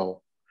is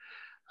no.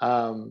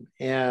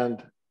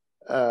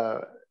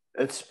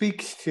 It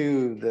speaks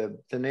to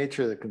the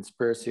nature of the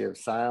conspiracy of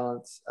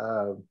silence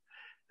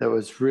that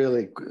was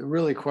really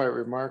quite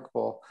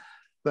remarkable.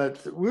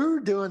 But we were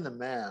doing the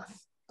math.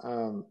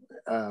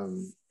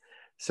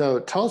 So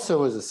Tulsa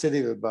was a city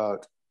of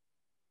about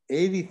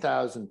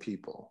 80,000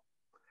 people,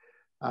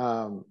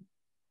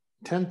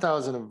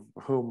 10,000 of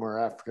whom were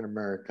African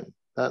American.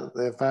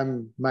 If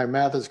my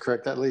math is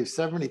correct, that leaves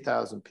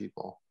 70,000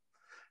 people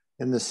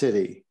in the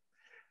city.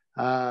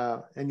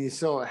 And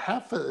so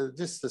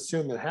just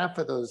assume that half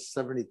of those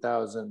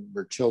 70,000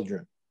 were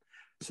children.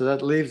 So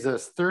that leaves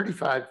us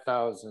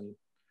 35,000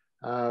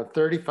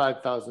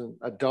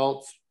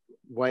 adults,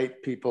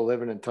 white people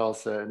living in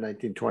Tulsa in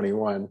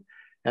 1921.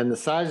 And the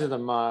size of the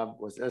mob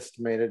was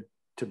estimated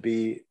to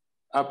be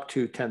up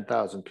to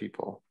 10,000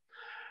 people.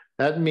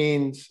 That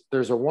means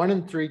there's a 1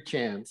 in 3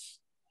 chance,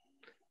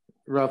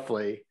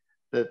 roughly,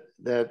 that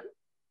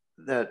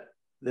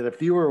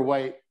if you were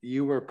white,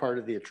 you were part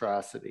of the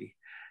atrocity,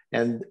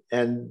 and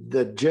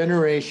the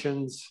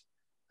generations,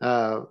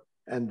 and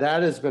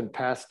that has been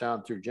passed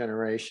down through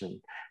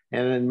generation.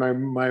 And in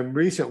my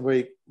recent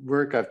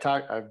work, I've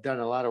done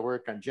a lot of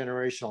work on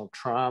generational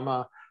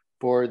trauma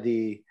for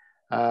the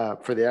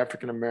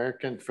African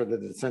American, for the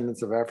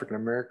descendants of African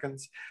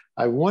Americans.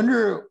 I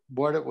wonder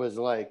what it was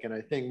like, and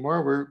I think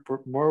more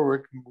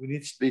work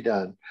needs to be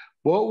done.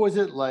 What was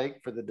it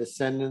like for the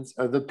descendants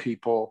of the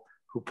people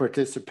who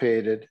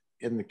participated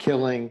in the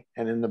killing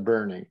and in the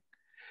burning,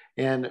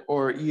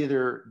 or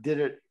either did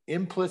it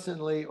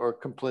implicitly or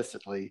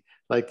complicitly,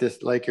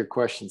 like your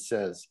question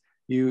says?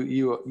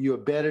 You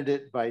abetted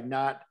it by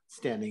not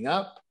standing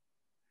up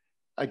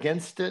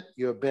against it.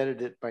 You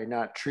abetted it by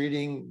not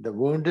treating the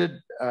wounded.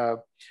 I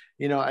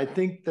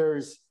think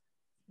there's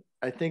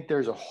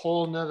a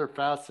whole nother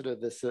facet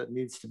of this that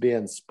needs to be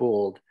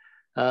unspooled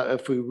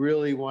if we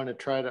really want to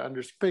try to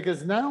understand.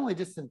 Because not only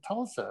just in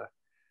Tulsa,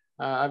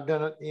 I've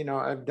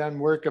done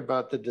work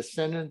about the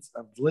descendants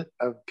of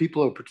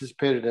people who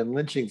participated in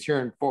lynchings here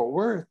in Fort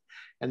Worth,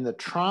 and the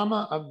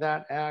trauma of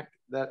that act,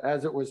 that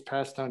as it was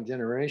passed on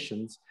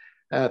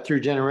through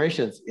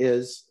generations,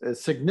 is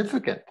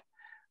significant.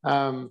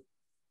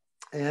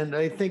 And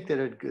I think that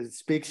it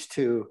speaks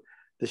to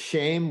the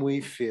shame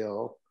we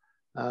feel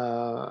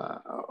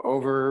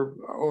over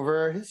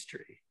our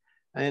history,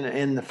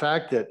 and the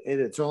fact that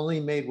it's only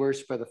made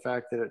worse by the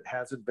fact that it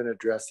hasn't been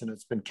addressed and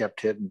it's been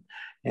kept hidden.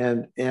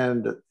 And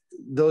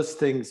those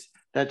things,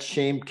 that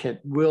shame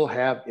will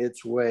have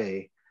its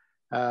way.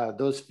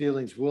 Those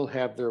feelings will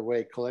have their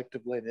way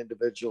collectively and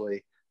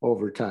individually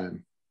over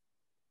time.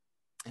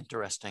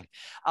 Interesting.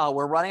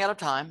 We're running out of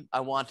time.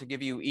 I want to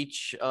give you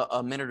each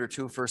a minute or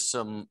two for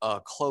some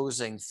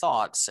closing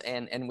thoughts.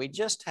 And we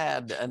just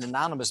had an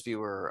anonymous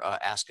viewer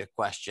ask a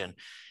question.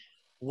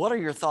 What are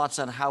your thoughts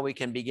on how we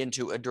can begin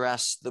to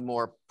address the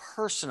more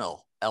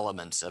personal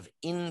elements of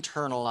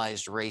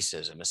internalized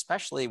racism,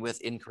 especially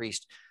with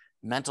increased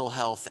mental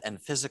health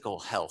and physical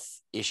health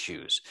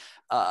issues?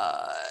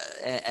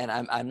 And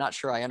I'm not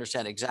sure I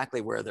understand exactly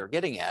where they're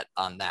getting at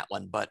on that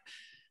one, but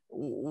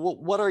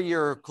what are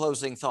your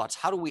closing thoughts?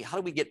 How do we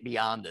get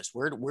beyond this?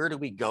 Where do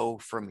we go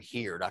from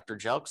here? Dr.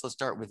 Jelks, let's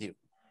start with you.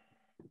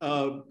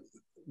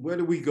 where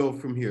do we go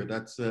from here?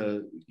 That's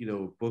a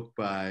book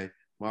by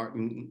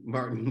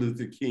Martin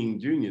Luther King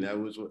Jr. That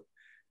was what,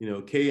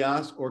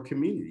 chaos or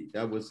community.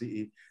 That was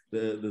the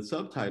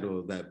subtitle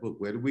of that book.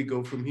 Where do we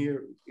go from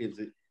here? Is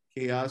it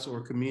chaos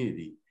or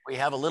community? We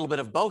have a little bit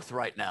of both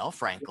right now,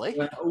 frankly.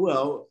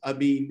 Well, I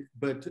mean,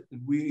 but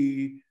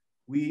we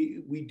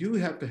do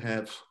have to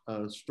have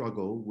a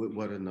struggle with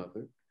one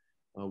another,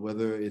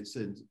 whether it's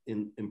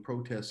in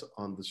protests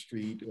on the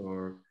street,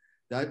 or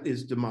that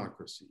is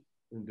democracy.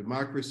 And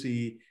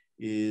democracy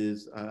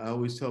is, I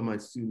always tell my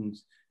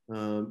students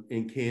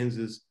in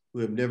Kansas who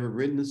have never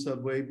ridden the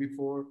subway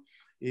before,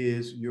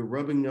 is you're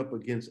rubbing up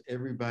against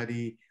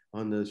everybody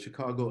on the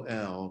Chicago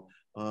L,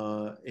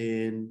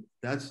 and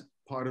that's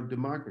part of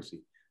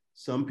democracy.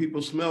 Some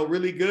people smell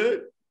really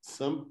good,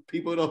 some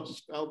people don't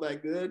smell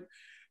that good,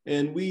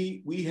 and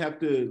we have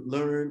to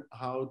learn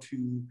how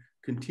to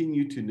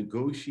continue to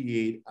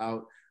negotiate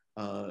out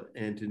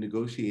and to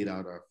negotiate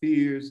out our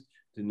fears,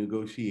 to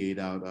negotiate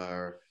out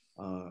our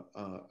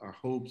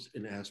hopes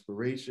and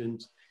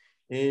aspirations,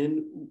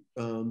 and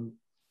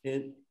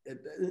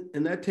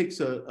that takes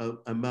a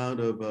amount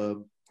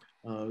of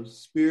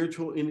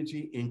spiritual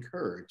energy and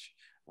courage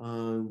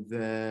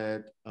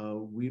that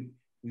we've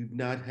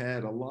not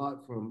had a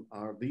lot from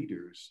our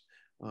leaders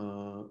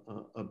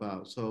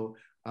about. So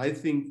I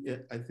think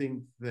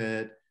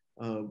that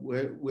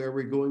where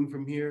we're going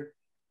from here,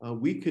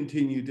 we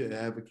continue to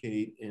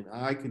advocate, and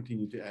I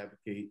continue to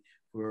advocate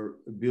for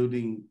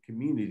building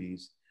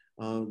communities.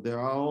 There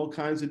are all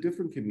kinds of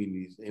different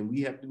communities, and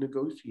we have to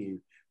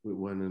negotiate with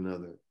one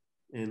another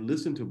and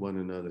listen to one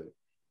another.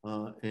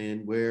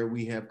 And where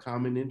we have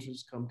common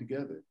interests, come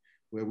together.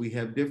 Where we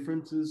have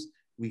differences,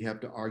 we have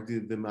to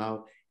argue them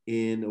out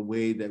in a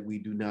way that we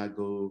do not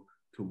go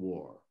to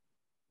war.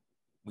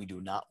 We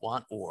do not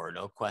want war,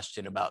 no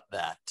question about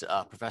that.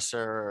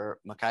 Professor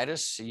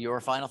Mockaitis,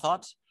 your final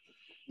thoughts?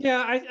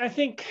 Yeah, I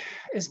think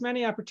as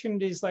many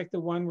opportunities like the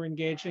one we're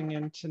engaging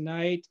in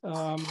tonight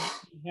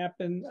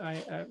happen.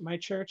 My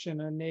church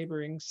and a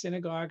neighboring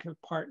synagogue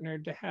have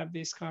partnered to have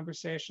these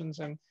conversations,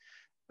 and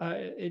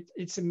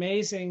it's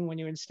amazing when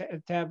you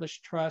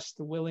establish trust,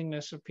 the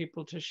willingness of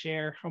people to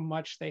share how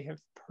much they have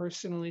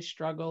personally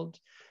struggled,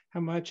 how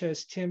much,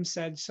 as Tim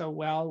said so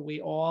well, we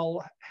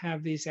all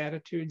have these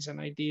attitudes and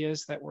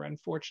ideas that were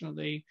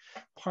unfortunately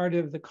part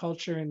of the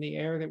culture and the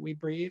air that we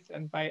breathe.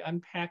 And by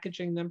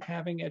unpackaging them,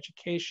 having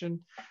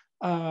education,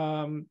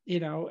 and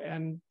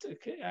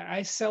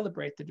I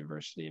celebrate the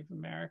diversity of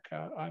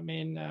America. I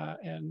mean,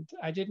 and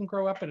I didn't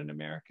grow up in an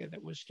America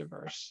that was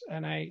diverse.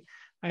 And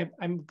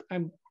I'm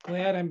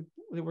glad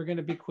that we're going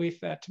to bequeath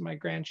that to my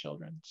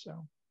grandchildren.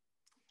 So.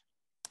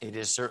 It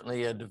is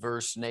certainly a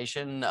diverse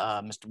nation.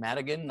 Mr.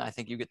 Madigan, I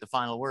think you get the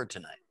final word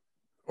tonight.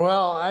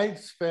 Well, I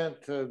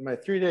spent my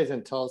 3 days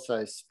in Tulsa,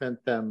 I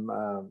spent them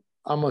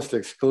almost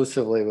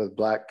exclusively with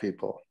Black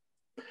people.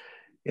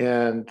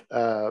 And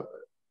I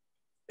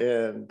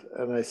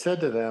said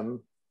to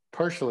them,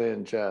 partially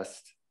in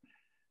jest,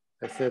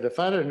 I said, if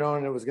I'd have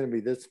known it was going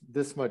to be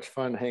this much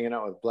fun hanging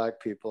out with Black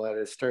people, I'd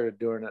have started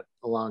doing it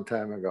a long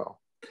time ago.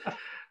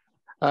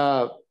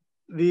 But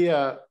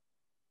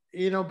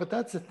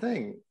that's the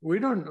thing. We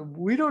don't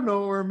know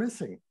what we're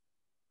missing.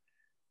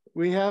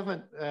 We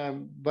haven't,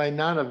 by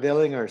not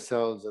availing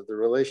ourselves of the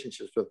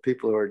relationships with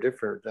people who are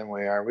different than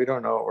we are, we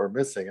don't know what we're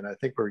missing. And I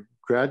think we're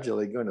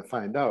gradually going to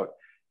find out.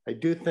 I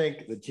do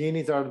think the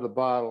genie's out of the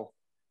bottle.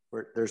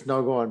 There's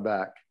no going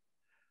back.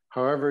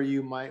 However,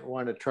 you might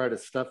want to try to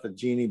stuff the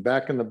genie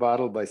back in the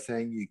bottle by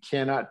saying you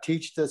cannot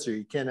teach this, or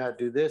you cannot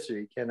do this, or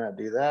you cannot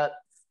do that.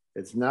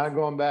 It's not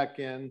going back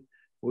in.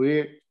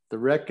 The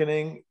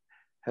reckoning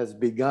has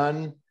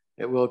begun.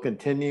 It will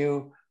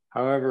continue.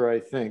 However, I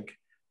think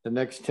the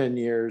next 10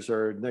 years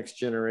or next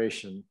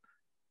generation,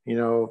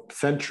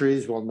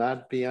 centuries will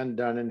not be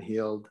undone and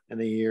healed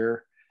in a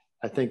year.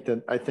 I think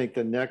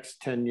the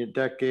next 10-year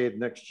decade,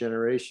 next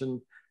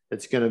generation,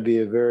 it's going to be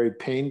a very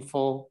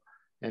painful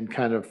and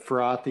kind of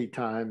frothy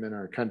time in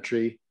our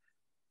country.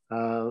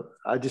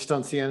 I just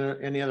don't see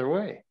any other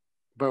way.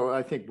 But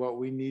I think what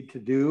we need to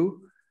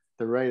do,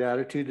 the right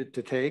attitude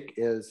to take,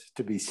 is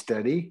to be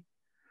steady,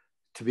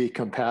 to be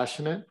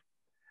compassionate,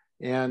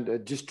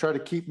 and just try to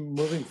keep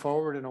moving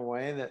forward in a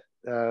way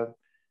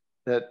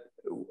that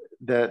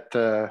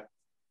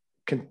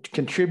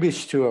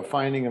contributes to a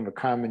finding of a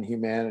common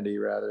humanity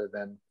rather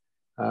than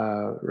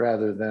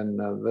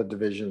the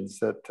divisions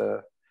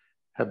that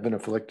have been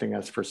afflicting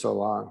us for so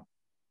long.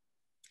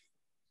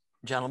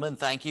 Gentlemen,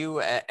 thank you.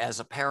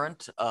 As a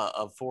parent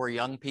of 4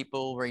 young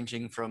people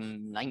ranging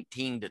from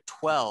 19 to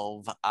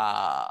 12,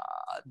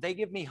 they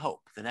give me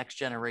hope. The next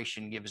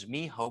generation gives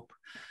me hope.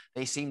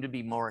 They seem to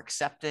be more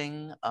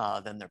accepting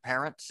than their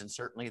parents, and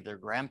certainly their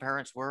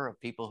grandparents were, of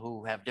people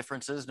who have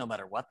differences, no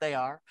matter what they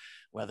are,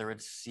 whether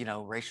it's,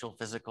 racial,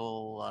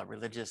 physical,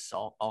 religious,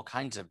 all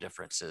kinds of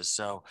differences.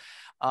 So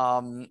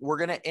we're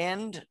going to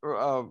end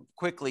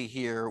quickly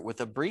here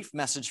with a brief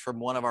message from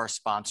one of our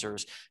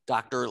sponsors,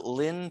 Dr.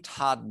 Lynn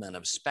Todman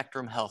of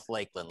Spectrum Health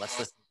Lakeland. Let's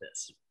listen to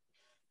this.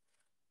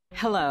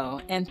 Hello,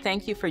 and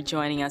thank you for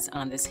joining us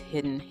on this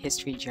hidden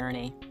history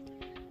journey.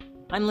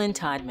 I'm Lynn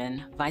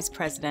Todman, Vice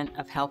President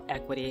of Health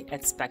Equity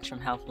at Spectrum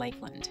Health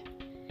Lakeland.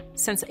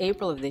 Since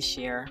April of this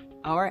year,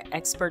 our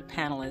expert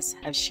panelists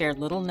have shared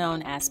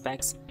little-known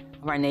aspects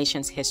of our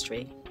nation's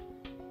history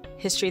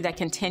that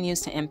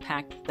continues to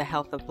impact the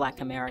health of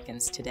Black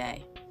Americans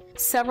today.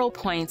 Several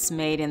points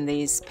made in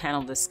these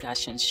panel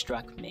discussions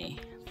struck me.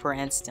 For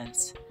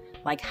instance,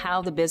 like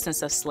how the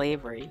business of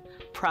slavery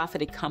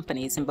profited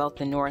companies in both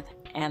the North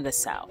and the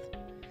South,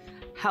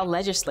 how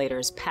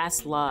legislators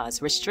passed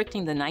laws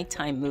restricting the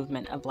nighttime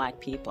movement of Black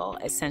people,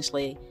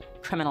 essentially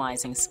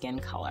criminalizing skin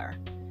color,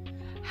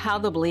 how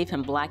the belief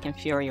in Black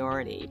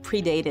inferiority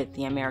predated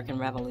the American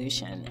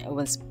Revolution and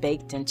was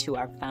baked into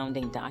our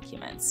founding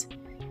documents,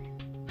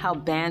 how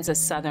bands of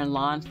Southern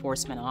law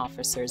enforcement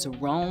officers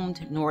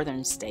roamed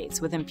northern states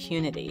with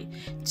impunity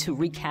to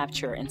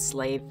recapture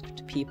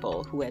enslaved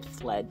people who had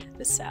fled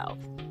the South,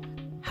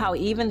 how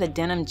even the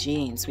denim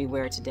jeans we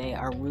wear today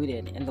are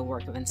rooted in the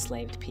work of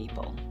enslaved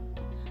people.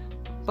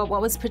 But what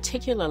was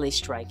particularly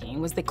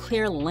striking was the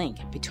clear link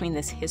between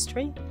this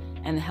history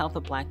and the health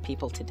of Black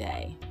people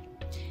today.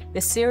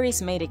 The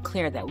series made it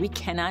clear that we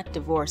cannot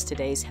divorce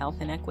today's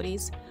health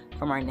inequities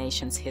from our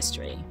nation's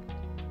history.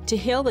 To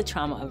heal the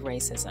trauma of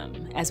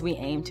racism, as we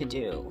aim to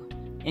do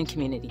in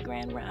Community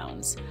Grand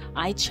Rounds,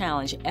 I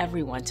challenge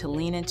everyone to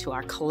lean into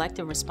our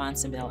collective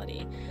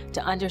responsibility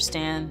to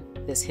understand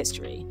this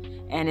history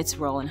and its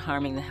role in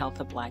harming the health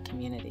of Black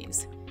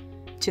communities.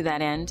 To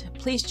that end,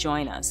 please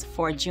join us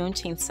for a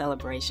Juneteenth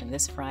celebration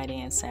this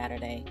Friday and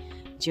Saturday,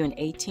 June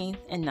 18th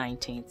and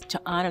 19th,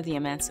 to honor the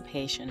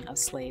emancipation of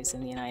slaves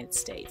in the United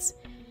States.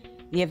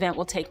 The event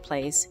will take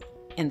place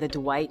in the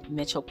Dwight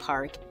Mitchell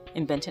Park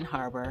in Benton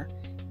Harbor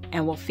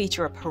and will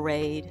feature a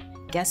parade,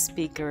 guest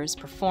speakers,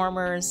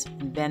 performers,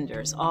 and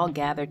vendors, all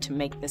gathered to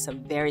make this a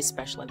very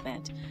special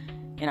event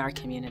in our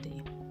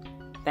community.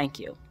 Thank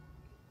you.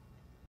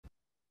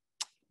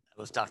 That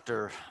was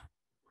Dr.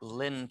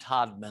 Lynn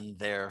Todman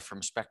there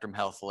from Spectrum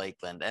Health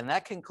Lakeland. And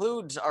that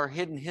concludes our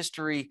hidden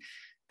history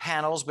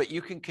panels, but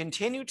you can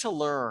continue to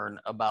learn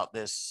about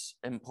this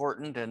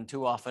important and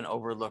too often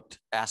overlooked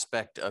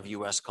aspect of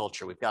U.S.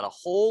 culture. We've got a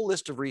whole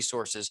list of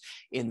resources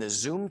in the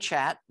Zoom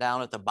chat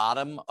down at the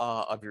bottom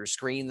of your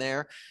screen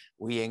there.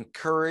 We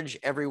encourage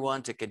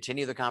everyone to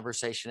continue the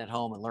conversation at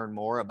home and learn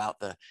more about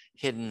the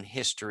hidden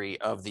history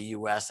of the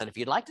U.S. And if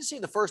you'd like to see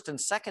the first and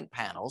second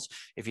panels,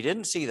 if you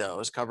didn't see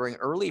those covering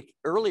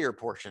earlier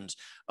portions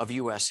of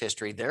U.S.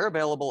 history, they're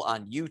available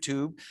on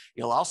YouTube.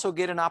 You'll also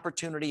get an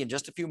opportunity in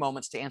just a few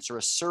moments to answer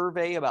a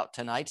survey about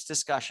tonight's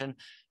discussion.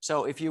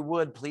 So if you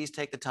would, please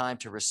take the time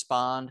to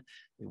respond.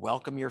 We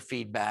welcome your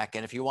feedback.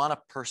 And if you want to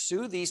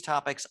pursue these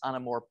topics on a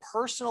more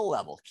personal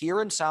level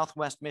here in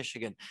Southwest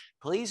Michigan,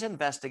 please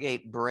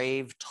investigate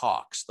Brave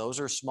Talks. Those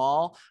are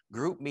small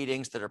group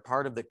meetings that are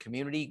part of the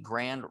Community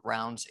Grand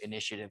Rounds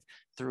initiative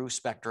through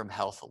Spectrum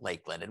Health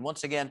Lakeland. And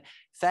once again,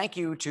 thank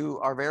you to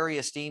our very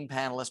esteemed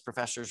panelists,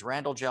 Professors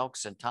Randal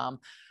Jelks and Tom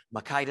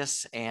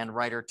Mockaitis and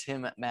writer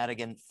Tim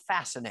Madigan.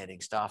 Fascinating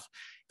stuff.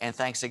 And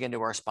thanks again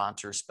to our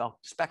sponsors,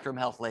 Spectrum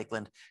Health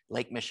Lakeland,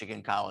 Lake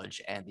Michigan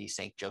College, and the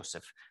St.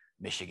 Joseph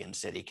Michigan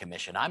City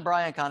Commission. I'm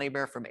Brian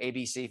Conybeare from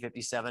ABC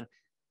 57.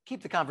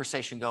 Keep the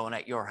conversation going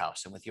at your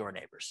house and with your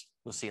neighbors.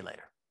 We'll see you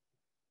later.